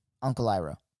parents? Uncle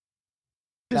Iroh.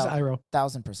 Just That- Iroh.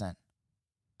 1,000%.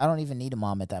 I don't even need a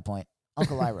mom at that point.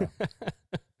 Uncle Iroh.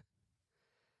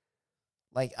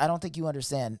 Like, I don't think you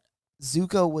understand.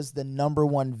 Zuko was the number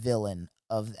one villain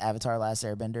of Avatar Last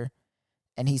Airbender,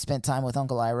 and he spent time with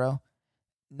Uncle Iroh.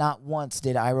 Not once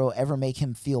did Iroh ever make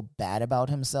him feel bad about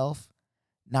himself.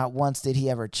 Not once did he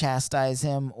ever chastise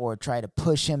him or try to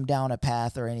push him down a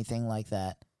path or anything like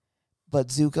that. But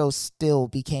Zuko still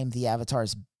became the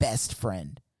Avatar's best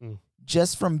friend Mm.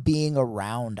 just from being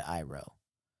around Iroh.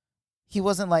 He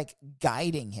wasn't like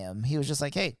guiding him. He was just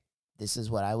like, hey, this is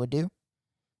what I would do.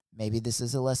 Maybe this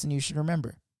is a lesson you should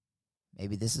remember.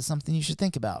 Maybe this is something you should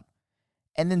think about.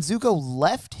 And then Zuko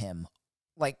left him,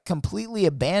 like completely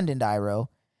abandoned Iroh,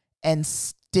 and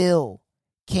still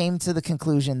came to the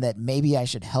conclusion that maybe I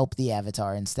should help the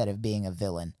Avatar instead of being a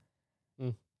villain.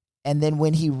 Mm. And then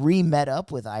when he re-met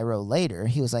up with Iroh later,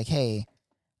 he was like, hey,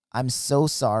 I'm so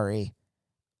sorry,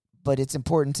 but it's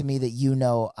important to me that you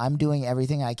know I'm doing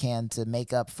everything I can to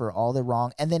make up for all the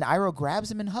wrong. And then Iroh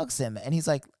grabs him and hugs him, and he's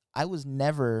like, I was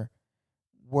never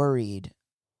worried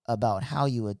about how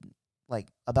you would, like,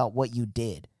 about what you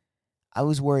did. I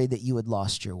was worried that you had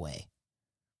lost your way.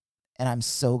 And I'm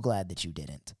so glad that you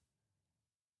didn't.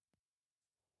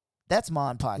 That's Ma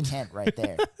and Pa Kent right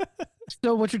there.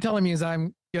 So what you're telling me is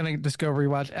I'm gonna just go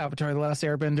rewatch Avatar: The Last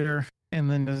Airbender,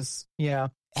 and then just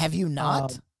Have you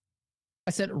not?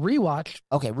 I said rewatch.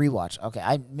 Okay, rewatch. Okay,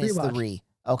 I missed the Rewatch. re.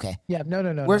 Okay. Yeah,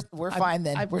 no. We're fine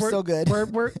then. We're still good.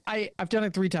 I've done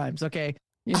it 3 times. Okay,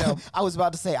 you know. I was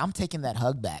about to say, I'm taking that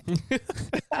hug back.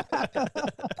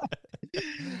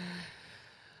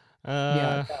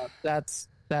 Yeah, no, that's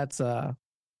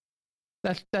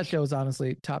That show is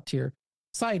honestly top tier.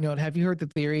 Side note: have you heard the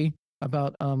theory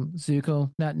about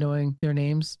Zuko not knowing their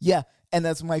names? Yeah, and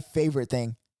that's my favorite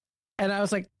thing. And I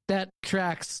was like, that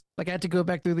tracks. Like I had to go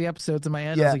back through the episodes in my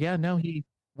head. I Yeah. was like, yeah, no, he.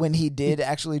 When he did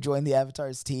actually join the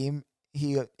Avatar's team,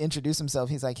 he introduced himself.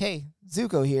 He's like, "Hey,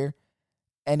 Zuko here."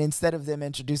 And instead of them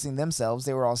introducing themselves,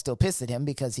 they were all still pissed at him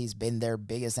because he's been their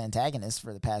biggest antagonist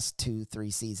for the past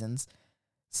 2-3 seasons.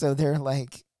 So they're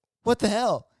like, what the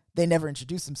hell? They never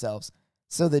introduced themselves.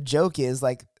 So the joke is,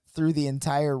 like, through the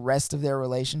entire rest of their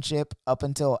relationship up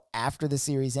until after the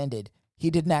series ended, he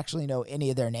didn't actually know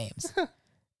any of their names.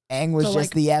 Aang was So,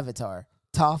 just like- the Avatar.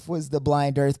 Toph was the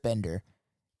blind earthbender.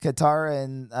 Katara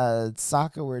and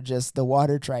Sokka were just the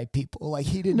water tribe people. Like,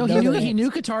 he didn't No, know he knew their he names.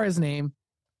 knew Katara's name.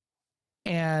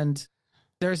 And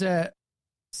there's a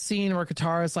scene where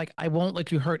Katara's like, "I won't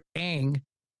let you hurt Aang."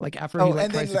 Like after he Oh, like,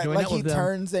 and tries then to join like up he with them,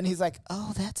 turns and he's like,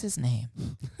 "Oh, that's his name.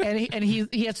 and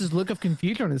he has this look of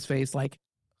confusion on his face, like,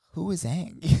 Who is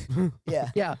Aang?" Yeah,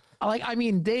 yeah, I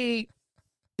mean, they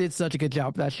did such a good job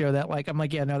with that show that like I'm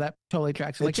like, yeah, no, that totally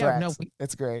tracks. it Like, yeah, no, tracks.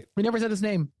 It's great. we never said his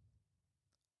name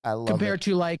I love compared it.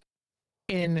 to like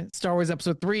in Star Wars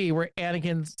Episode 3 where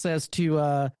Anakin says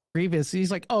to Grievous, he's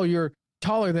like, "Oh, you're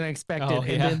taller than I expected," Oh,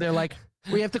 and yeah. then they're like,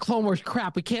 "We have the Clone Wars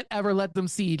crap. We can't ever let them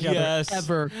see each other Yes.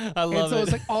 ever." I And love so it.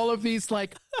 it's like all of these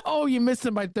like, "Oh, you missed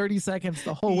him by 30 seconds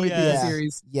the whole way through the Yes.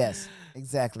 series." Yes,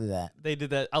 exactly that. They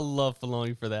did that. I love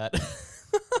Filoni for that.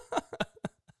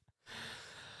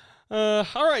 All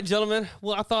right, gentlemen.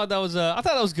 Well, I thought that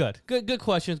was good. Good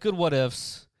questions. Good what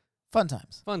ifs. Fun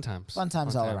times. Fun times. Fun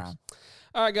times all around.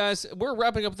 All right, guys. We're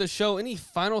wrapping up the show. Any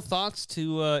final thoughts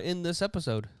to end this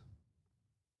episode?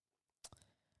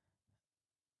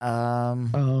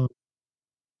 Oh,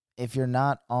 If you're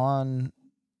not on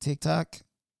TikTok,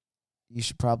 you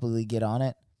should probably get on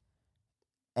it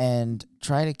and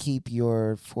try to keep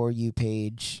your For You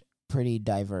page pretty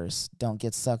diverse. Don't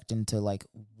get sucked into like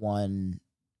one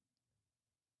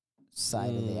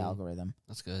side of the algorithm.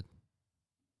 That's good.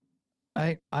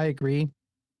 I agree.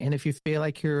 And if you feel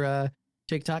like your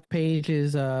TikTok page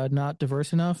is not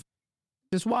diverse enough,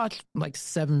 just watch like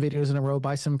 7 videos in a row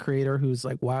by some creator who's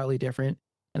like wildly different.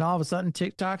 And all of a sudden,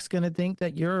 TikTok's going to think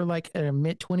that you're like a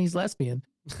mid-20s lesbian.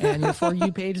 And your For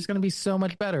You page is going to be so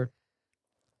much better.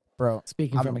 Bro,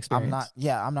 Speaking from experience.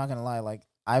 I'm not gonna lie. Like,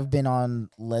 I've been on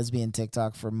lesbian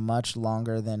TikTok for much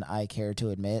longer than I care to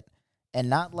admit. And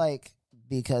not like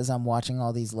because I'm watching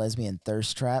all these lesbian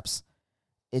thirst traps.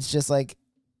 It's just like,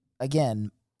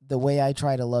 again, the way I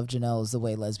try to love Janelle is the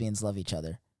way lesbians love each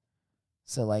other.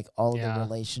 So like all of Yeah. the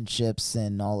relationships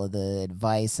and all of the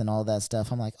advice and all that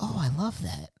stuff, I'm like, oh, I love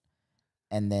that.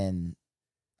 And then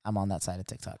I'm on that side of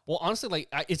TikTok. Well, honestly,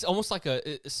 like it's almost like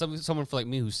someone for like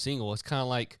me who's single. It's kind of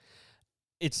like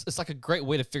it's like a great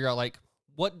way to figure out like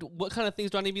what kind of things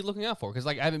do I need to be looking out for? Because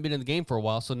like I haven't been in the game for a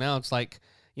while, so now it's like,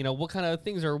 you know, what kind of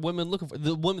things are women looking for?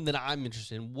 The women that I'm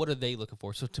interested in, what are they looking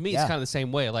for? So to me, it's Yeah. kind of the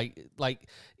same way. Like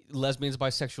lesbians,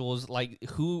 bisexuals,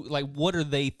 what are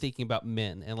they thinking about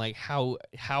men? And like how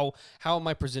am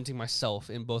I presenting myself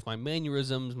in both my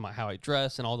mannerisms, how I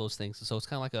dress, and all those things? So it's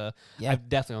kind of like Yeah. I'm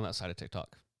definitely on that side of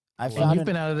TikTok. I And found you've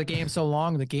been out of the game so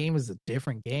long, the game is a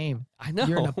different game. I know.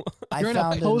 You're in a, I you're in a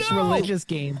found an- post-religious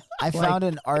game. I found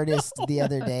an artist the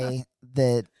other day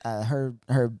that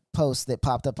her post that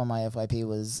popped up on my FYP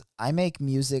was, I make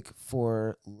music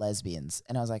for lesbians.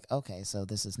 And I was like, okay, so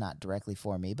this is not directly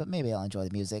for me, but maybe I'll enjoy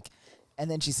the music. And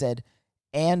then she said,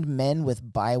 and men with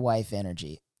bi-wife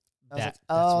energy. I was like, That's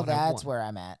oh, what I that's want. where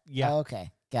I'm at. Yeah. Okay,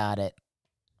 got it.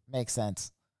 Makes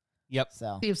sense. Yep.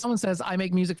 So See, if someone says I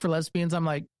make music for lesbians, I'm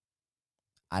like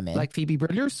I'm in. like Phoebe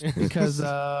Bridgers because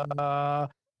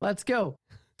let's go.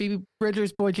 Phoebe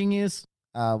Bridgers, Boy Genius,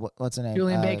 What's her name?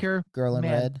 Julian Baker. Girl in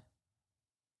man.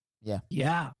 Red.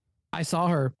 Yeah, I saw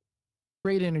her.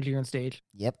 Great energy on stage.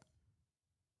 Yep.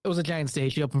 It was a giant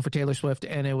stage. She opened for Taylor Swift,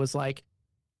 and it was like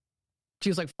she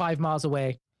was like 5 miles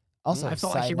away. Also, I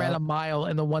felt like she side ran note- a mile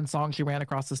in the one song she ran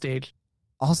across the stage.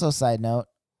 Also, side note,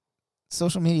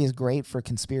 social media is great for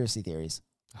conspiracy theories.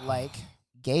 Like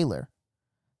Gaylor.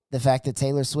 The fact that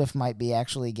Taylor Swift might be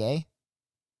actually gay.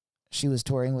 She was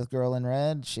touring with Girl in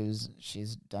Red. She's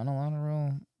done a lot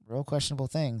of real questionable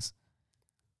things.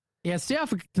 Yeah, stay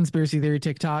off of conspiracy theory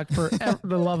TikTok for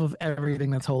the love of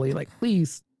everything that's holy. Like,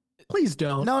 please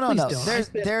don't. No, Please no. Don't. I There's-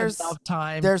 spend there's- enough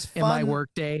time there's in my fun-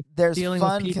 workday There's dealing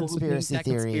fun with people conspiracy who think that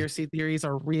theory. conspiracy theories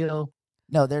are real.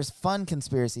 No, there's fun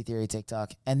conspiracy theory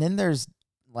TikTok. And then there's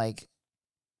like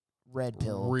red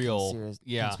pill Real,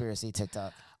 conspiracy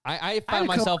TikTok. I find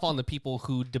myself on the people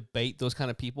who debate those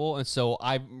kind of people, and so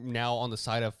I'm now on the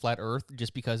side of flat Earth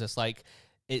just because it's like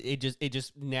It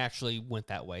just naturally went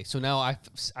that way. So now I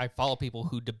follow people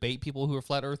who debate people who are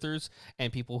flat earthers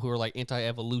and people who are like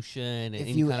anti-evolution. And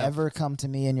If you ever come to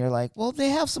me and you're like, well, they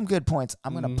have some good points,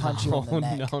 I'm going to punch you in the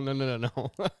neck.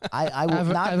 No. I will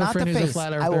not the face.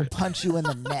 I will punch you in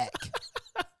the neck.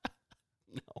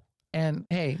 No. And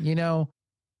hey, you know,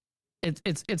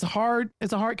 it's hard.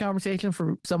 It's a hard conversation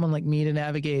for someone like me to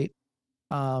navigate.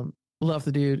 Love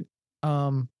the dude.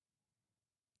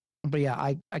 But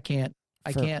yeah, I can't.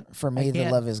 For me,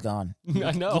 the love is gone.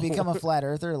 I know. You become a flat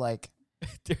earther, like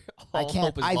I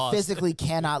can't. I physically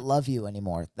cannot love you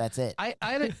anymore. That's it. I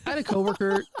had a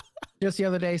coworker just the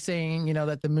other day saying, you know,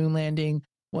 that the moon landing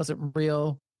wasn't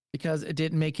real because it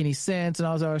didn't make any sense and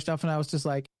all this other stuff. And I was just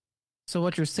like, so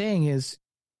what you're saying is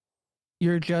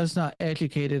you're just not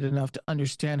educated enough to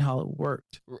understand how it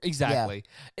worked. Exactly.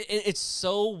 Yeah. It's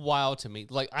so wild to me.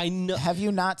 Like, I know. Have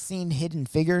you not seen Hidden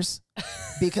Figures?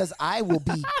 Because I will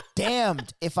be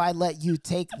damned if I let you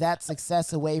take that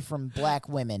success away from black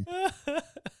women.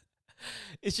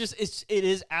 It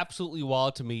is absolutely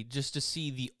wild to me just to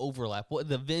see the overlap,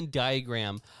 the Venn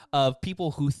diagram of people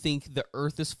who think the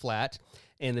Earth is flat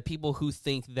and the people who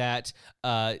think that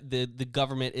the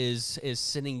government is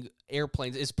sending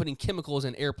airplanes, is putting chemicals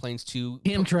in airplanes to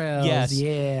chemtrails. Yes,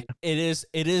 yeah.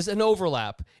 It is an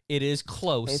overlap. It is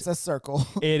close. It's a circle.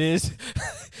 It is.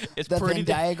 It's the pretty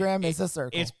Venn diagram is a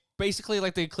circle. It's basically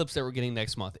like the eclipse that we're getting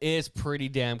next month. It's pretty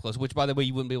damn close, which, by the way,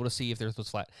 you wouldn't be able to see if the Earth was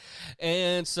flat.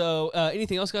 And so,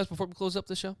 anything else, guys, before we close up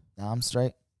the show? No, I'm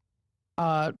straight.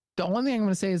 The only thing I'm going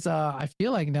to say is I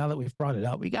feel like now that we've brought it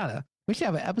up, we should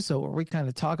have an episode where we kind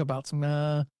of talk about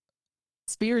some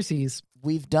conspiracies.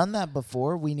 We've done that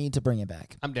before. We need to bring it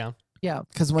back. I'm down. Yeah.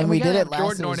 Because when we did it last,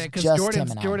 Jordan it was on it, just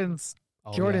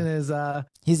Jordan is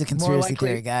he's a conspiracy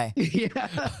theory guy. Yeah.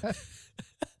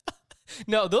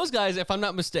 No, those guys, if I'm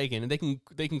not mistaken, and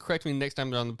they can correct me next time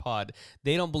they're on the pod,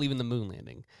 they don't believe in the moon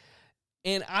landing.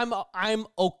 And I'm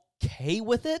okay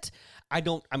with it.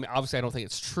 Obviously I don't think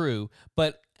it's true,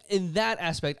 but in that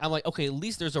aspect, I'm like, okay, at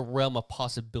least there's a realm of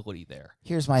possibility there.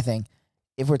 Here's my thing.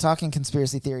 If we're talking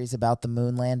conspiracy theories about the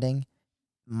moon landing,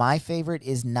 my favorite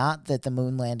is not that the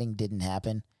moon landing didn't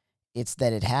happen. It's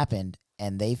that it happened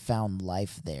and they found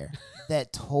life there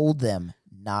that told them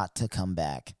not to come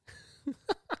back.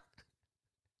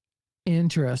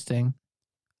 Interesting.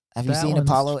 Have you seen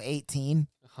Apollo 18?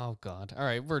 Oh, God. All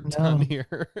right, we're done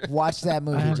here. Watch that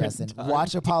movie, Justin.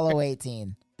 Watch Apollo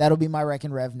 18. That'll be my Wreck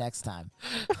and Rev next time.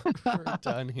 We're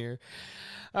done here.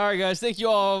 All right, guys. Thank you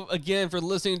all again for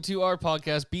listening to our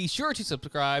podcast. Be sure to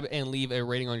subscribe and leave a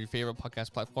rating on your favorite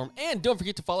podcast platform. And don't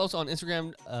forget to follow us on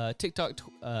Instagram, TikTok,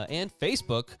 and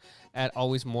Facebook at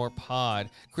Always More Pod.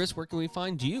 Chris, where can we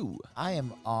find you? I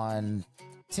am on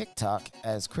TikTok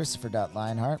as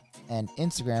Christopher.Lionheart and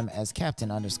Instagram as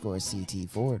Captain_CT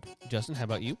Ford. Justin, how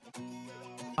about you?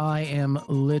 I am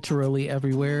literally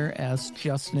everywhere as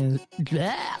Justin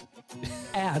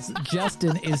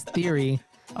is Theory.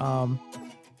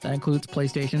 That includes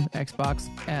PlayStation, Xbox,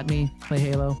 at me, play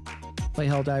Halo, play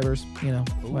Helldivers,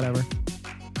 whatever.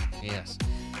 Yes.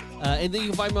 And then you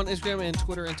can find me on Instagram and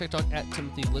Twitter and TikTok at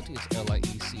Timothy Liechty. It's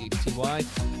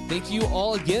Liechty. Thank you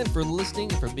all again for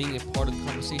listening and for being a part of the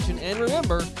conversation. And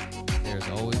remember, there's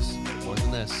always more than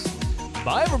this.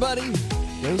 Bye, everybody.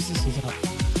 Doses is up.